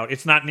a hideout.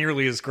 It's not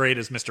nearly as great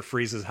as Mr.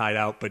 Freeze's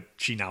hideout, but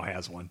she now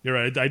has one. You're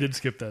right. I did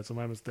skip that, so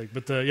my mistake.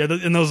 But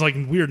and those like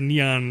weird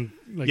neon.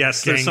 Like,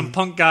 yes, there's some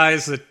punk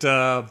guys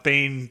that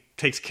Bane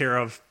takes care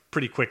of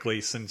pretty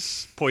quickly,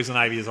 since Poison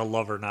Ivy is a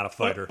lover, not a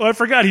fighter. Well, I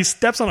forgot he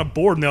steps on a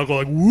board and they'll go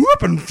like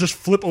whoop and just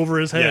flip over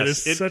his head.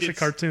 Yes, it's such a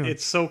cartoon.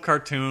 It's so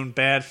cartoon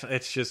bad.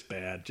 It's just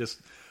bad.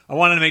 I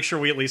wanted to make sure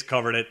we at least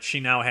covered it. She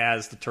now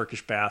has the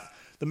Turkish bath.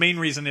 The main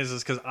reason is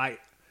because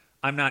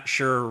I'm not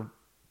sure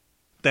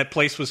that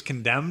place was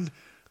condemned.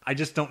 I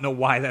just don't know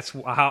why.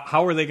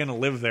 How are they going to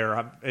live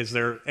there?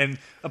 And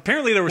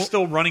apparently there was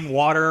still running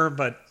water,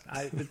 but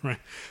right.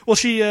 Well,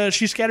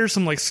 she scatters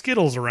some like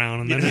Skittles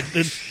around, and then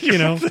the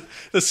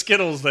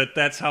Skittles.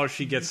 That's how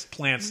she gets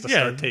plants to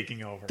start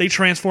taking over. They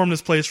transform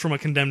this place from a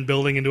condemned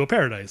building into a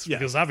paradise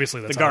because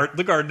obviously that's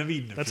the Garden of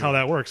Eden. That's how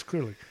that works.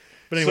 Clearly.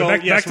 But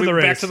anyway, back to the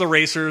race. Back to the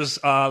racers.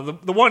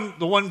 The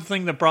one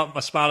thing that brought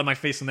a smile to my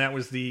face, and that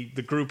was the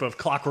group of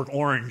Clockwork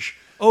Orange.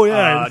 Oh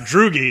yeah,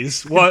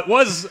 Droogies. What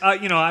was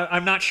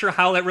I'm not sure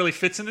how that really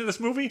fits into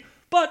this movie,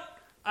 but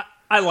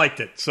I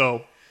liked it.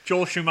 So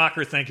Joel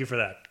Schumacher, thank you for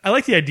that. I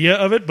like the idea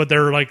of it, but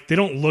they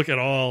don't look at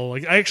all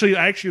like. I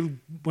actually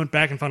went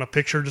back and found a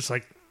picture, just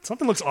like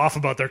something looks off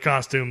about their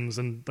costumes,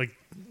 and like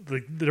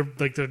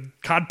the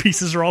cod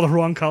pieces are all the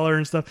wrong color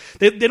and stuff.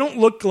 They don't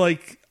look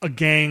like a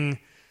gang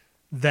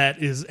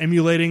that is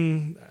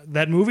emulating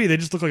that movie. They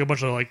just look like a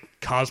bunch of like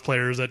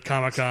cosplayers at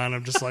Comic-Con.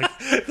 I'm just like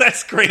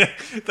that's great.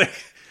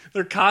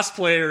 They're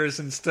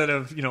cosplayers instead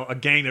of a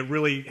gang that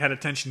really had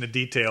attention to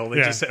detail. They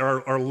just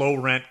are low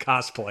rent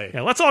cosplay.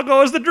 Yeah, let's all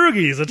go as the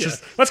Droogies.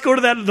 Let's go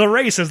to the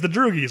race as the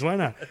Droogies. Why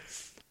not?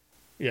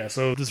 Yeah.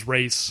 So this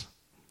race,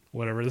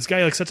 whatever. This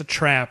guy like sets a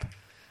trap.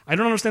 I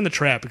don't understand the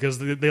trap because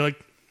they like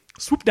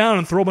swoop down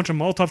and throw a bunch of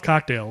Molotov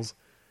cocktails,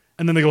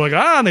 and then they go like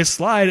and they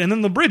slide, and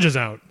then the bridge is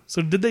out.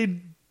 So did they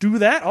do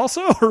that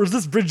also, or is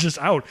this bridge just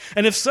out?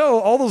 And if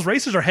so, all those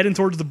racers are heading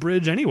towards the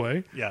bridge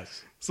anyway.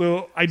 Yes.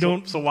 So I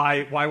don't. So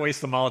why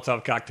waste the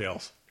Molotov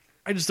cocktails?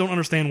 I just don't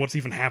understand what's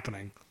even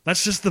happening.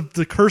 That's just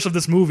the curse of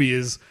this movie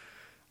is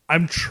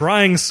I'm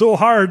trying so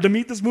hard to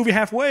meet this movie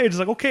halfway. It's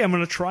like, okay, I'm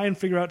going to try and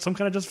figure out some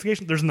kind of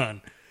justification. There's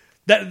none.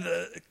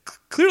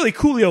 Clearly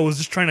Coolio was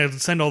just trying to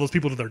send all those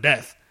people to their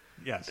death.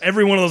 Yes.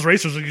 Every one of those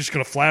racers are just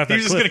going to fly off that cliff.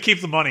 He's just going to keep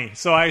the money.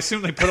 So I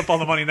assume they put up all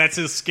the money, and that's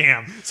his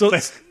scam.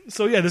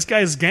 So yeah, this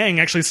guy's gang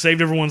actually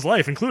saved everyone's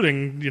life,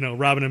 including,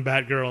 Robin and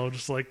Batgirl.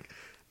 Just like,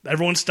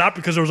 everyone stopped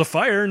because there was a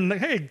fire, and like,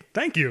 hey,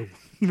 thank you.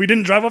 We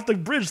didn't drive off the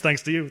bridge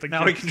thanks to you.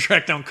 Now we can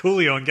track down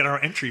Coolio and get our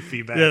entry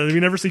fee back. Yeah, we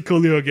never see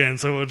Coolio again,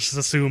 so we'll just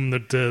assume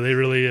that they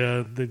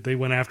really they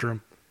went after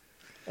him.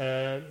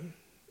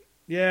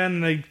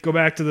 And they go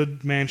back to the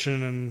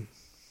mansion, and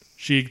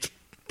she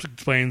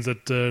explains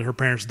that her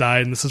parents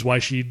died, and this is why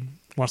she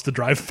wants to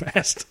drive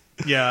fast.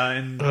 Yeah,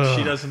 and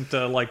she doesn't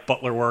like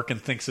butler work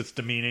and thinks it's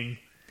demeaning.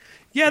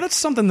 Yeah, that's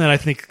something that I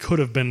think could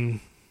have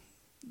been...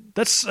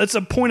 That's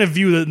a point of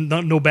view that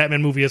no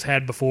Batman movie has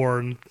had before,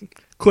 and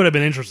could have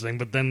been interesting,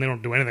 but then they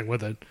don't do anything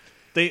with it.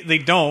 They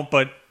don't,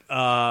 but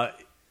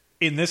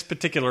in this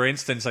particular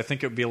instance, I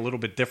think it would be a little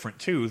bit different,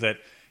 too, that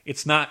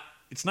it's not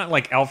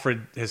like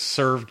Alfred has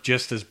served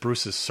just as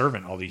Bruce's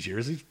servant all these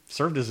years. He's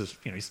served as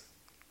his...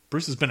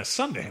 Bruce has been a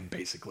son to him,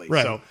 basically.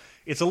 Right. So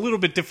it's a little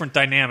bit different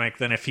dynamic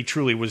than if he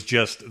truly was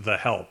just the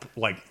help,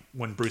 like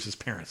when Bruce's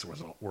parents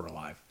were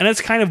alive. And that's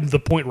kind of the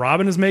point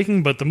Robin is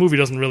making, but the movie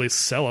doesn't really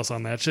sell us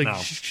on that.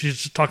 She's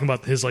just talking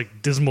about his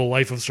like dismal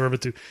life of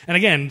servitude. And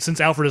again,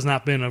 since Alfred has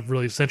not been a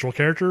really central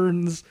character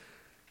in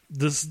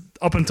this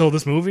up until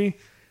this movie,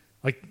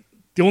 like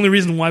the only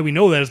reason why we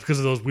know that is because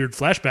of those weird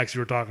flashbacks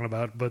you were talking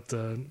about. But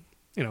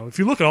if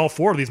you look at all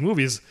four of these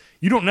movies,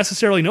 you don't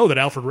necessarily know that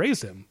Alfred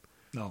raised him.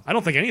 No, I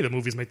don't think any of the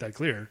movies make that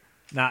clear.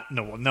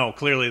 No.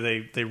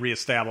 Clearly, they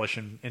reestablish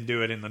and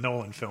do it in the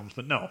Nolan films,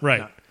 but no, right?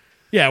 Not.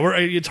 Yeah,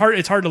 it's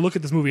hard to look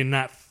at this movie and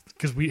not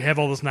because we have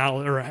all this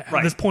knowledge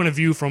or this point of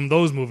view from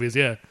those movies.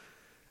 Yeah,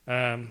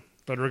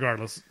 but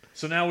regardless.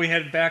 So now we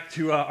head back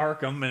to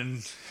Arkham,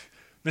 and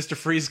Mr.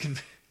 Freeze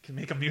Can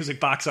make a music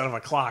box out of a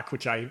clock,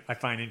 which I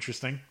find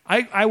interesting.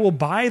 I will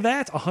buy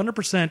that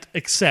 100%,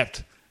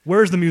 except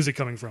where's the music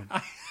coming from?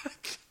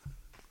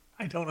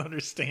 I don't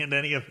understand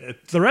any of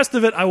it. The rest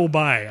of it I will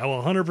buy. I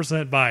will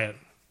 100% buy it,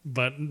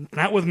 but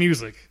not with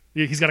music.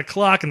 He's got a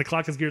clock, and the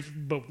clock is geared.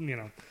 But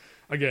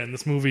again,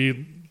 this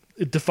movie,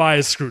 it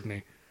defies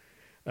scrutiny.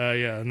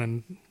 And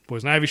then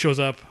Poison Ivy shows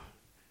up.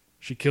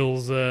 She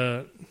kills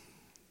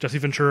Jesse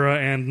Ventura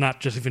and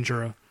not Jesse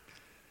Ventura.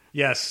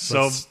 Yes,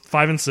 so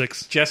 5 and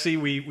 6. Jesse,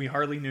 we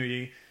hardly knew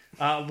you.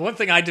 One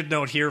thing I did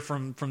note here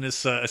from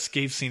this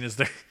escape scene is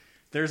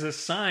there's a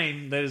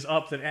sign that is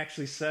up that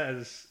actually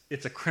says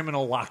it's a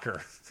criminal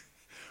locker.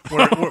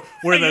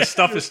 Where the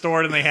stuff is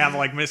stored, and they have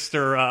like the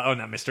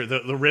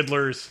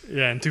Riddlers,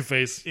 and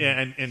Two-Face,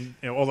 and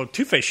although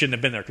Two-Face shouldn't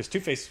have been there because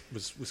Two-Face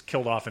was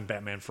killed off in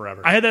Batman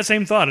Forever. I had that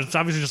same thought. It's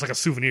obviously just like a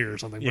souvenir or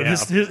something, but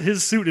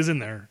his suit is in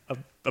there.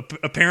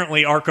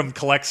 Apparently, Arkham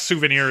collects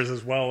souvenirs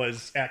as well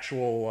as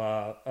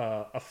actual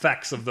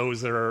effects of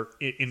those that are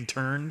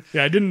interned.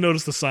 Yeah, I didn't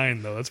notice the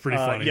sign though. That's pretty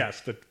funny.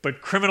 Yes,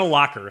 but criminal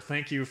locker.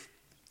 Thank you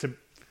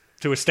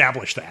to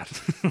establish that.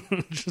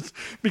 Just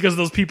because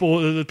those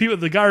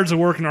the guards that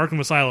work in Arkham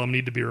Asylum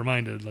need to be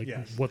reminded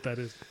what that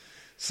is.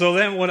 So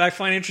then what I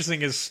find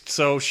interesting is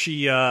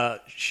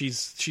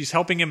she's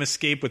helping him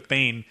escape with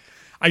Bane.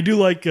 I do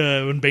like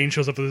when Bane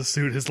shows up with his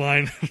suit, his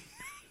line,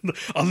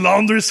 a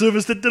laundry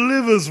service that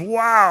delivers.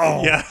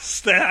 Wow.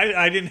 Yes,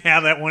 I didn't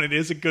have that one. It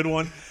is a good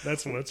one.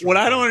 That's what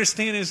I don't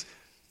understand is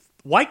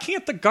why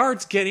can't the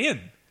guards get in?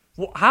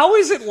 How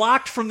is it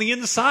locked from the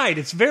inside?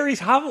 It's very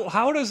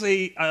how does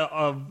a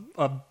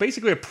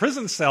basically a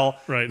prison cell?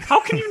 Right. How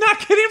can you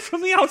not get in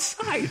from the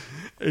outside?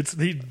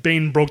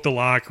 Bane broke the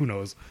lock. Who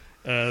knows?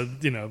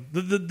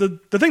 The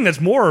thing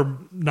that's more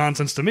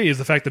nonsense to me is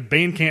the fact that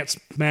Bane can't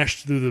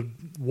smash through the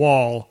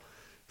wall,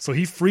 so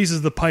he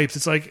freezes the pipes.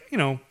 It's like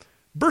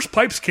burst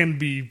pipes can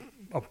be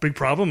a big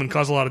problem and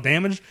cause a lot of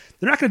damage.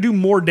 They're not going to do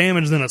more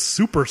damage than a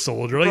super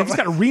soldier. Like, he's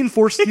got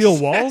reinforced steel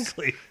walls.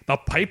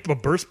 A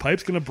burst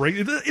pipe's going to break.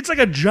 It's like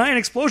a giant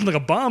explosion, like a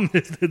bomb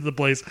hit the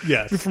place.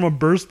 Yes. From a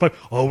burst pipe.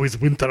 Always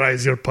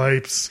winterize your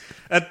pipes.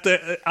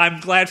 I'm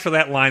glad for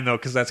that line, though,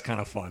 because that's kind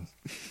of fun.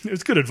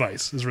 It's good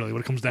advice, is really what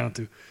it comes down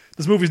to.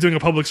 This movie's doing a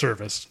public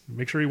service.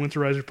 Make sure you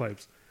winterize your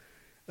pipes.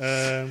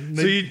 So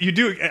you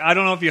do. I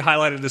don't know if you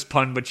highlighted this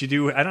pun, but you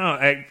do. I don't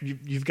know.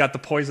 You've got the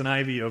poison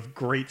ivy of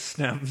great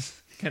stems.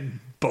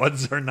 And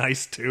buds are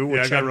nice too,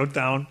 which I wrote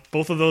down.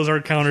 Both of those are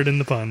counted in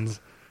the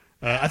puns.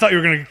 I thought you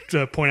were going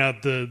to point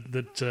out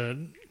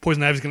that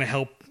Poison Ivy is going to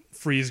help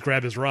Freeze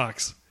grab his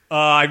rocks.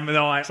 A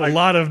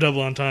lot of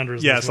double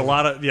entendres.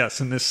 Yes,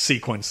 in this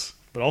sequence.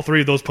 But all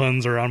three of those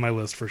puns are on my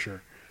list for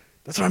sure.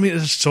 That's what I mean.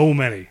 There's so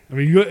many. I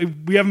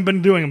mean, we haven't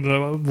been doing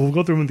them. We'll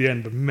go through them at the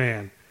end. But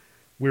man,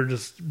 we're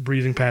just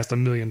breezing past a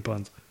million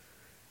puns.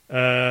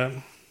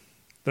 Then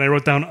I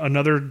wrote down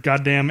another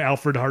goddamn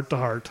Alfred heart to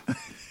heart.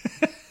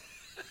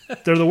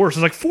 They're the worst.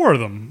 There's like 4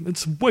 of them.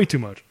 It's way too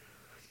much.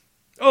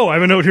 Oh, I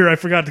have a note here. I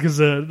forgot because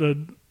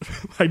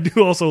I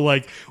do also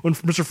like when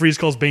Mr. Freeze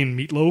calls Bane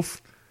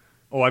meatloaf.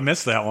 Oh, I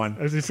missed that one.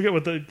 I forget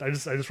what I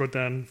just wrote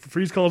down.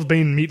 Freeze calls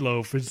Bane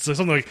meatloaf. It's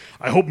something like,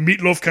 I hope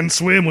Meatloaf can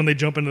swim when they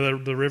jump into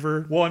the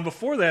river. Well, and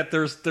before that,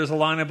 there's a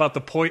line about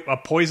a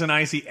Poison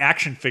Ivy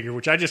action figure,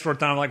 which I just wrote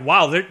down. I'm like,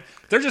 wow,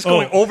 they're just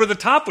going over the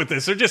top with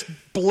this. They're just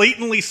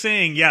blatantly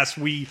saying, yes,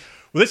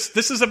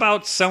 This is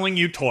about selling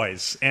you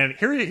toys, and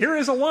here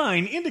is a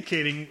line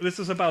indicating this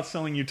is about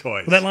selling you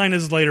toys. Well, that line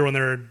is later when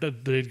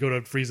they go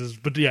to Freeze's,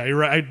 but yeah, you're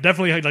right. I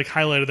definitely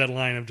highlighted that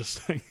line of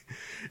just like,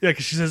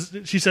 because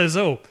she says,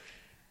 "Oh,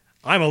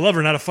 I'm a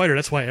lover, not a fighter.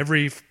 That's why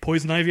every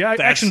Poison Ivy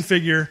action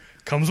figure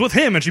comes with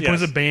him." And she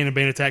points at Bane, and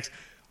Bane attacks.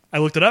 I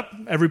looked it up.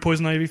 Every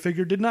Poison Ivy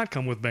figure did not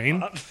come with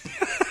Bane.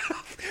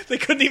 They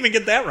couldn't even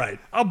get that right.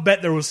 I'll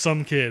bet there was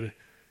some kid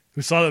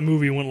who saw that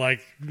movie and went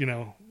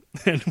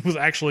and was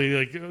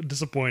actually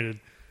disappointed.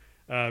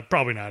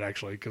 Probably not,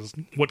 actually, because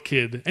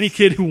any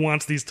kid who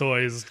wants these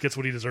toys gets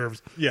what he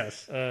deserves.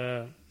 Yes.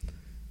 But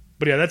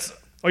yeah,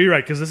 you're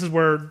right, because this is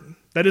where,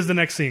 that is the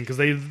next scene, because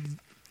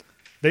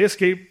they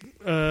escape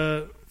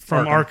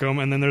from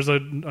Arkham, and then there's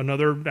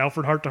another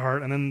Alfred heart to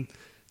heart, and then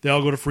they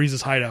all go to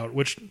Freeze's hideout,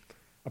 which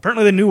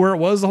apparently they knew where it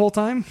was the whole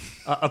time.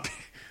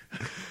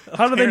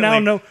 How do they now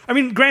know? I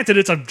mean, granted,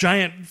 it's a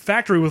giant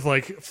factory with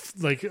like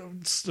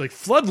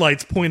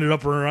floodlights pointed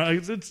up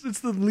around.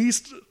 It's the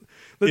least.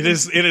 It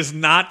is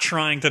not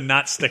trying to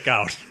not stick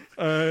out.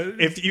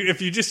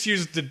 If you just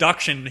use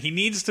deduction, he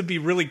needs to be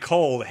really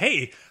cold.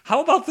 Hey,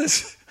 how about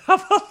this? How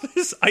about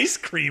this ice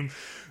cream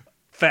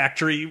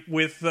factory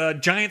with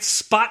giant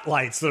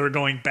spotlights that are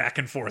going back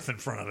and forth in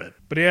front of it?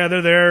 But yeah,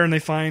 they're there and they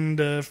find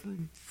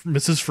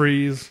Mrs.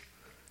 Freeze.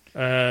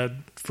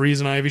 Freeze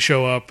and Ivy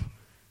show up.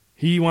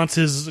 He wants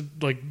his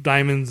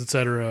diamonds,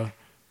 etc.,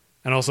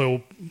 and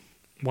also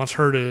wants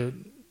her to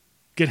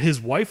get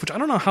his wife, which I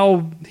don't know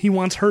how he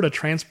wants her to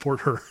transport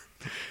her.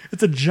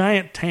 It's a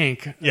giant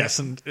tank. Yes,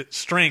 and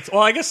strength.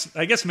 Well, I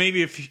guess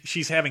maybe if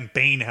she's having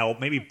Bane help,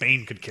 maybe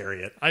Bane could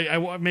carry it.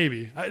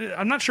 Maybe.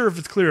 I'm not sure if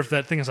it's clear if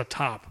that thing has a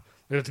top.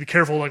 You have to be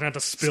careful, like not to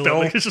spill it.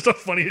 Like, it's just a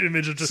funny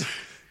image of just.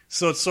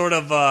 So it's sort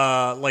of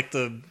like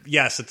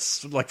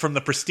it's like from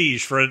The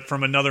Prestige,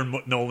 from another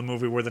Nolan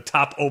movie where the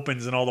top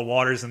opens and all the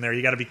water's in there.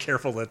 You got to be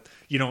careful that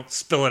you don't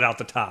spill it out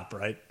the top,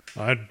 right?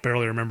 I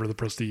barely remember The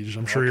Prestige.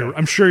 I'm sure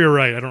you're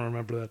right. I don't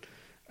remember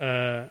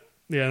that.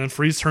 Yeah, and then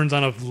Freeze turns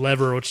on a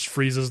lever which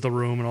freezes the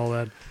room and all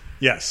that.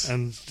 Yes,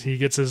 and he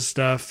gets his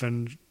stuff,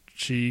 and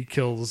she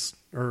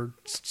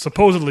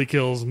supposedly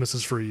kills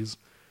Mrs. Freeze.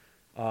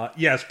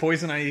 Yes,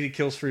 Poison Ivy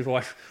kills Freeze's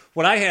wife.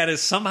 What I had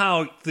is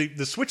somehow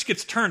the switch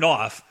gets turned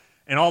off,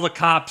 and all the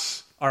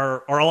cops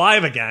are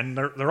alive again.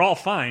 They're all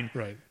fine.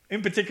 Right.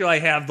 In particular, I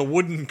have the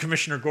wooden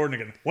Commissioner Gordon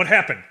again. What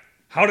happened?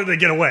 How did they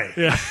get away?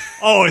 Yeah.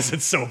 Oh, is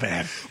it so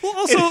bad? Well,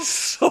 also it's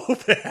so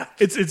bad.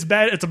 It's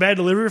bad. It's a bad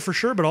delivery for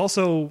sure, but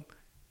also,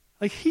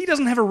 like, he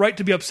doesn't have a right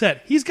to be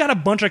upset. He's got a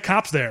bunch of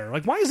cops there.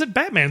 Like, why is it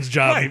Batman's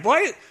job? Right.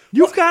 Why?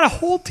 You've got a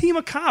whole team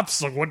of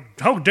cops. Like, what?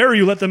 How dare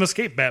you let them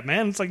escape,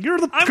 Batman? It's like, you're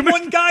the. I'm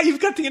one guy.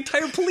 You've got the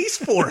entire police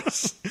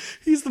force.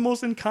 He's the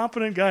most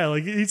incompetent guy.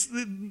 Like, he's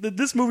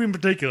this movie in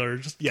particular.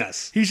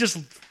 He's just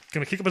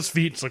gonna kick up his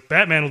feet. It's like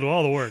Batman will do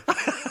all the work.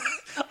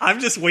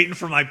 I'm just waiting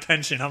for my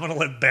pension. I'm gonna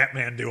let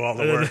Batman do all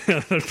the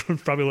work.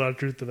 There's probably a lot of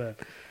truth to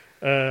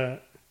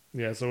that.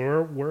 Yeah.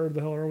 So where the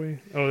hell are we?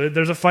 Oh,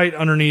 there's a fight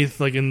underneath,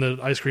 like in the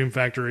ice cream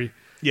factory.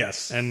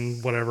 Yes.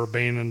 And whatever,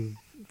 Bane and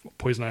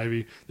Poison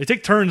Ivy. They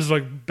take turns,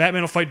 like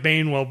Batman will fight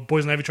Bane while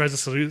Poison Ivy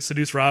tries to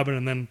seduce Robin,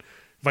 and then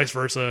vice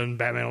versa, and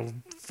Batman will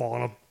fall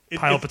on a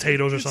pile of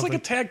potatoes or something.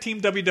 It's like a tag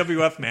team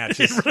WWF match.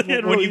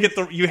 When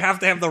you have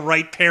to have the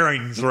right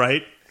pairings,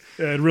 right?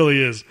 Yeah, it really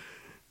is.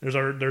 There's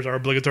our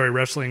obligatory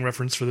wrestling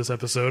reference for this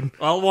episode.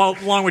 Well,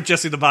 along with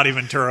Jesse the Body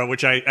Ventura,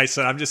 which I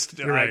said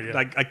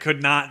I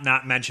could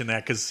not mention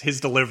that because his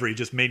delivery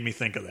just made me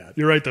think of that.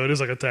 You're right, though. It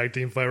is like a tag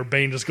team fight where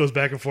Bane just goes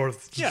back and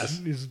forth. Yes,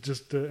 he's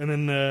just and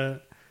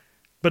then.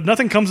 But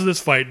nothing comes of this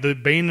fight. The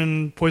Bane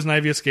and Poison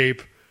Ivy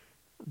escape.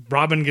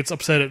 Robin gets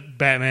upset at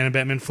Batman, and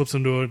Batman flips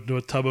into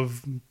a tub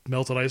of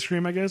melted ice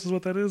cream, I guess is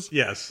what that is.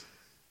 Yes.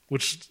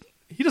 Which,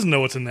 he doesn't know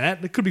what's in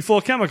that. It could be full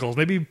of chemicals.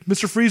 Maybe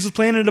Mr. Freeze was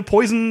planning to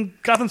poison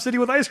Gotham City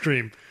with ice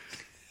cream.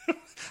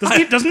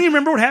 Doesn't he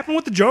remember what happened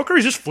with the Joker?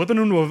 He's just flipping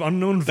into an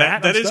unknown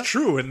vat. That is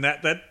true, and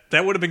that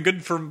would have been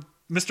good for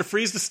Mr.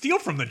 Freeze to steal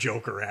from the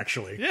Joker,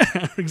 actually.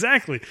 Yeah,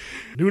 exactly.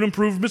 New and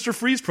improved Mr.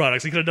 Freeze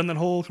products. He could have done that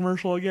whole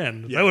commercial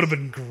again. Yes. That would have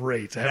been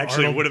great.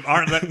 Actually, would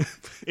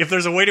have. If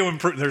there's a way to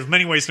improve, there's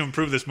many ways to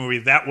improve this movie.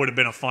 That would have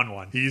been a fun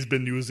one. He's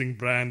been using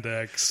Brand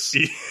X.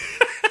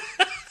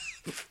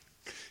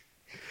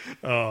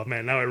 Oh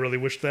man, now I really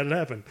wish that had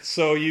happened.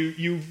 So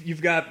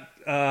you've got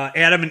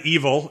Adam and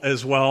Evil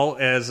as well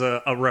as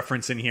a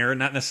reference in here.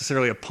 Not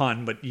necessarily a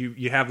pun, but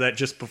you have that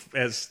just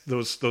as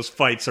those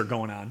fights are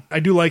going on. I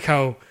do like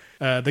how.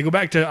 They go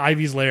back to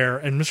Ivy's lair,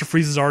 and Mr.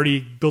 Freeze has already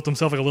built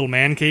himself like a little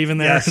man cave in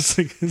there.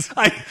 Yes.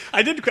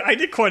 I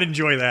did quite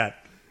enjoy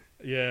that.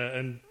 Yeah,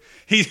 and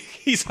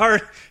he's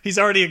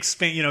already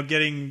expand.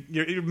 Getting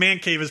your man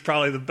cave is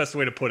probably the best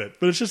way to put it.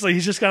 But it's just like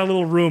he's just got a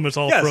little room. It's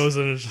all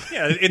frozen.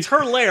 It's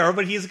her lair,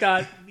 but he's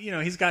got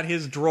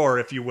his drawer,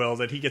 if you will,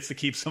 that he gets to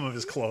keep some of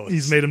his clothes.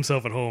 He's made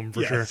himself at home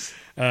for sure.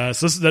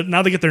 So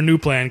now they get their new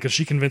plan because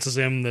she convinces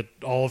him that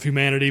all of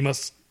humanity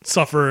must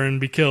suffer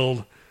and be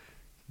killed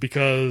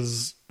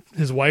because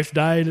his wife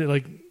died.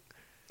 Like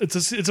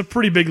it's a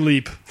pretty big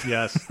leap.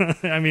 Yes.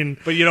 I mean,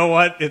 but you know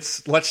what?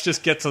 Let's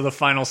just get to the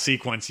final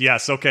sequence.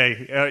 Yes.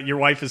 Okay. Your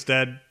wife is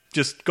dead.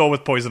 Just go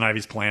with Poison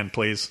Ivy's plan,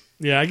 please.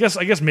 Yeah. I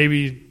guess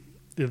maybe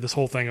this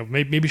whole thing of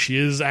maybe she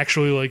is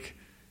actually like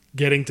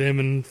getting to him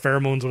and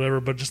pheromones,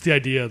 whatever. But just the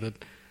idea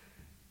that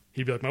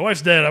he'd be like, my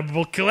wife's dead. I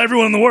will kill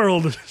everyone in the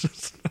world.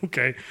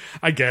 Okay.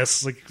 I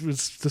guess like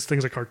this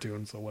thing's a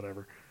cartoon, so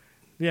whatever.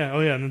 Yeah.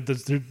 Oh yeah. And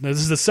this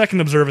is the second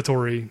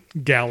observatory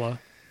gala.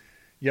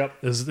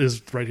 Yep,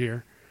 is right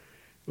here,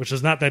 which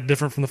is not that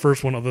different from the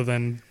first one, other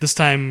than this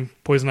time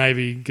Poison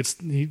Ivy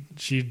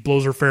she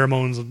blows her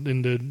pheromones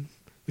into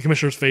the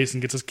Commissioner's face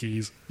and gets his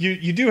keys.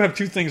 You do have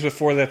two things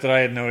before that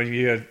I had noted.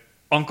 You had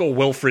Uncle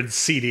Wilfred's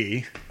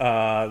CD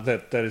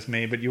that is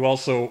made, but you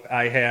also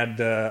I had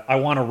I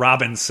Want a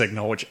Robin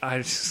signal, which I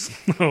just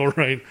oh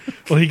right,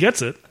 well he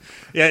gets it.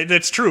 Yeah,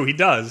 that's true, he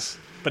does,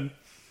 but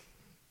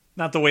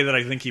not the way that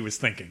I think he was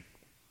thinking.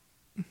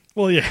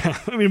 Well, yeah.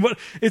 I mean,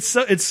 it's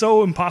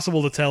so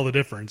impossible to tell the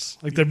difference.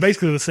 Like they're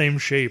basically the same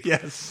shape.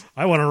 Yes.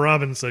 I Want a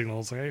Robin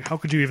signal. It's like, how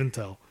could you even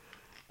tell?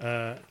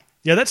 Yeah,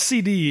 that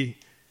CD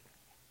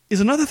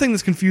is another thing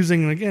that's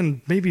confusing. And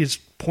again, maybe it's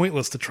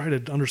pointless to try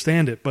to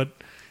understand it. But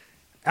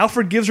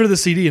Alfred gives her the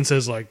CD and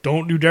says, like,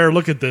 "Don't you dare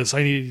look at this.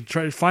 I need to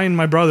try to find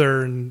my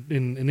brother in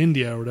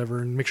India or whatever,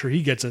 and make sure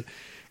he gets it."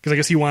 Because I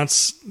guess he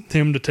wants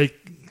him to take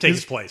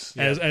his place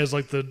as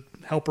like the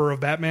helper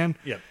of Batman.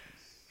 Yeah.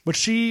 But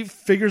she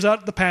figures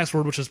out the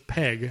password, which is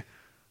Peg.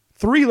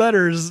 3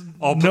 letters.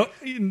 No.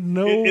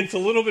 It's a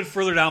little bit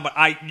further down, but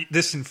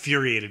this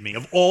infuriated me.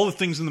 Of all the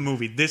things in the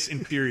movie, this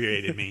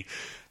infuriated me.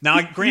 Now,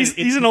 granted,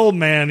 he's an old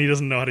man. He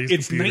doesn't know how to use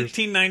computers. It's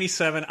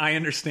 1997. I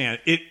understand.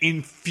 It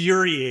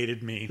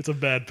infuriated me. It's a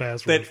bad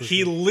password. That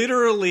he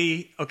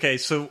literally... Okay,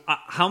 so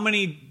how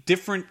many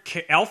different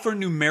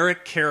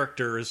alphanumeric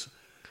characters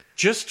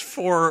just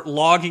for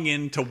logging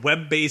into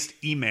web-based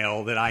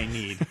email that I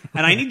need?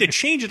 And I need to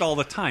change it all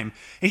the time.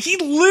 And he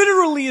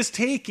literally is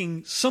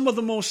taking some of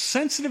the most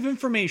sensitive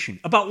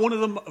information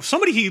about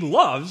somebody he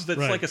loves that's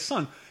like a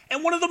son...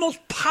 and one of the most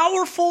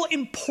powerful,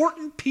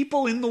 important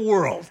people in the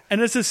world.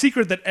 And it's a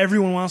secret that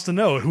everyone wants to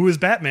know. Who is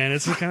Batman?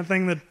 It's the kind of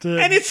thing that...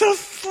 and it's a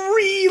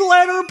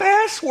 3-letter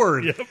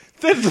password. Yep.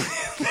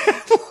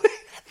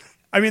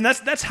 I mean,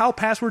 that's how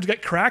passwords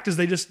get cracked, is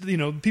they just,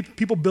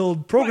 people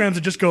build programs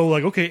that just go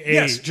like,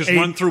 okay,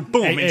 run through,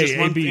 boom,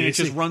 it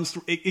just runs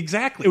through.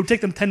 Exactly. It would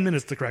take them 10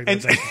 minutes to crack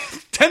that.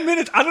 10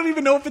 minutes? I don't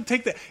even know if it'd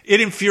take that. It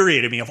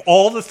infuriated me. Of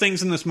all the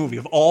things in this movie,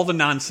 of all the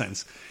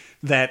nonsense,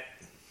 that...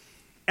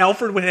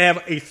 Alfred would have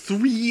a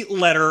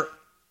 3-letter,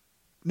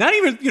 not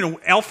even,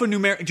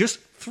 alphanumeric, just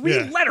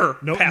 3-letter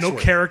password. No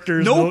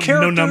characters, no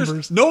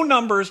numbers. No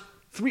numbers.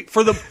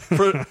 For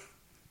the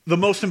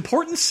most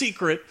important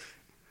secret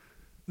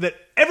that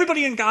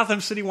everybody in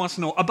Gotham City wants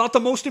to know about the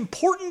most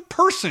important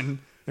person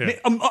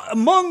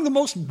among the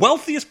most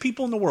wealthiest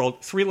people in the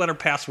world, 3-letter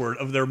password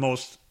of their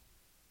most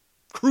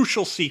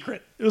crucial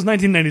secret. It was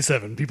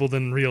 1997. People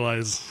didn't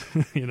realize,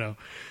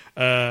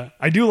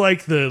 I do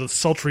like the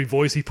sultry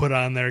voice he put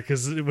on there,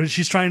 because when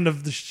she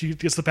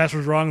gets the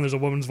password wrong, and there's a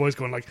woman's voice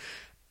going like,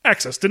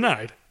 access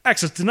denied. And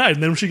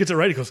then when she gets it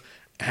right, he goes,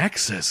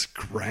 access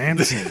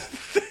granted.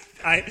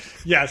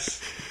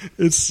 Yes.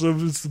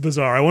 It's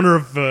bizarre. I wonder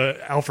if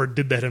Alfred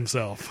did that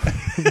himself.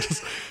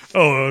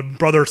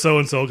 Brother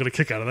so-and-so will get a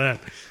kick out of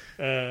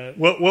that.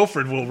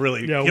 Wilfred will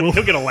really, he'll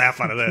get a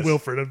laugh out of this.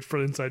 Wilfred, for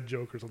an inside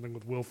joke or something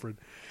with Wilfred.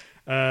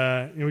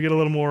 We get a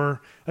little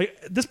more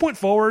at this point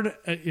forward.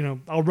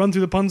 I'll run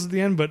through the puns at the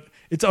end, but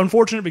it's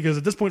unfortunate because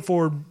at this point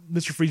forward,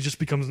 Mr. Freeze just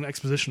becomes an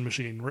exposition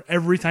machine. Where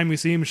every time we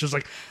see him, it's just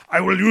like,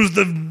 "I will use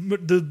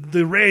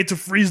the ray to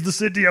freeze the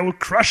city. I will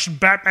crush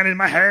Batman in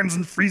my hands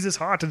and freeze his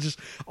heart." And just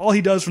all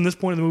he does from this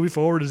point in the movie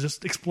forward is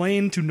just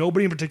explain to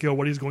nobody in particular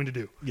what he's going to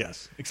do.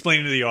 Yes,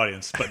 explaining to the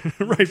audience, but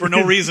for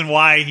no reason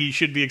why he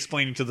should be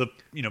explaining to the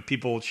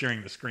people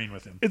sharing the screen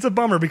with him. It's a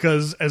bummer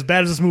because as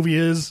bad as this movie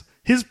is,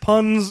 his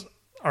puns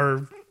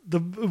are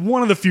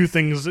one of the few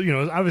things,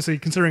 obviously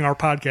considering our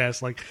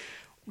podcast, like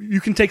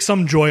you can take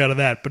some joy out of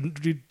that,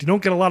 but you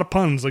don't get a lot of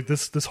puns. Like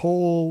this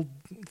whole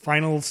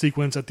final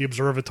sequence at the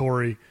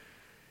observatory,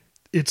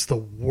 it's the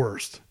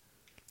worst.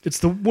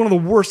 It's one of the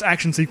worst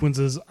action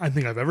sequences I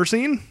think I've ever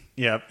seen.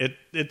 Yeah,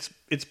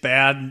 it's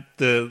bad.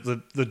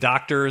 The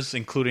doctors,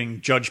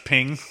 including Judge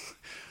Ping,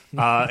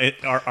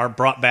 are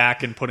brought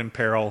back and put in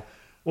peril.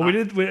 Well,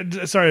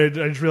 sorry, I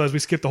just realized we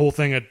skipped the whole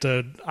thing at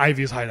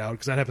Ivy's hideout,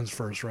 because that happens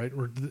first, right?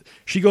 Where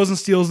she goes and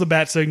steals the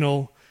bat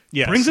signal,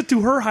 brings it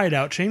to her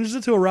hideout, changes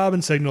it to a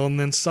Robin signal, and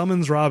then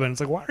summons Robin.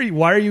 It's like,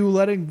 why are you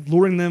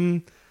luring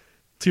them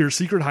to your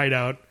secret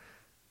hideout?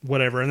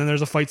 Whatever. And then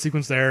there's a fight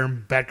sequence there,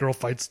 and Batgirl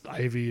fights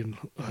Ivy, and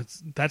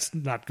that's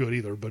not good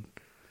either. But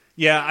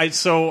yeah,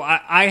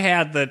 I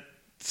had that.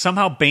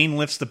 Somehow Bane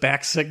lifts the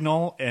back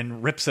signal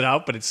and rips it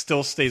out, but it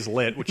still stays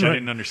lit, which I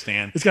didn't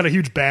understand. It's got a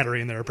huge battery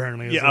in there,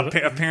 apparently. Yeah,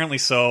 apparently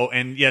so.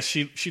 And yes,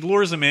 she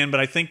lures him in, but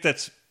I think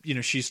that's,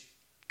 she's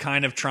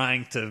kind of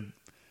trying to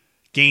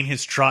gain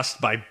his trust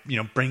by,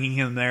 bringing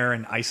him there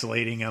and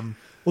isolating him.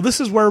 Well,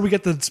 this is where we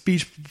get the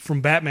speech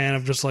from Batman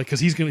of just like, because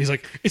he's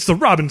like, it's the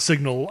Robin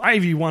signal.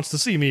 Ivy wants to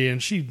see me,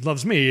 and she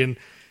loves me, and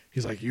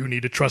he's like, you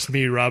need to trust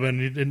me,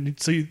 Robin. And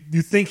so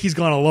you think he's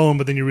gone alone,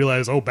 but then you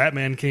realize,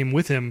 Batman came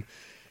with him.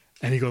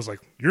 And he goes like,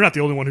 you're not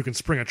the only one who can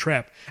spring a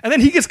trap. And then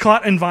he gets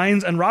caught in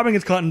vines, and Robin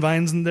gets caught in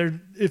vines, and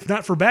if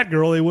not for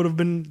Batgirl, they would have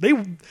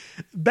been...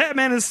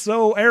 Batman is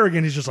so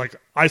arrogant, he's just like,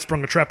 I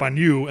sprung a trap on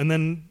you. And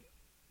then,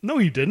 no,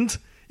 you didn't.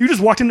 You just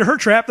walked into her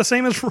trap the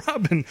same as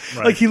Robin.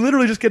 Right. Like, he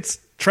literally just gets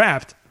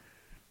trapped.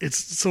 It's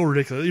so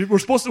ridiculous. We're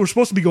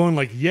supposed to be going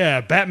like,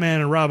 yeah, Batman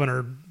and Robin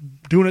are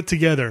doing it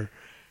together.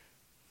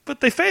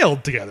 But they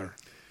failed together.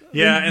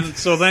 Yeah, and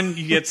so then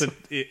you get to...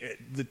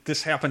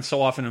 this happens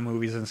so often in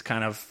movies, and it's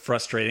kind of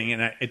frustrating.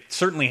 And it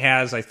certainly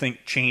has, I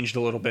think, changed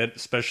a little bit,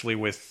 especially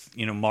with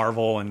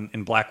Marvel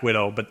and Black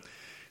Widow. But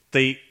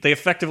they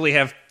effectively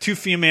have two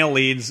female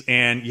leads,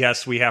 and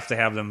yes, we have to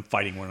have them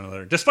fighting one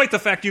another, despite the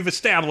fact you've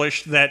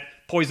established that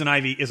Poison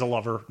Ivy is a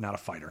lover, not a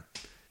fighter.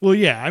 Well,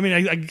 yeah, I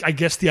mean, I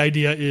guess the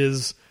idea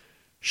is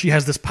she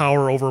has this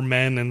power over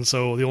men, and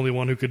so the only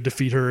one who could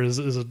defeat her is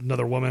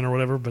another woman or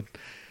whatever. But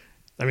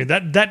I mean,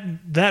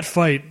 that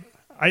fight,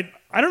 I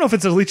don't know if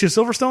it's Alicia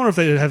Silverstone or if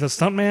they have a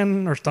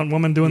stuntman or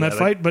stuntwoman doing that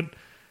fight, but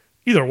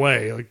either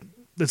way, like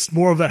it's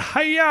more of that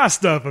hi-ya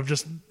stuff of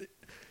just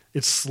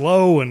it's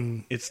slow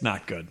and it's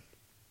not good.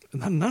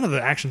 None of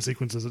the action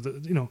sequences,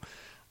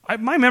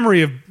 my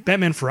memory of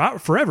Batman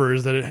Forever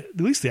is that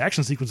at least the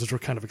action sequences were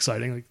kind of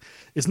exciting. Like,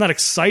 it's not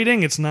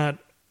exciting, it's not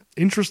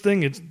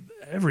interesting.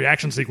 Every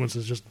action sequence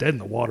is just dead in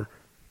the water.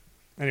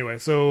 Anyway,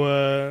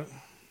 so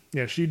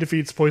Yeah, she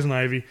defeats Poison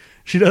Ivy.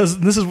 She does.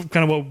 This is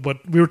kind of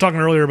what we were talking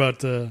earlier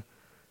about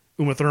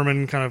Uma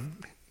Thurman kind of,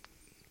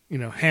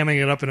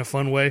 hamming it up in a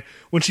fun way.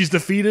 When she's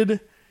defeated,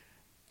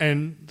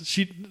 and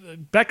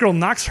Batgirl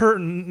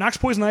knocks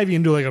Poison Ivy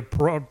into like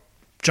a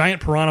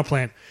giant piranha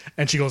plant,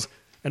 and she goes,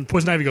 and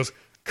Poison Ivy goes,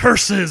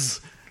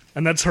 "Curses!"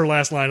 And that's her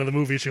last line of the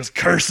movie. She goes,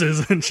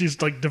 "Curses!" And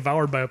she's like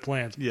devoured by a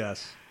plant.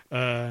 Yes.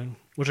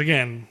 Which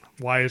again,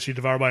 why is she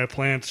devoured by a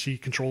plant? She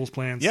controls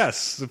plants.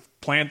 Yes, the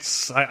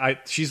plants.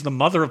 She's the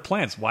mother of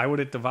plants. Why would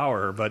it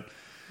devour her? But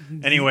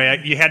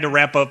anyway, you had to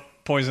wrap up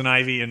Poison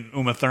Ivy and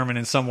Uma Thurman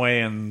in some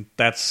way, and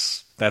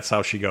that's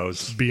how she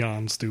goes. It's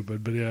beyond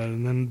stupid, but yeah.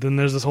 And then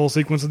there's this whole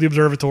sequence of the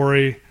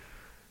observatory.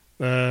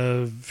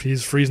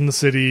 He's freezing the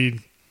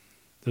city.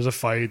 There's a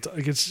fight.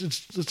 Like it's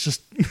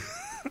just.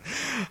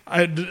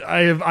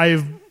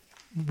 I've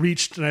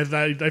reached, and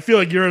I feel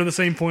like you're at the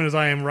same point as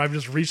I am, where I've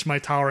just reached my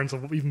tolerance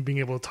of even being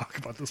able to talk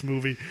about this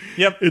movie.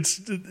 Yep,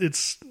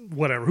 it's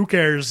whatever. Who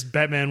cares?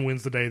 Batman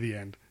wins the day at the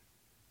end,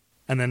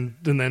 and then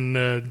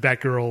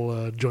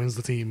Batgirl joins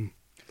the team.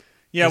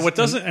 Yeah, what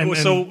doesn't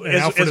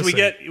as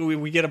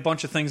we get a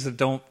bunch of things that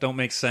don't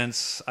make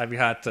sense. I've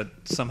got that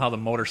somehow the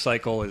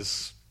motorcycle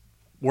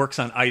works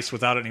on ice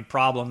without any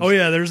problems. Oh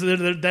yeah, that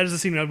is the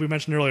scene that we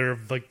mentioned earlier.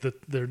 Like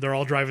they're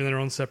all driving their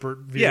own separate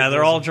vehicles. Yeah,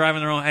 they're all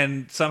driving their own,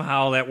 and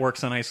somehow that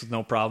works on ice with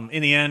no problem.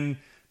 In the end,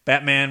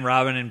 Batman,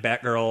 Robin, and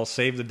Batgirl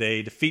save the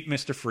day, defeat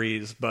Mr.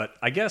 Freeze. But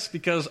I guess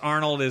because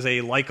Arnold is a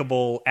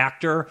likable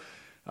actor,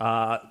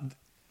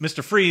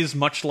 Mr. Freeze,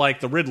 much like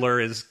the Riddler,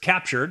 is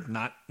captured,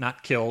 not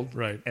killed,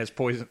 right? As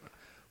Poison.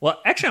 Well,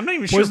 actually, I'm not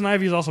even sure. Poison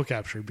Ivy is also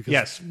captured because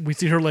yes, we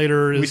see her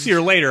later.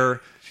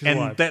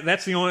 And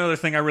that's the only other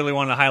thing I really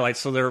wanted to highlight.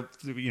 So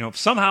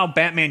somehow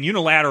Batman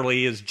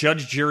unilaterally is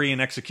judge, jury, and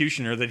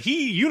executioner. That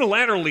he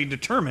unilaterally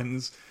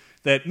determines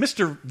that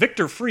Mr.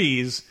 Victor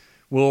Freeze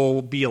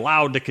will be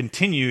allowed to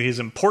continue his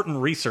important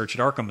research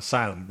at Arkham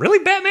Asylum. Really,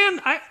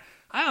 Batman?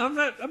 I'm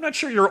not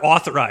sure you're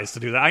authorized to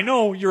do that. I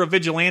know you're a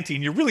vigilante,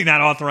 and you're really not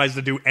authorized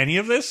to do any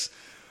of this.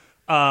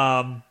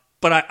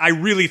 But I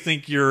really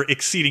think you're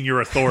exceeding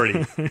your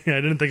authority. Yeah,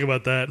 I didn't think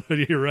about that, but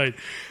you're right.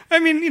 I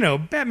mean,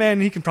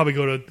 Batman, he can probably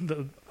go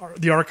to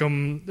the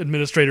Arkham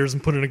administrators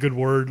and put in a good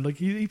word. Like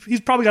he's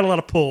probably got a lot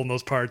of pull in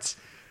those parts.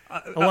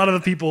 A lot of the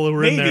people who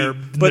were in there.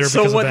 But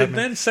so what it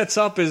then sets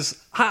up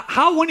is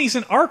how when he's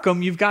in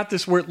Arkham, you've got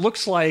this where it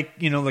looks like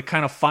the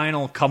kind of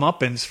final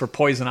comeuppance for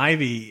Poison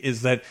Ivy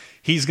is that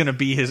he's going to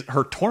be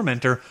her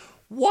tormentor.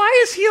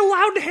 Why is he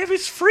allowed to have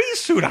his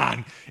freeze suit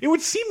on? It would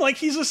seem like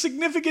he's a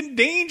significant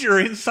danger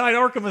inside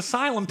Arkham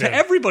Asylum to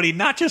everybody,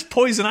 not just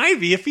Poison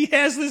Ivy, if he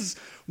has this,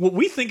 what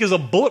we think is a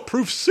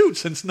bulletproof suit,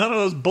 since none of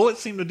those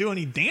bullets seem to do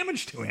any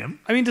damage to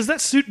him. I mean, does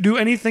that suit do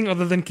anything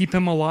other than keep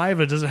him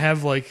alive, or does it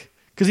have,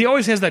 because he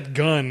always has that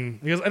gun.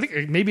 Because I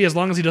think maybe as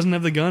long as he doesn't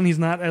have the gun, he's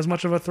not as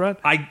much of a threat.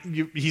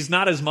 He's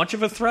not as much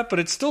of a threat, but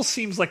it still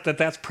seems like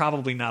that's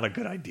probably not a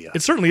good idea.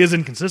 It certainly is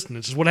inconsistent.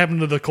 It's just what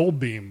happened to the cold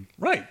beam.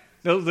 Right.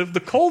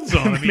 The cold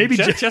zone. I mean, maybe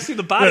Jesse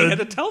the Body had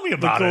to tell me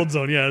about the cold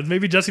zone. Yeah,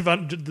 maybe Jesse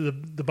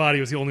the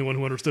Body was the only one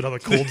who understood how the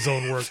cold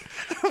zone worked.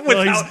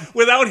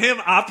 without him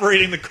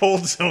operating the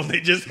cold zone, they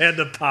just had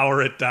to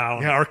power it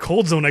down. Yeah, our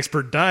cold zone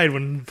expert died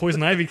when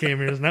Poison Ivy came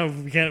here. So now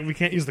we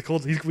can't use the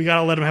cold. We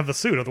gotta let him have the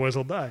suit, otherwise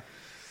he'll die.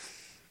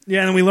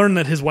 Yeah, and then we learn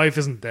that his wife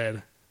isn't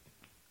dead.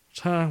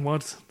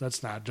 What?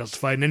 That's not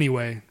justified in any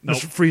way. Nope.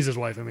 Freeze's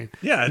wife, I mean.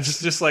 Yeah,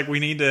 it's just like we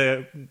need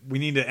to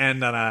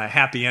end on a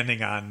happy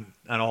ending on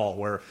all,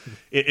 where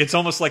it's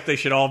almost like they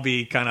should all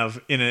be kind of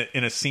in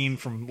a scene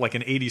from like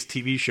an 80s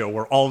TV show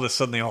where all of a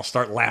sudden they all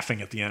start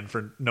laughing at the end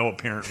for no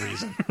apparent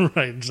reason.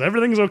 Right. Just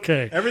everything's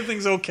okay.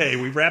 Everything's okay.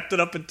 We wrapped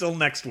it up until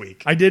next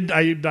week.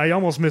 I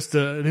almost missed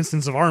an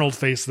instance of Arnold's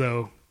face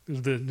though.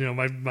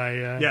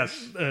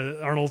 Yes.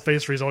 Arnold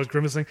face where he's always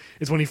grimacing.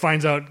 It's when he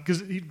finds out,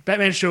 because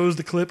Batman shows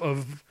the clip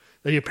of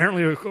that he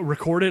apparently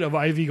recorded of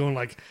Ivy going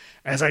like,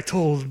 as I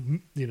told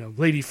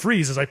Lady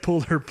Freeze as I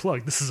pulled her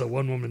plug, this is a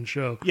one-woman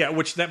show. Yeah,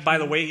 which that, by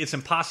the way, it's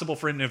impossible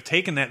for him to have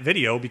taken that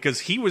video because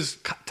he was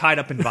tied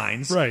up in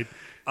vines. Right.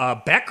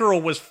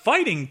 Batgirl was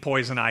fighting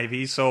Poison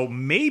Ivy, so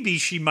maybe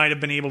she might have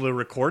been able to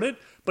record it,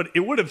 but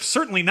it would have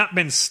certainly not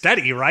been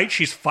steady, right?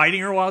 She's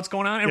fighting her while it's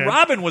going on, and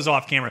Robin was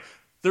off camera.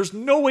 There's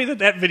no way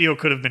that video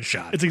could have been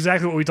shot. It's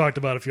exactly what we talked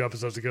about a few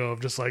episodes ago.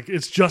 Of just like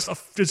it's just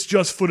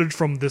footage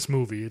from this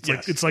movie.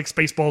 It's like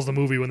Spaceballs the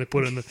movie when they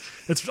put in the.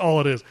 It's all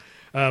it is.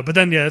 But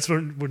then that's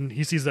when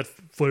he sees that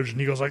footage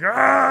and he goes like,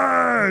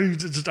 "Ah!" He's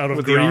just out of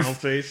with grief. The Arnold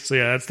face. So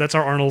yeah, that's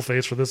our Arnold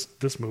face for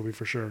this movie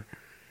for sure.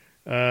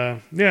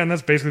 And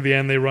that's basically the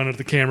end. They run at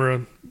the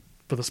camera,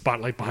 put the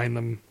spotlight behind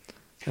them,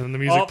 and then the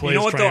music plays. You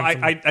know what though?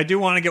 I do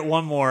want to get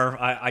one more.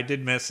 I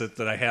did miss it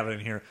that I have it in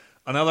here.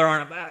 Another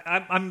Arnold.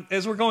 I'm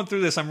as we're going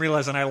through this, I'm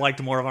realizing I liked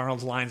more of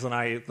Arnold's lines than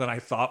I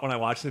thought when I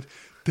watched it.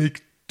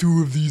 Take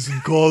 2 of these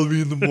and call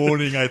me in the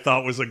morning. I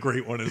thought was a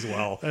great one as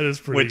well. That is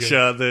pretty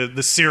good. Which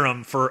the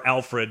serum for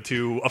Alfred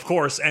to, of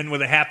course, end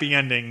with a happy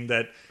ending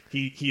that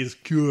he is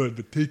good,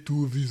 but take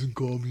 2 of these and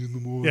call me in the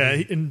morning.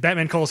 Yeah, and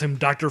Batman calls him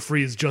Dr.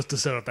 Freeze just to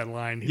set up that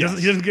line. He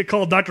doesn't get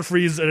called Dr.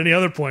 Freeze at any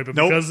other point, but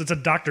because it's a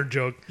doctor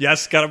joke.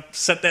 Yes, got to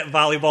set that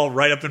volleyball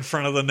right up in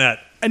front of the net.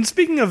 And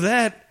speaking of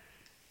that,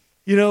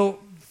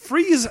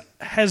 Freeze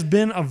has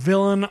been a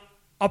villain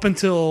up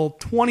until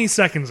 20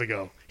 seconds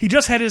ago. He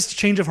just had his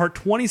change of heart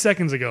 20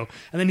 seconds ago,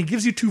 and then he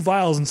gives you 2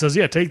 vials and says,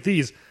 yeah, take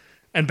these.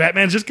 And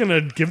Batman's just going to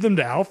give them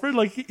to Alfred?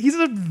 Like, he's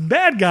a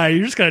bad guy.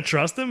 You're just going to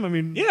trust him? I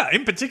mean... Yeah,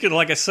 in particular,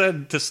 like I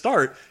said to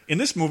start, in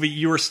this movie,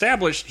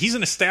 he's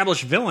an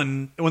established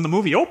villain when the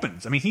movie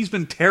opens. I mean, he's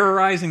been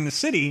terrorizing the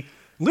city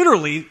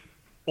literally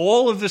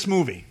all of this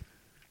movie.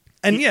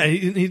 And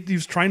he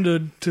was trying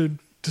to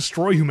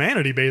destroy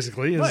humanity,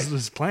 basically, is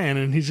his plan.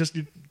 And he's just...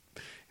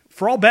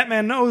 For all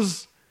Batman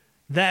knows,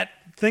 that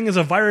thing is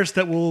a virus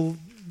that will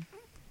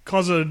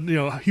cause a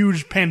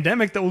huge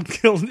pandemic that will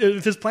kill...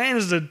 If his plan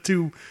is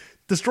to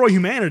destroy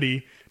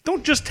humanity,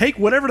 don't just take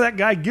whatever that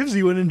guy gives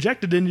you and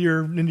inject it into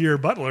your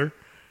butler.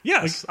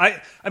 Yes,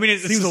 I mean, it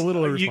seems a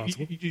little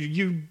irresponsible.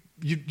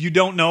 You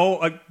don't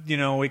know.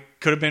 It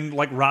could have been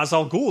like Ra's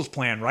al Ghul's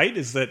plan, right?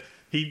 Is that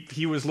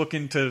he was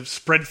looking to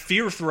spread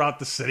fear throughout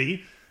the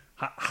city.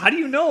 How do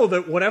you know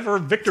that whatever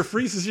Victor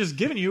Fries has just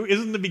given you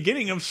isn't the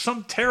beginning of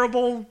some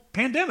terrible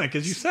pandemic,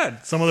 as you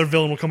said? Some other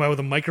villain will come out with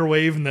a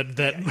microwave and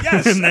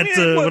yes,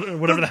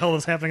 whatever the hell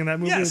is happening in that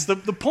movie. Yes, the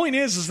point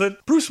is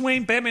that Bruce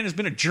Wayne, Batman, has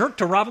been a jerk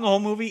to Robin the whole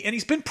movie, and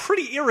he's been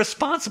pretty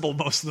irresponsible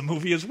most of the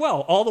movie as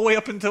well, all the way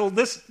up until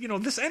this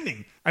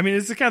ending. I mean,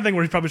 it's the kind of thing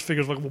where he probably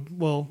figures, like,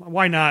 well,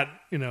 why not?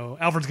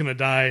 Alfred's going to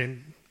die,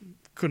 and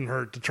couldn't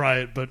hurt to try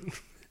it, but...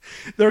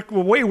 There are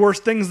way worse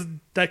things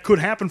that could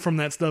happen from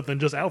that stuff than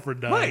just Alfred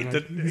dying. Right.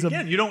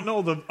 Again, you don't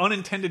know the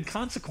unintended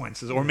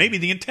consequences, or maybe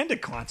the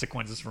intended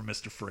consequences for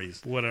Mr.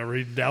 Freeze.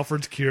 Whatever.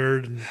 Alfred's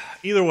cured.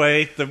 Either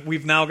way,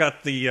 we've now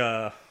got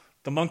the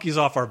monkeys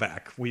off our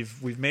back.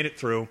 We've made it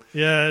through.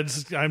 Yeah,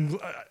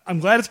 I'm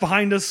glad it's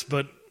behind us,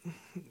 but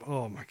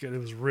oh my god,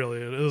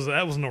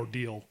 that was an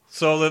ordeal.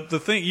 So the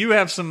thing, you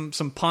have some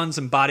puns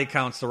and body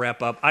counts to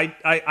wrap up.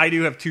 I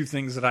do have 2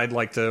 things that I'd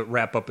like to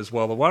wrap up as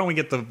well, but why don't we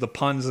get the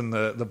puns and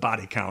the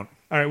body count?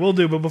 All right, we'll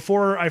do, but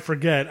before I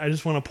forget, I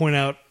just want to point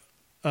out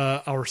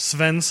our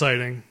Sven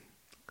sighting.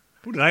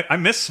 I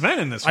missed Sven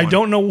in this one. I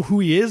don't know who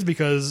he is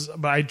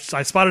but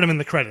I spotted him in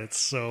the credits,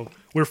 so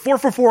we're 4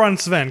 for 4 on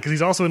Sven, because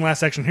he's also in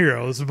Last Action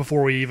Hero. This is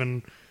before we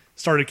even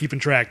started keeping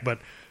track, but...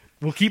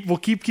 We'll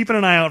keep keeping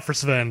an eye out for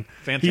Sven.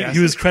 Fantastic. He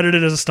was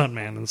credited as a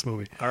stuntman in this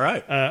movie. All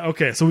right.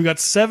 Okay, so we got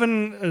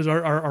 7.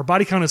 Our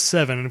body count is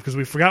 7 because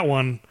we forgot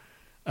one,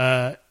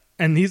 and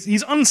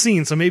he's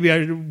unseen. So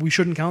maybe we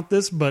shouldn't count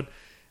this. But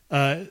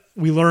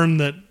we learned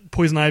that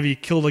Poison Ivy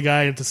killed a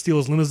guy to steal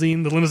his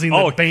limousine. The limousine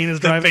that Bane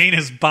is driving. Bane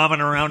is bombing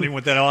around him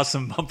with that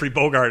awesome Humphrey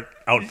Bogart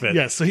outfit.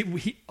 Yeah, so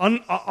he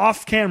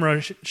off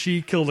camera,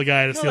 she killed a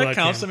guy to steal that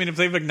counts. Can. I mean, if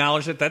they've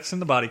acknowledged it, that's in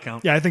the body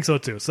count. Yeah, I think so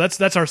too. So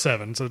that's our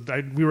 7. So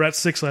we were at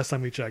 6 last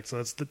time we checked. So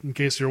that's in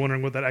case you're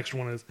wondering what that extra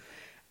one is.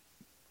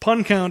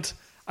 Pun count.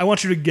 I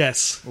want you to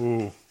guess.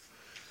 Ooh.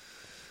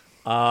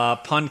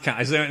 Pun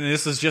count.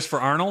 This is just for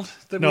Arnold?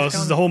 No, this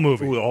is the whole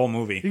movie. Ooh, the whole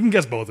movie. You can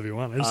guess both if you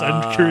want.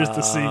 I'm curious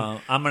to see.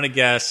 I'm going to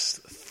guess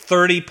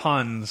 30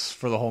 puns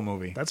for the whole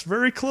movie. That's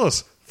very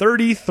close.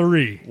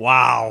 33.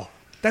 Wow.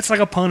 That's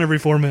like a pun every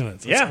 4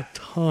 minutes. That's a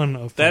ton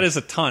of puns. That is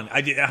a ton.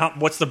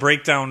 What's the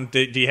breakdown? Do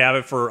you have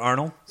it for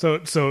Arnold?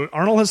 So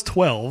Arnold has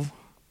 12.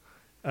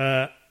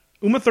 Uma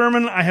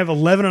Thurman, I have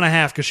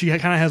 11.5 because she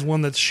kind of has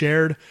one that's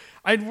shared.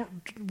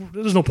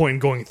 There's no point in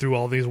going through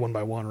all these one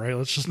by one, right?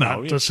 Let's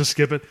just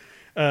skip it.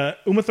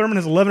 Uma Thurman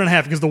has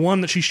 11.5 because the one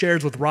that she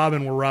shares with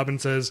Robin, where Robin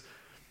says,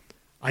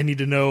 I need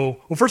to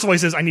know... Well, first of all, he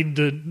says, I need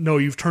to know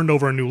you've turned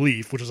over a new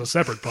leaf, which is a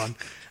separate pun.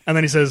 And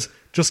then he says,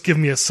 just give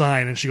me a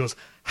sign. And she goes,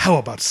 how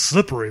about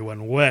slippery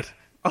when wet?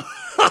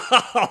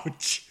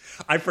 Ouch.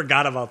 I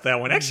forgot about that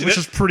one. Actually, which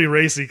is pretty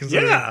racy.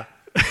 Yeah.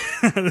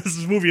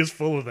 This movie is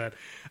full of that.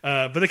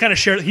 But they kind of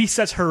share... He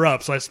sets her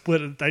up, so I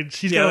split it.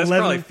 She's got 11. That's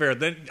probably fair.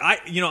 Then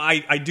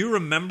I do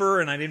remember,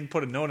 and I didn't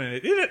put a note in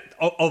it.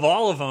 Of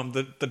all of them,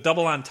 the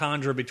double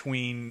entendre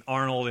between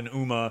Arnold and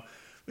Uma...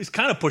 He's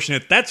kind of pushing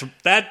it. That's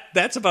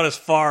about as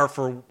far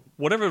for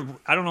whatever.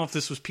 I don't know if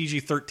this was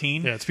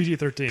PG-13. Yeah, it's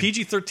PG-13.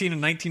 PG-13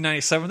 in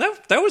 1997.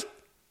 That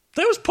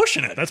was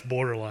pushing it. That's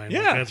borderline.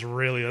 Yeah, like, that's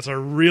a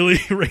really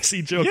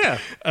racy joke. Yeah.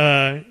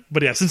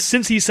 But yeah,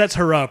 since he sets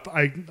her up,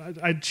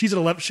 she's at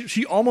 11.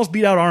 She almost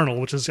beat out Arnold,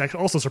 which is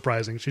also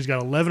surprising. She's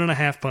got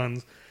 11.5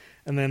 puns,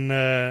 and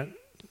then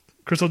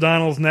Chris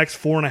O'Donnell's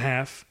next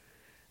 4.5,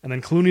 and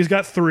then Clooney's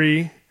got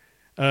 3.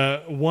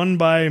 One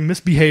by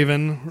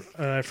Misbehavin'.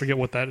 I forget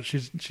what that is.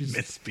 She's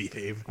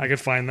Misbehave. I could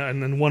find that.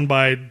 And then one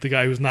by the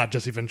guy who's not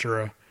Jesse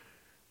Ventura.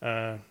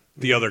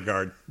 The other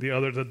guard.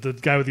 The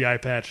guy with the eye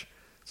patch.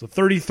 So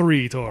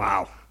 33 total.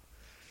 Wow.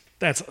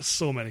 That's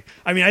so many.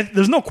 I mean,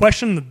 there's no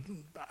question that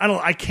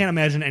I can't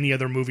imagine any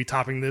other movie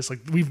topping this. Like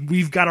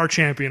we've got our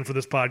champion for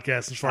this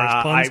podcast as far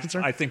as puns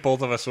concerned. I think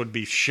both of us would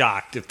be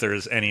shocked if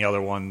there's any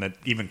other one that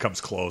even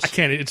comes close. I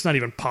can't. It's not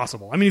even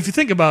possible. I mean, if you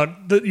think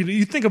about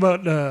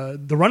The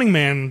Running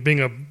Man being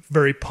a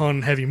very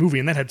pun heavy movie,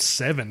 and that had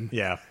 7.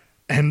 Yeah,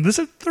 and this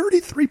had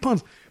 33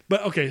 puns.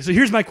 But okay, so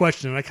here's my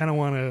question, and I kind of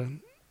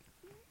want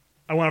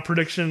a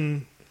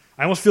prediction.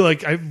 I almost feel like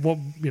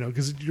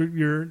because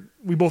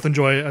we both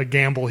enjoy a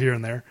gamble here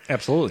and there.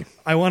 Absolutely.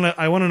 I want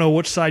to know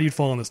which side you'd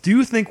fall on this. Do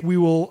you think we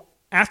will,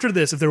 after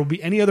this, if there will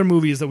be any other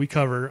movies that we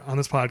cover on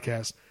this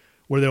podcast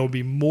where there will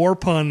be more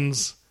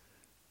puns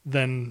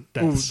than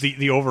deaths?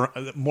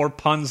 Ooh, more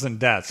puns than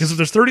deaths. Because if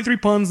there's 33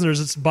 puns, there's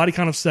this body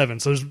count of 7.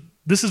 So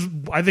this is,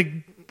 I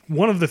think,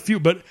 one of the few.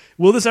 But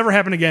will this ever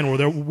happen again?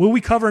 Will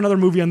we cover another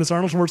movie on this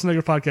Arnold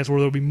Schwarzenegger podcast where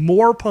there will be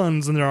more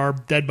puns than there are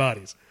dead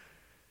bodies?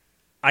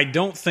 I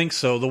don't think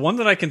so. The one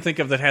that I can think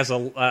of that has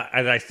that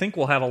I think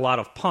will have a lot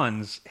of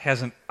puns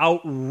has an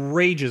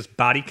outrageous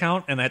body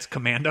count, and that's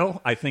Commando.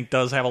 I think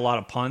does have a lot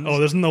of puns. Oh,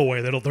 there's no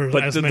way there's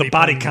as many the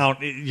body puns. count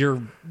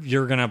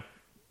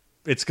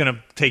it's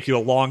gonna take you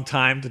a long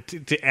time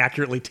to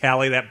accurately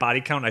tally that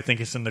body count. I think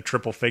it's in the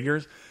triple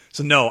figures.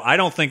 So no, I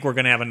don't think we're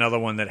gonna have another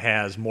one that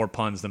has more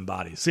puns than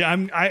bodies. See,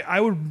 I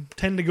would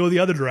tend to go the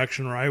other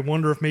direction, where I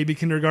wonder if maybe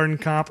Kindergarten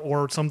Cop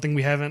or something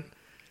we haven't.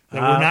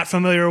 That we're not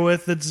familiar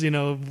with, that's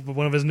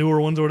one of his newer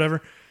ones or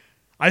whatever.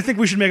 I think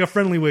we should make a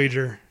friendly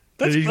wager.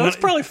 That's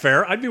probably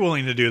fair. I'd be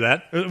willing to do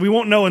that. We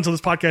won't know until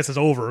this podcast is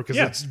over,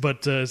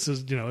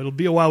 it'll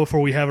be a while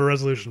before we have a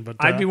resolution. But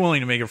I'd be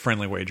willing to make a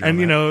friendly wager. And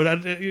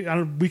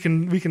we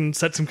can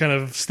set some kind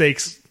of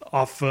stakes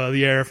off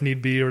the air if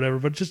need be or whatever.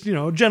 But just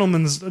a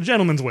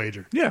gentleman's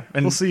wager. Yeah,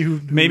 and we'll see who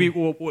maybe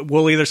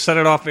we'll either set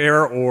it off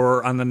air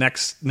or on the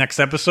next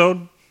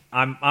episode.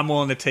 I'm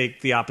willing to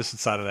take the opposite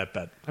side of that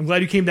bet. I'm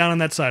glad you came down on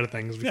that side of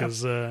things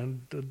because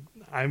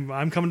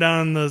I'm coming down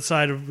on the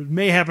side of it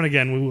may happen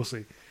again. We will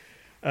see.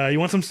 You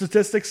want some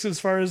statistics as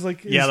far as the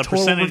total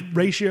percentage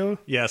ratio?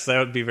 Yes, that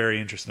would be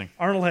very interesting.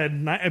 Arnold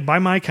had, by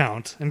my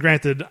count, and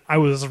granted, I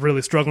was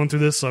really struggling through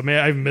this, so I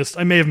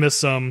may have missed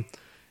some.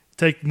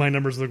 Take my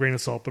numbers with a grain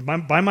of salt, but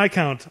by my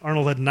count,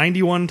 Arnold had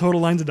 91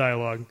 total lines of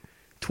dialogue,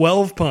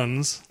 12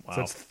 puns. Wow.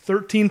 So that's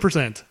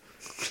 13%.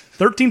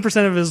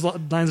 13% of his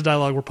lines of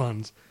dialogue were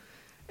puns.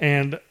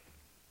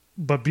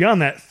 But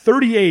beyond that,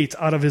 38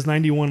 out of his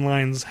 91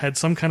 lines had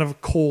some kind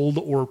of cold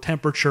or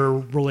temperature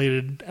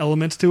related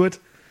element to it.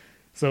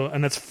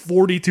 And that's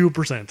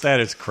 42%. That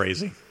is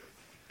crazy.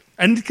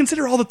 And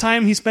consider all the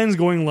time he spends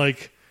going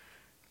like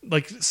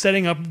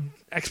setting up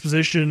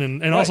exposition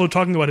and right. Also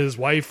talking about his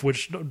wife,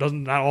 which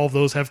not all of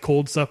those have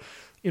cold stuff.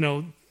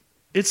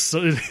 It's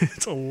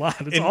a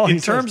lot. It's all in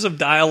terms of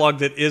dialogue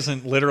that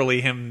isn't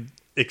literally him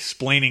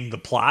explaining the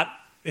plot.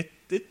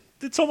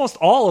 It's almost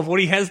all of what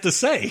he has to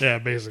say. Yeah,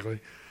 basically.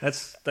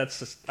 That's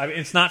just,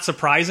 it's not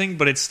surprising,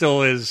 but it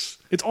still is.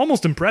 It's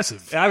almost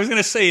impressive. I was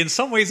going to say, in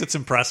some ways, it's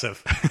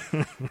impressive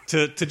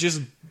to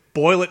just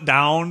boil it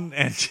down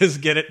and just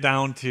get it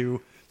down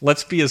to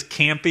let's be as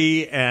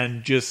campy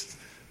and just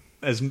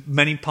as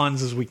many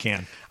puns as we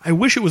can. I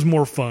wish it was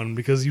more fun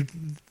because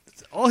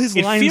all his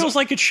lines. It feels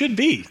like it should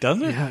be,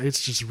 doesn't it? Yeah,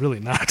 it's just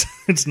really not.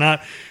 It's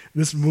not.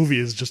 This movie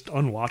is just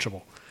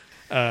unwatchable.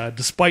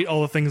 Despite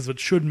all the things that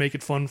should make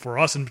it fun for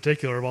us in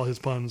particular, of all his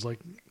puns,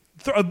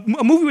 a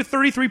movie with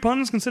 33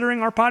 puns,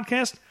 considering our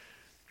podcast,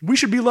 we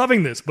should be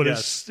loving this. But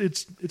yes.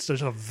 it's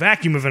just a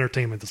vacuum of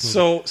entertainment. This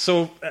movie.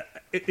 So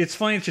it's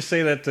funny that you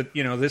say that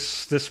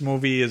this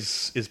movie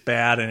is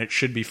bad and it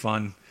should be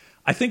fun.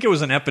 I think it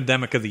was an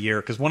epidemic of the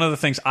year because one of the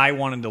things I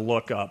wanted to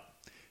look up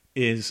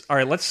is all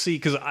right. Let's see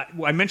because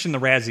I mentioned the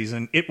Razzies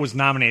and it was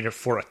nominated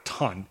for a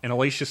ton, and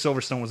Alicia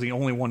Silverstone was the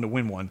only one to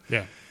win one.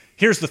 Yeah.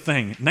 Here's the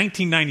thing.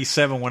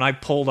 1997, when I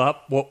pulled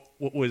up what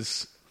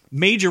was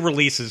major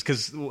releases,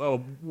 because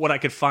what I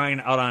could find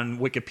out on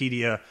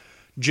Wikipedia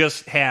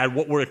just had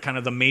what were kind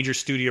of the major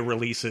studio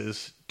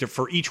releases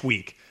for each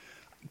week.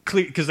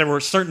 Because there were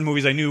certain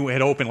movies I knew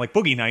had opened, like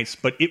Boogie Nights,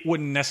 but it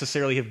wouldn't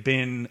necessarily have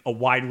been a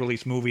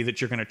wide-release movie that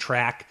you're going to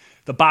track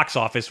the box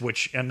office,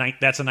 which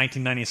that's a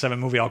 1997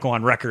 movie I'll go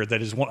on record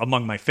that is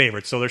among my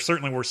favorites. So there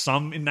certainly were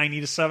some in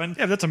 97.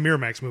 Yeah, that's a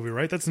Miramax movie,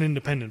 right? That's an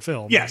independent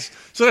film. Yes.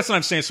 So that's what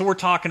I'm saying. So we're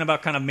talking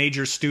about kind of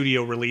major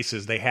studio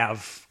releases they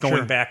have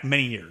going back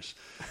many years.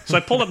 So I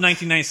pulled up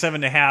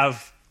 1997 to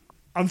have...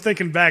 I'm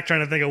thinking back, trying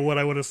to think of what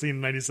I would have seen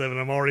in 97.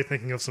 I'm already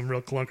thinking of some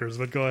real clunkers,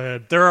 but go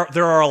ahead.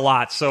 There are a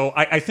lot. So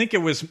I think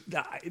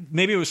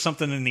maybe it was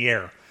something in the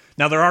air.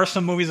 Now, there are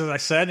some movies, as I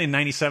said, in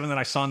 97 that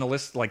I saw on the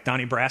list, like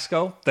Donnie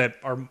Brasco, that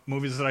are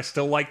movies that I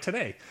still like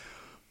today.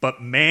 But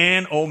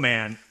man, oh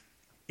man,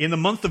 in the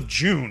month of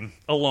June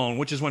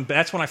alone,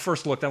 that's when I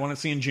first looked, I wanted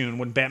to see in June,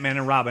 when Batman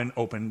and Robin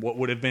opened, what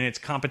would have been its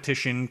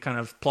competition, kind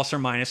of plus or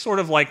minus, sort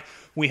of like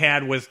we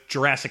had with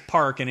Jurassic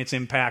Park and its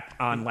impact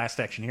on Last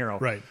Action Hero.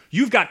 Right.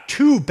 You've got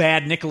two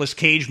bad Nicolas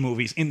Cage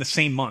movies in the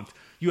same month.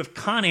 You have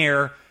Con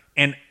Air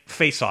and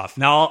Face Off.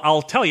 Now,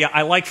 I'll tell you,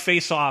 I like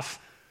Face Off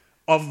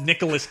of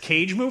Nicolas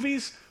Cage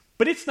movies,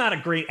 but it's not a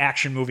great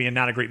action movie and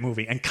not a great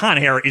movie. And Con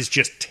Air is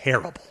just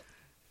terrible.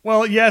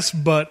 Well, yes,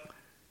 but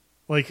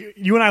like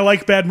you and I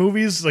like bad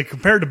movies. Like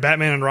compared to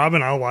Batman and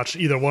Robin, I'll watch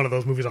either one of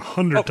those movies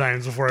 100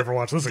 times before I ever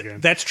watch this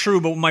again. That's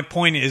true, but my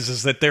point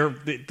is that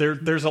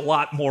there's a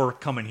lot more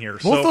coming here.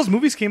 Both those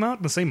movies came out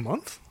in the same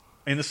month?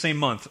 In the same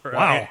month.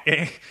 Wow.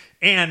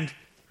 And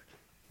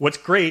what's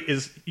great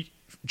is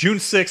June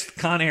 6th,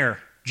 Con Air.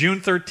 June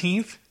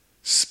 13th,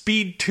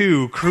 Speed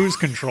 2, Cruise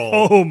Control.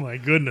 Oh, my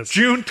goodness.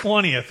 June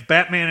 20th,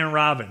 Batman and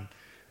Robin.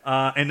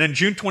 And then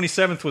June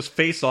 27th was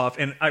Face Off.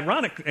 And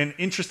ironic and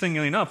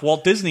interestingly enough,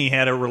 Walt Disney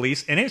had a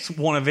release, and it's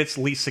one of its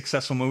least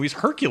successful movies.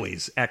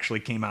 Hercules actually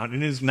came out,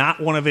 and is not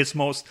one of its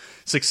most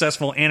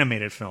successful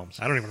animated films.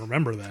 I don't even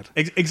remember that.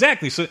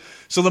 Exactly. So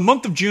the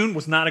month of June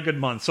was not a good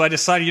month. So I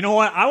decided, you know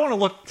what? I want to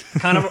look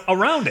kind of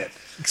around it.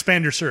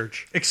 Expand your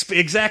search.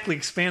 Exactly,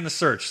 expand the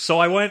search. So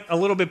I went a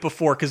little bit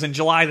before, because in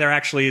July there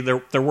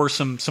were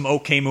some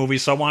okay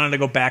movies, so I wanted to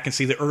go back and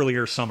see the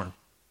earlier summer.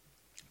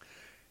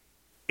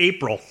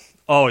 April.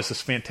 Oh, this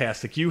is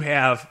fantastic. You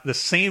have the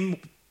same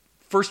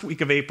first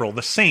week of April,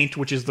 The Saint,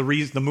 which is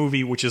the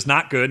movie which is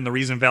not good, and the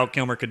reason Val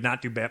Kilmer could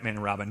not do Batman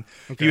and Robin.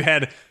 Okay. You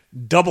had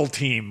Double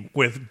Team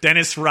with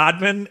Dennis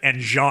Rodman and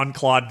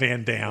Jean-Claude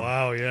Van Damme.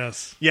 Wow,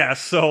 yes. Yeah,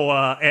 so,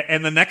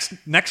 and the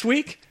next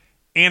week,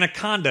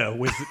 Anaconda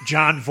with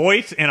John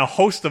Voight and a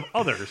host of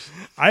others.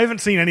 I haven't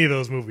seen any of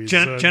those movies.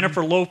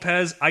 Jennifer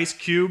Lopez, Ice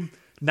Cube,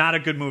 not a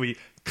good movie.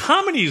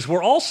 Comedies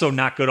were also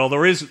not good,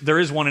 although there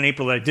is one in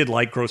April that I did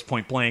like, Grosse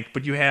Pointe Blank,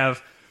 but you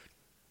have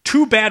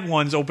two bad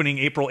ones opening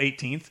April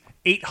 18th,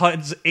 Eight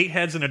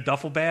Heads in a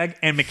Duffel Bag,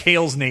 and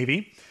McHale's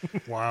Navy.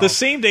 Wow. The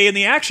same day in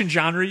the action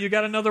genre, you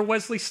got another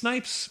Wesley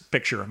Snipes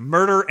picture,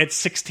 Murder at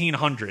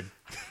 1600.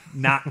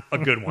 Not a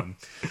good one.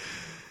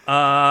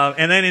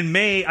 And then in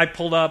May, I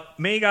pulled up,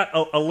 May got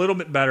a little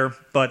bit better,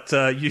 but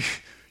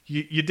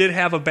you did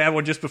have a bad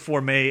one just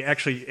before May.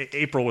 Actually,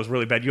 April was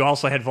really bad. You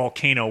also had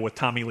Volcano with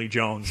Tommy Lee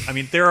Jones. I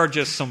mean, there are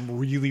just some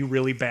really,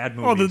 really bad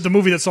movies. Oh, the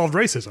movie that solved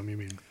racism, you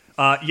mean?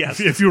 Yes.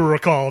 If you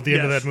recall at the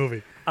end of that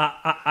movie.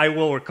 I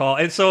will recall.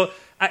 And so,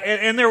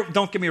 and there,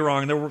 don't get me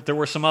wrong, there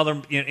were some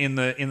other, in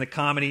the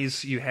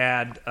comedies, you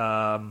had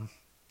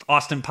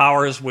Austin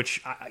Powers,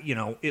 which,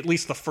 at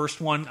least the first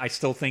one, I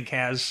still think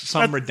has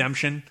some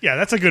redemption. Yeah,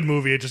 that's a good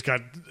movie. It just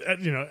got,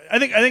 I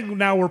think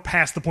now we're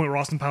past the point where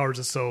Austin Powers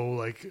is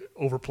so,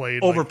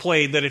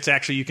 overplayed. That it's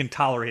actually, you can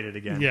tolerate it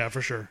again. Yeah,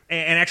 for sure.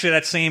 And actually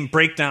that same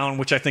Breakdown,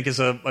 which I think is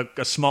a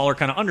smaller,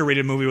 kind of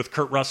underrated movie with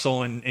Kurt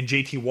Russell and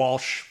J.T.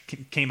 Walsh,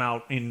 came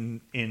out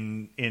in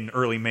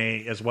early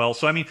May as well.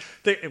 So, I mean,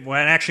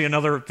 actually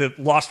the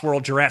Lost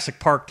World Jurassic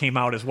Park came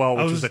out as well,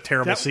 which was a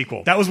terrible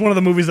sequel. That was one of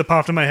the movies that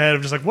popped in my head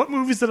of just what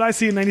movies did I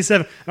see in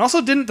 97? And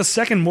also, didn't the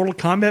second Mortal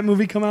Kombat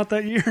movie come out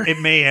that year? It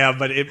may have,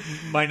 but it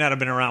might not have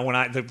been around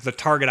when the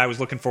target I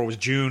was looking for was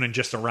June and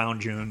just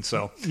around June.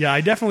 So yeah,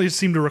 I definitely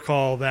seem to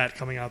recall that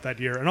coming out that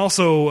year. And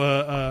also,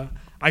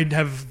 I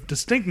have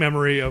distinct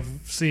memory of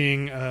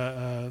seeing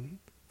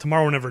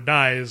Tomorrow Never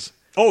Dies.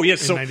 Oh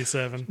yes, in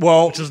 97.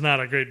 Well, which is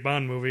not a great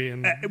Bond movie.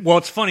 And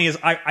it's funny is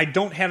I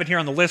don't have it here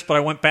on the list, but I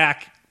went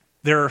back.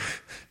 There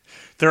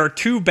are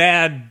two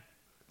bad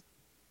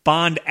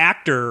Bond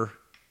actor,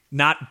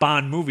 not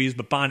Bond movies,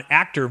 but Bond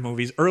actor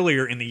movies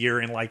earlier in the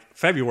year in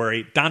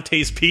February.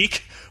 Dante's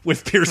Peak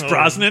with Pierce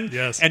Brosnan,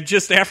 yes. And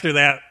just after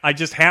that, I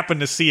just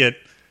happened to see it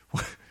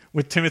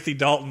with Timothy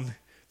Dalton,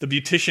 The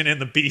Beautician and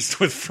the Beast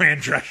with Fran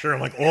Drescher. I'm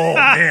like, oh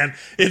man,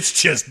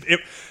 it's just it.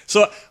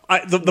 So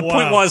the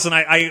point was, and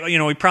I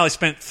we probably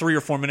spent 3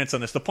 or 4 minutes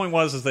on this. The point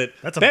was that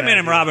Batman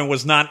and Robin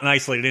was not an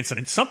isolated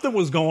incident. Something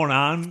was going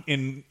on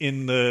in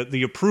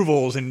the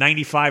approvals in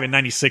 95 and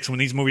 96 when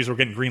these movies were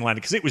getting greenlighted,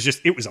 because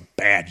it was a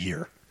bad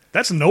year.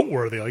 That's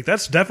noteworthy.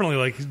 That's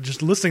definitely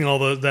just listing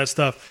all that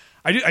stuff.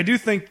 I do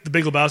think The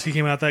Big Lebowski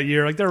came out that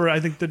year. There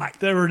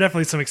were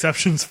definitely some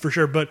exceptions for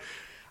sure, but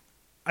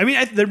I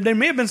mean, there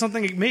may have been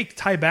something that may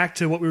tie back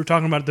to what we were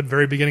talking about at the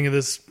very beginning of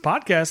this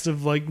podcast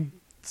of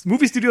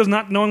movie studios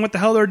not knowing what the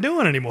hell they're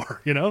doing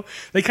anymore.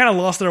 They kind of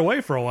lost their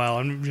way for a while,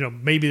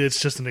 and maybe it's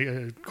just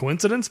a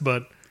coincidence,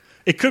 but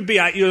it could be.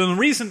 The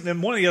reason,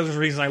 and one of the other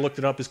reasons I looked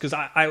it up is because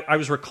I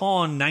was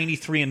recalling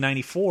 93 and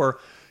 94.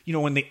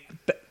 When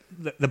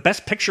the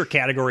Best Picture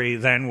category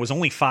then was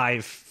only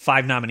five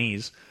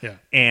nominees. Yeah.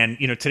 And,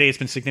 today it's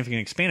been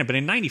significantly expanded. But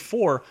in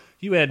 94,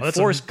 you had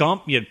Forrest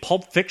Gump, you had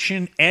Pulp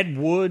Fiction, Ed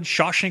Wood,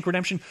 Shawshank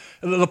Redemption.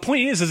 The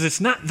point is it's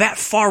not that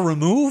far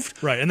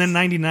removed. Right. And then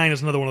 99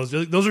 is another one of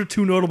those. Those are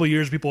two notable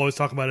years people always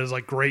talk about as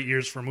great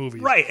years for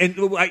movies. Right.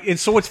 And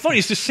so what's funny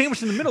is just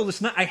sandwiched in the middle.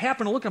 I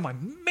happen to look at my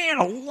man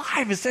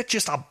alive. Is that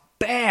just a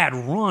bad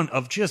run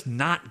of just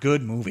not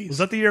good movies? Was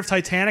that the year of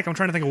Titanic? I'm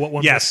trying to think of what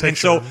one. Yes, and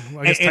so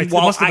I guess it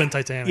must have been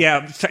Titanic.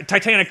 Yeah,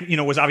 Titanic,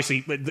 was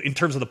obviously, in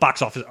terms of the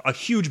box office, a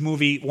huge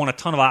movie, won a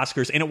ton of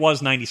Oscars, and it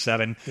was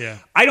 97. Yeah,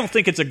 I don't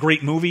think it's a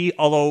great movie,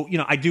 although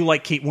I do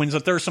like Kate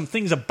Winslet. There are some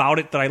things about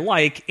it that I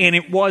like, and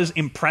it was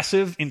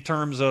impressive in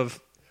terms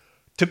of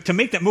to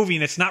make that movie,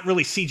 and it's not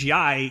really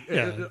CGI.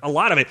 Yeah. A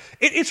lot of it,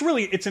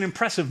 it's an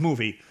impressive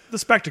movie. The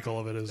spectacle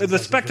of it is. The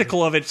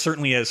spectacle of it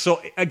certainly is. So,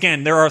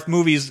 again, there are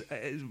movies,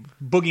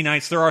 Boogie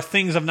Nights, there are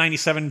things of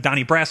 97,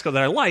 Donnie Brasco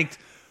that I liked,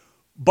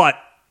 But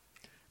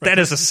that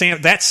is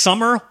that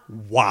summer,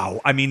 wow.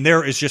 I mean,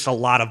 there is just a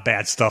lot of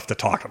bad stuff to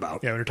talk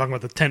about. Yeah, when you're talking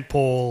about the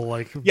tentpole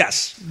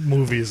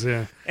movies,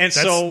 yeah. And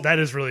that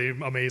is really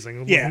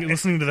amazing. Yeah,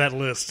 listening to that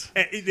list.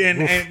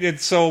 And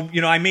so,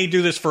 I may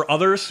do this for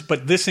others,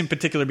 but this in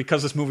particular,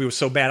 because this movie was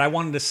so bad, I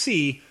wanted to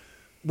see,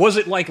 was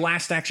it like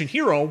Last Action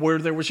Hero, where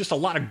there was just a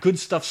lot of good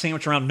stuff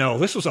sandwiched around? No,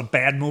 this was a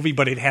bad movie,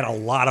 but it had a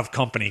lot of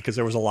company because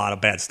there was a lot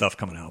of bad stuff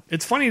coming out.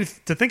 It's funny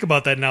to think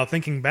about that now,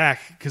 thinking back,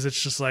 because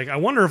it's just like, I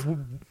wonder if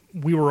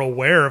we were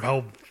aware of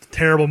how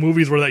terrible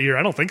movies were that year.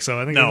 I don't think so.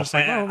 I think no.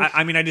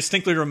 I mean, I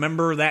distinctly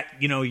remember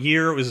that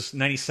year. It was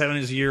 97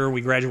 is the year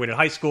we graduated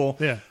high school.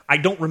 Yeah. I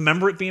don't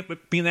remember it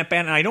being that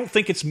bad, and I don't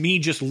think it's me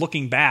just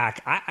looking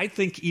back. I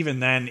think even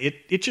then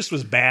it just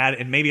was bad,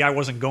 and maybe I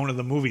wasn't going to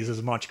the movies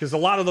as much because a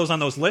lot of those on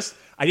those lists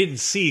I didn't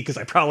see because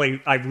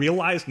I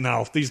realized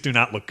no, these do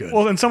not look good.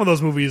 Well, in some of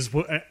those movies,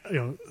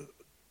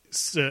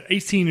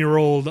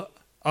 18-year-old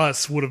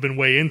us would have been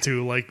way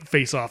into like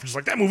Face Off, just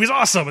like that movie's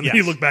awesome, and then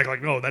you look back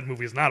like, no, that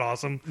movie is not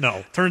awesome.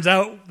 No, turns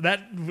out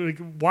that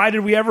why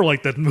did we ever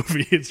like that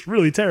movie? It's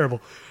really terrible,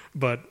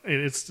 but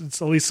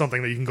it's at least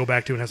something that you can go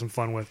back to and have some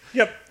fun with.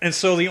 Yep. And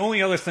so the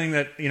only other thing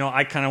that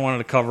I kind of wanted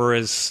to cover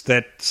is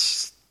that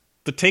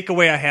the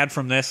takeaway I had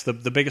from this, the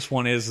biggest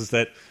one is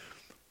that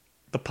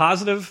the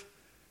positive,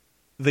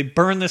 they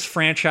burned this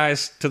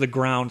franchise to the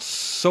ground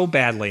so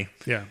badly.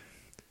 Yeah.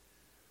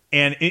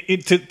 And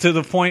to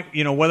the point,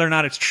 whether or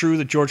not it's true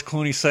that George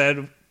Clooney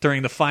said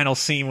during the final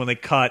scene when they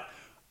cut,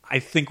 I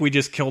think we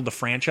just killed the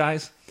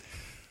franchise.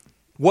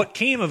 What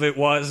came of it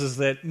is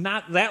that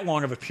not that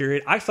long of a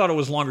period. I thought it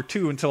was longer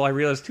too until I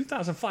realized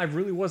 2005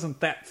 really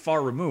wasn't that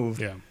far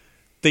removed. Yeah.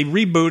 They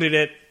rebooted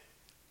it,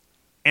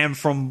 and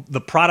from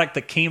the product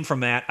that came from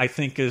that, I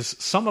think is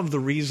some of the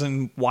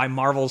reason why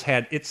Marvel's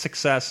had its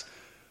success.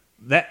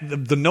 That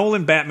the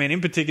Nolan Batman, in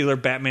particular,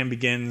 Batman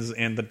Begins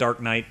and The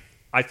Dark Knight,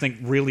 I think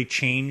really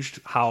changed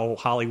how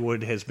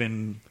Hollywood has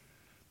been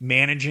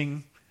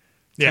managing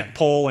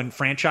tentpole and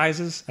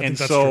franchises. And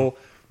so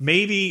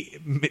maybe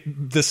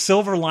the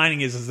silver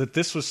lining is that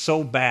this was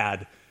so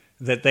bad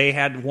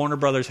that Warner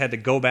Brothers had to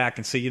go back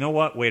and say, you know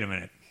what, wait a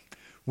minute.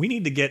 We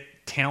need to get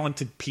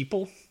talented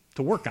people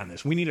to work on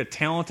this. We need a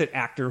talented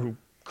actor who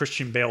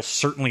Christian Bale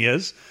certainly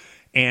is.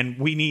 And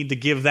we need to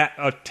give that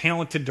a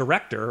talented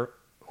director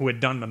who had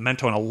done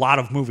Memento and a lot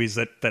of movies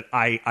that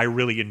I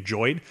really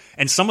enjoyed.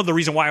 And some of the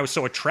reason why I was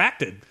so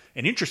attracted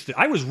and interested,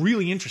 I was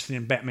really interested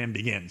in Batman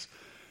Begins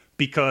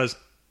because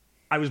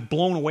I was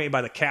blown away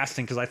by the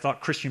casting because I thought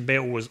Christian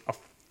Bale was a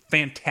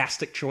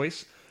fantastic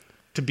choice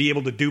to be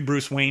able to do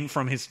Bruce Wayne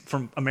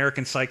from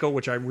American Psycho,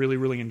 which I really,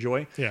 really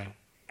enjoy. Yeah.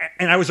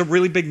 And I was a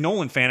really big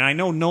Nolan fan. And I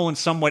know Nolan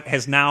somewhat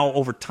has now,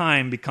 over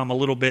time, become a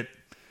little bit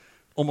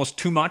almost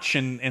too much,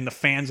 and the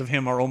fans of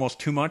him are almost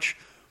too much.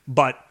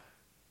 But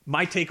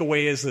my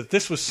takeaway is that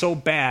this was so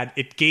bad,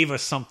 it gave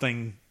us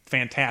something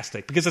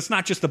fantastic. Because it's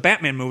not just the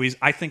Batman movies.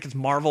 I think it's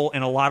Marvel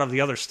and a lot of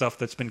the other stuff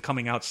that's been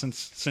coming out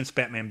since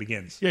Batman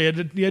Begins. Yeah,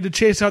 you had to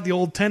chase out the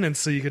old tenants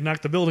so you could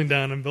knock the building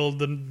down and build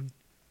the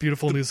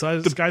beautiful new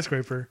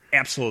skyscraper.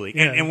 Absolutely.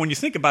 Yeah. And when you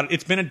think about it,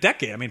 it's been a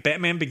decade. I mean,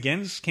 Batman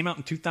Begins came out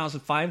in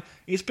 2005.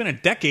 It's been a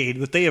decade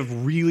that they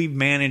have really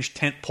managed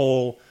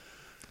tentpole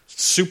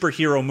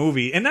superhero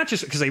movie, and not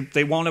just because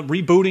they wound up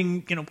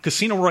rebooting,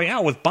 Casino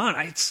Royale with Bond.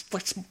 It's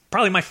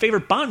probably my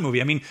favorite Bond movie.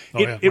 I mean,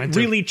 it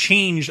really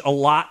changed a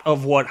lot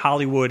of what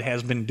Hollywood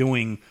has been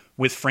doing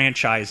with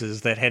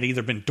franchises that had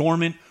either been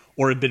dormant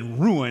or had been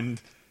ruined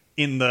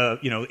in the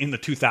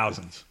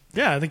 2000s.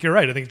 Yeah, I think you're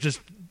right. I think just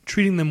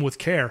treating them with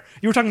care.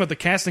 You were talking about the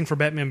casting for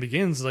Batman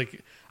Begins.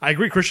 Like, I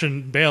agree,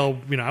 Christian Bale.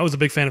 I was a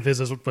big fan of his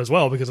as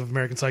well because of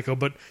American Psycho.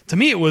 But to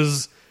me, it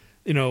was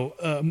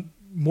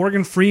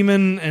Morgan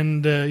Freeman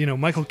and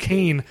Michael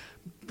Caine.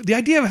 The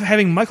idea of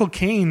having Michael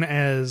Caine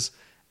as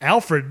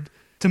Alfred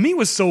to me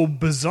was so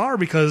bizarre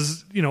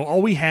because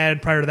all we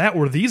had prior to that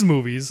were these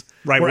movies,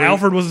 right, where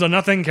Alfred was a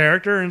nothing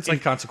character and it's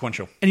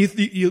inconsequential. And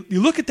you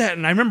look at that,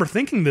 and I remember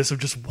thinking this of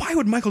just why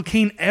would Michael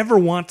Caine ever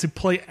want to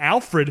play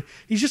Alfred?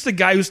 He's just a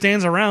guy who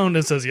stands around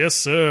and says, "Yes,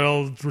 sir,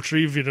 I'll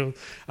retrieve.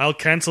 I'll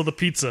cancel the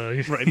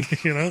pizza." Right.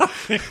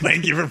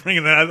 Thank you for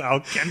bringing that up. I'll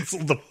cancel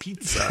the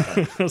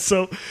pizza.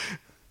 So.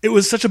 It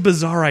was such a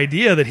bizarre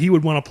idea that he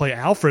would want to play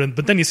Alfred,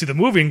 but then you see the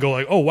movie and go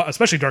like, "Oh, wow!"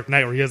 Especially Dark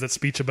Knight, where he has that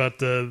speech about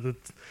the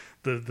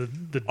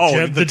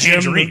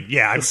tangerine,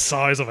 the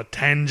size of a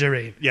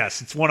tangerine.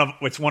 Yes, it's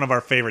one of our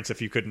favorites. If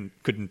you couldn't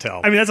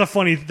tell, I mean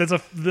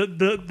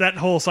that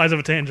whole size of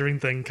a tangerine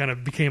thing kind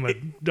of became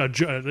an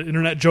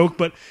internet joke,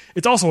 but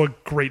it's also a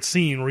great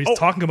scene where he's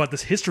talking about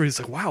this history. He's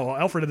like, "Wow,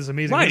 Alfred had this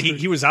amazing history."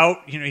 He was out,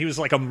 he was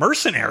like a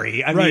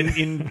mercenary. I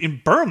mean,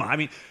 in Burma. I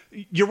mean,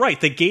 you're right.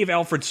 They gave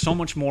Alfred so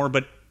much more,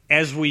 but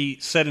as we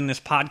said in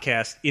this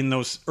podcast, in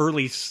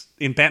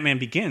Batman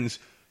Begins,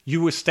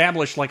 you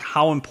establish like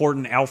how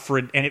important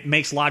Alfred, and it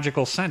makes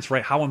logical sense,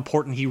 right? How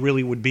important he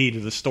really would be to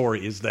the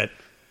story is that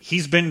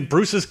he's been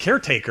Bruce's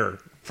caretaker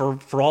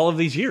for all of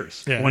these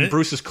years, when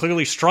Bruce has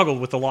clearly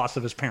struggled with the loss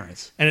of his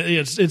parents. And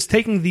it's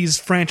taking these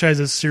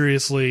franchises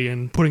seriously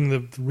and putting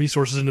the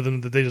resources into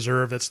them that they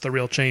deserve. That's the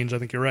real change. I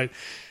think you're right.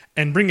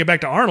 And bringing it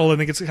back to Arnold, I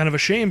think it's kind of a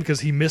shame because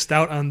he missed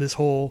out on this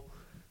whole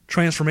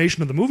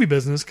transformation of the movie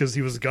business because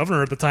he was the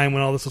governor at the time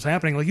when all this was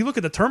happening. Like, you look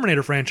at the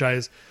Terminator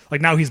franchise,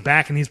 like now he's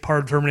back and he's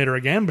part of Terminator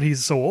again, but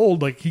he's so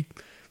old, like he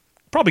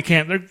probably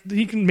can't.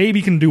 He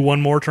can do one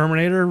more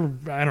Terminator.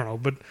 I don't know,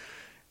 but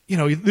you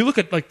look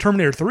at like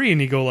Terminator 3 and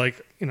you go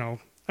like,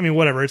 I mean,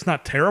 whatever. It's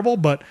not terrible,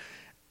 but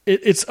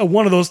it's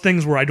one of those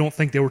things where I don't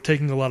think they were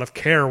taking a lot of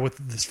care with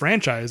this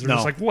franchise. They're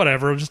just like,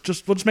 whatever, we'll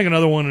just make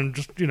another one and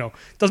just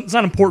it's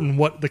not important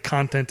what the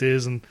content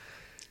is and.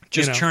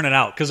 Just churn it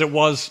out, because there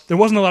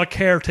wasn't a lot of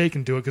care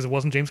taken to it because it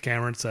wasn't James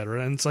Cameron, et cetera.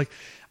 And it's like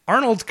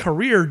Arnold's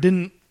career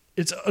didn't.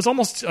 It's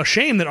almost a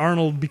shame that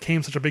Arnold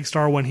became such a big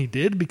star when he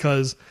did,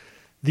 because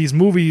these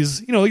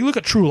movies, you look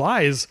at True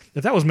Lies.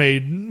 If that was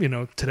made,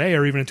 today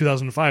or even in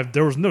 2005,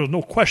 there was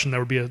no question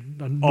there would be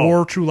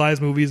more True Lies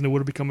movies, and it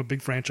would have become a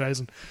big franchise,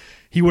 and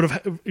he would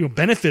have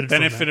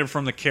benefited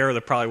from the care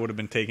that probably would have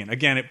been taken.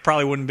 Again, it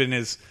probably wouldn't have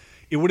been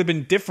it would have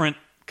been different.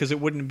 Because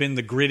it wouldn't have been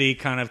the gritty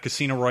kind of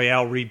Casino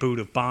Royale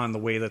reboot of Bond the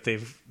way that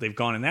they've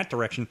gone in that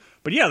direction.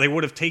 But yeah, they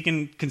would have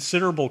taken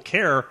considerable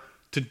care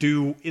to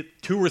do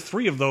 2 or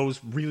 3 of those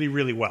really,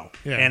 really well.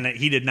 Yeah. And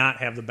he did not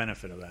have the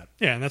benefit of that.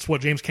 Yeah, and that's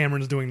what James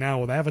Cameron is doing now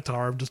with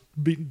Avatar, just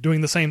doing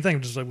the same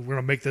thing. Just like, we're going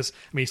to make this.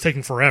 I mean, he's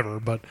taking forever,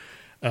 but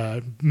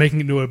making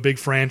it into a big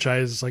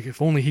franchise. Like,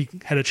 if only he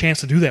had a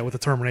chance to do that with the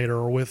Terminator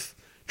or with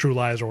True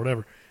Lies or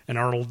whatever, and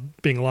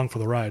Arnold being along for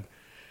the ride.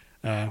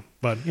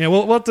 But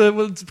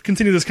we'll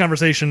continue this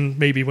conversation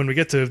maybe when we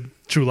get to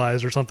True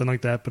Lies or something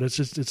like that. But it's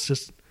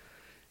just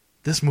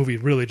this movie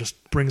really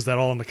just brings that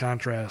all into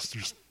contrast.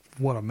 Just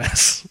what a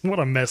mess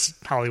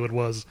Hollywood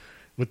was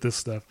with this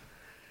stuff.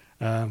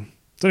 So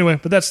anyway,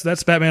 but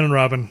that's Batman and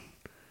Robin.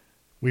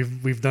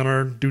 We've done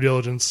our due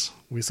diligence.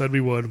 We said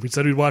we would. We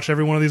said we'd watch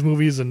every one of these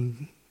movies,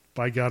 and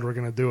by God, we're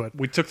going to do it.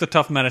 We took the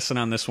tough medicine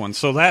on this one.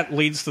 So that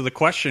leads to the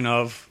question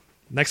of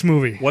next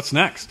movie. What's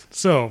next?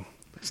 So.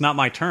 It's not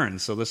my turn,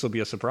 so this will be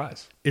a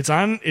surprise. We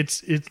talked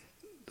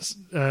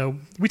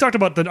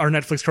about our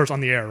Netflix course on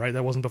the air, right?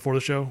 That wasn't before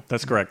the show?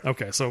 That's correct.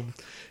 Okay, so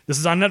this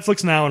is on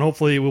Netflix now, and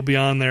hopefully it will be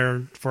on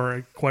there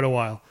for quite a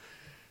while.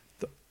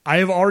 I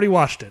have already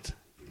watched it.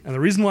 And the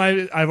reason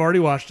why I've already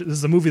watched it, this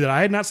is a movie that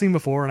I had not seen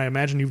before, and I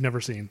imagine you've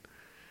never seen.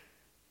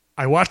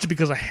 I watched it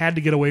because I had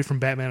to get away from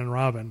Batman and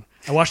Robin.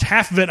 I watched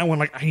half of it, and I went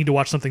like, I need to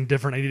watch something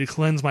different. I need to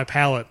cleanse my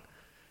palate.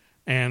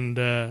 And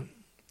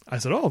I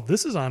said,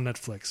 this is on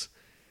Netflix.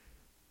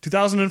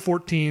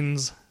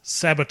 2014's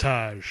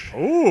Sabotage.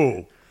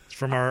 Ooh, it's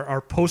from our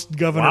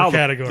post-governor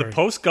category. The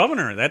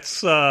post-governor.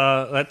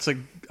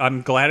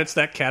 I'm glad it's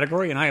that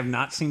category, and I have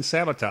not seen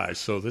Sabotage,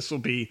 so this will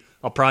be.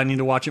 I'll probably need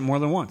to watch it more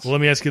than once. Well,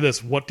 let me ask you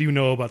this: what do you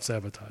know about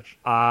Sabotage?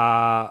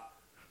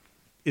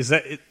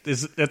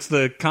 That's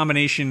the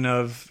combination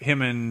of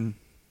him and,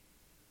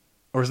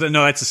 or is that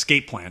no? That's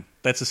Escape Plan.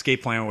 That's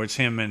Escape Plan, where it's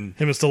him and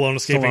Stallone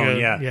escaping.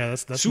 Stallone, yeah.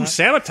 That's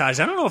Sabotage.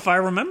 I don't know if I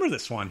remember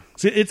this one.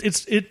 See,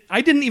 I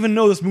didn't even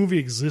know this movie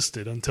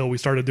existed until we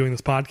started doing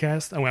this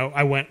podcast.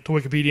 I went to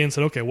Wikipedia and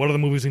said, okay, what are the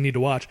movies we need to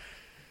watch?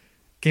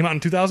 Came out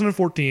in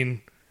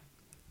 2014,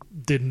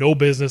 did no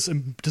business,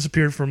 and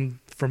disappeared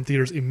from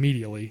theaters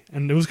immediately.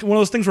 And it was one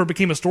of those things where it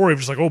became a story of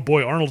just like, oh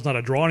boy, Arnold's not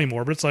a draw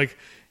anymore. But it's like,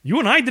 you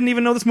and I didn't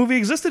even know this movie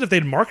existed. If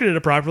they'd marketed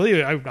it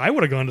properly, I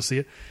would have gone to see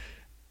it.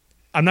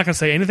 I'm not going to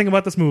say anything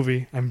about this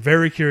movie. I'm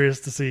very curious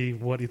to see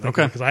what you think.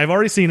 Okay. Because I've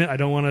already seen it. I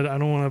don't want to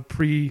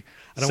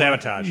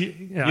sabotage.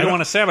 You don't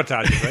want to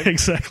sabotage it, right?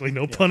 Exactly.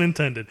 No pun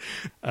intended.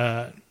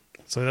 So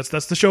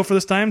that's the show for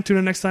this time. Tune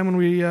in next time when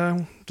we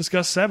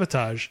discuss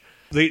Sabotage.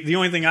 The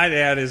only thing I'd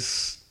add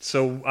is,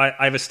 so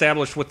I've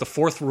established what the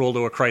fourth rule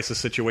to a crisis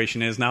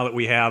situation is now that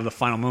we have the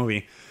final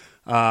movie.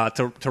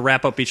 To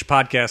wrap up each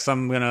podcast,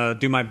 I'm going to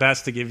do my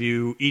best to give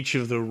you each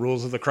of the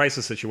rules of the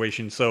crisis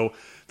situation. So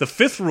the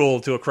fifth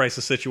rule to a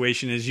crisis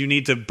situation is you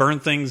need to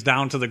burn things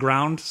down to the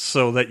ground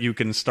so that you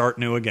can start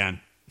new again.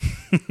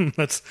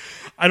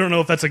 I don't know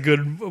if that's a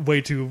good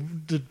way to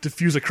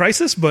diffuse a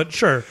crisis, but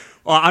sure.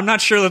 Well, I'm not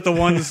sure that the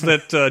ones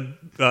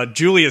that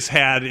Julius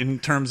had in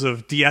terms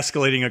of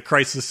de-escalating a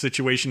crisis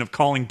situation of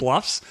calling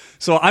bluffs.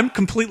 So I'm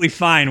completely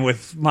fine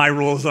with my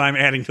rules that I'm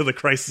adding to the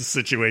crisis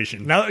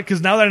situation.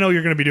 Because now that I know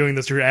you're going to be doing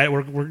this, you're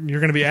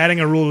going to be adding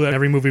a rule to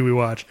every movie we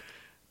watch.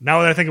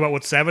 Now that I think about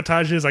what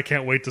Sabotage is, I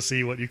can't wait to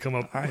see what you come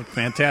up with. All right,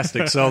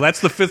 fantastic. So that's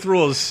the fifth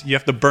rule is you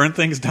have to burn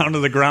things down to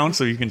the ground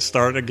so you can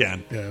start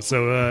again. Yeah,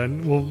 so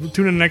we'll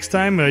tune in next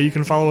time. You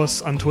can follow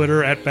us on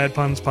Twitter at Bad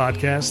Puns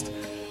Podcast.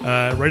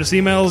 Write us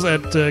emails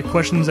at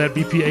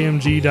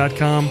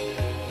questions@bpamg.com.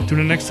 Tune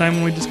in next time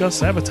when we discuss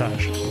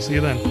Sabotage. We'll see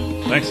you then.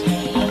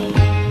 Thanks.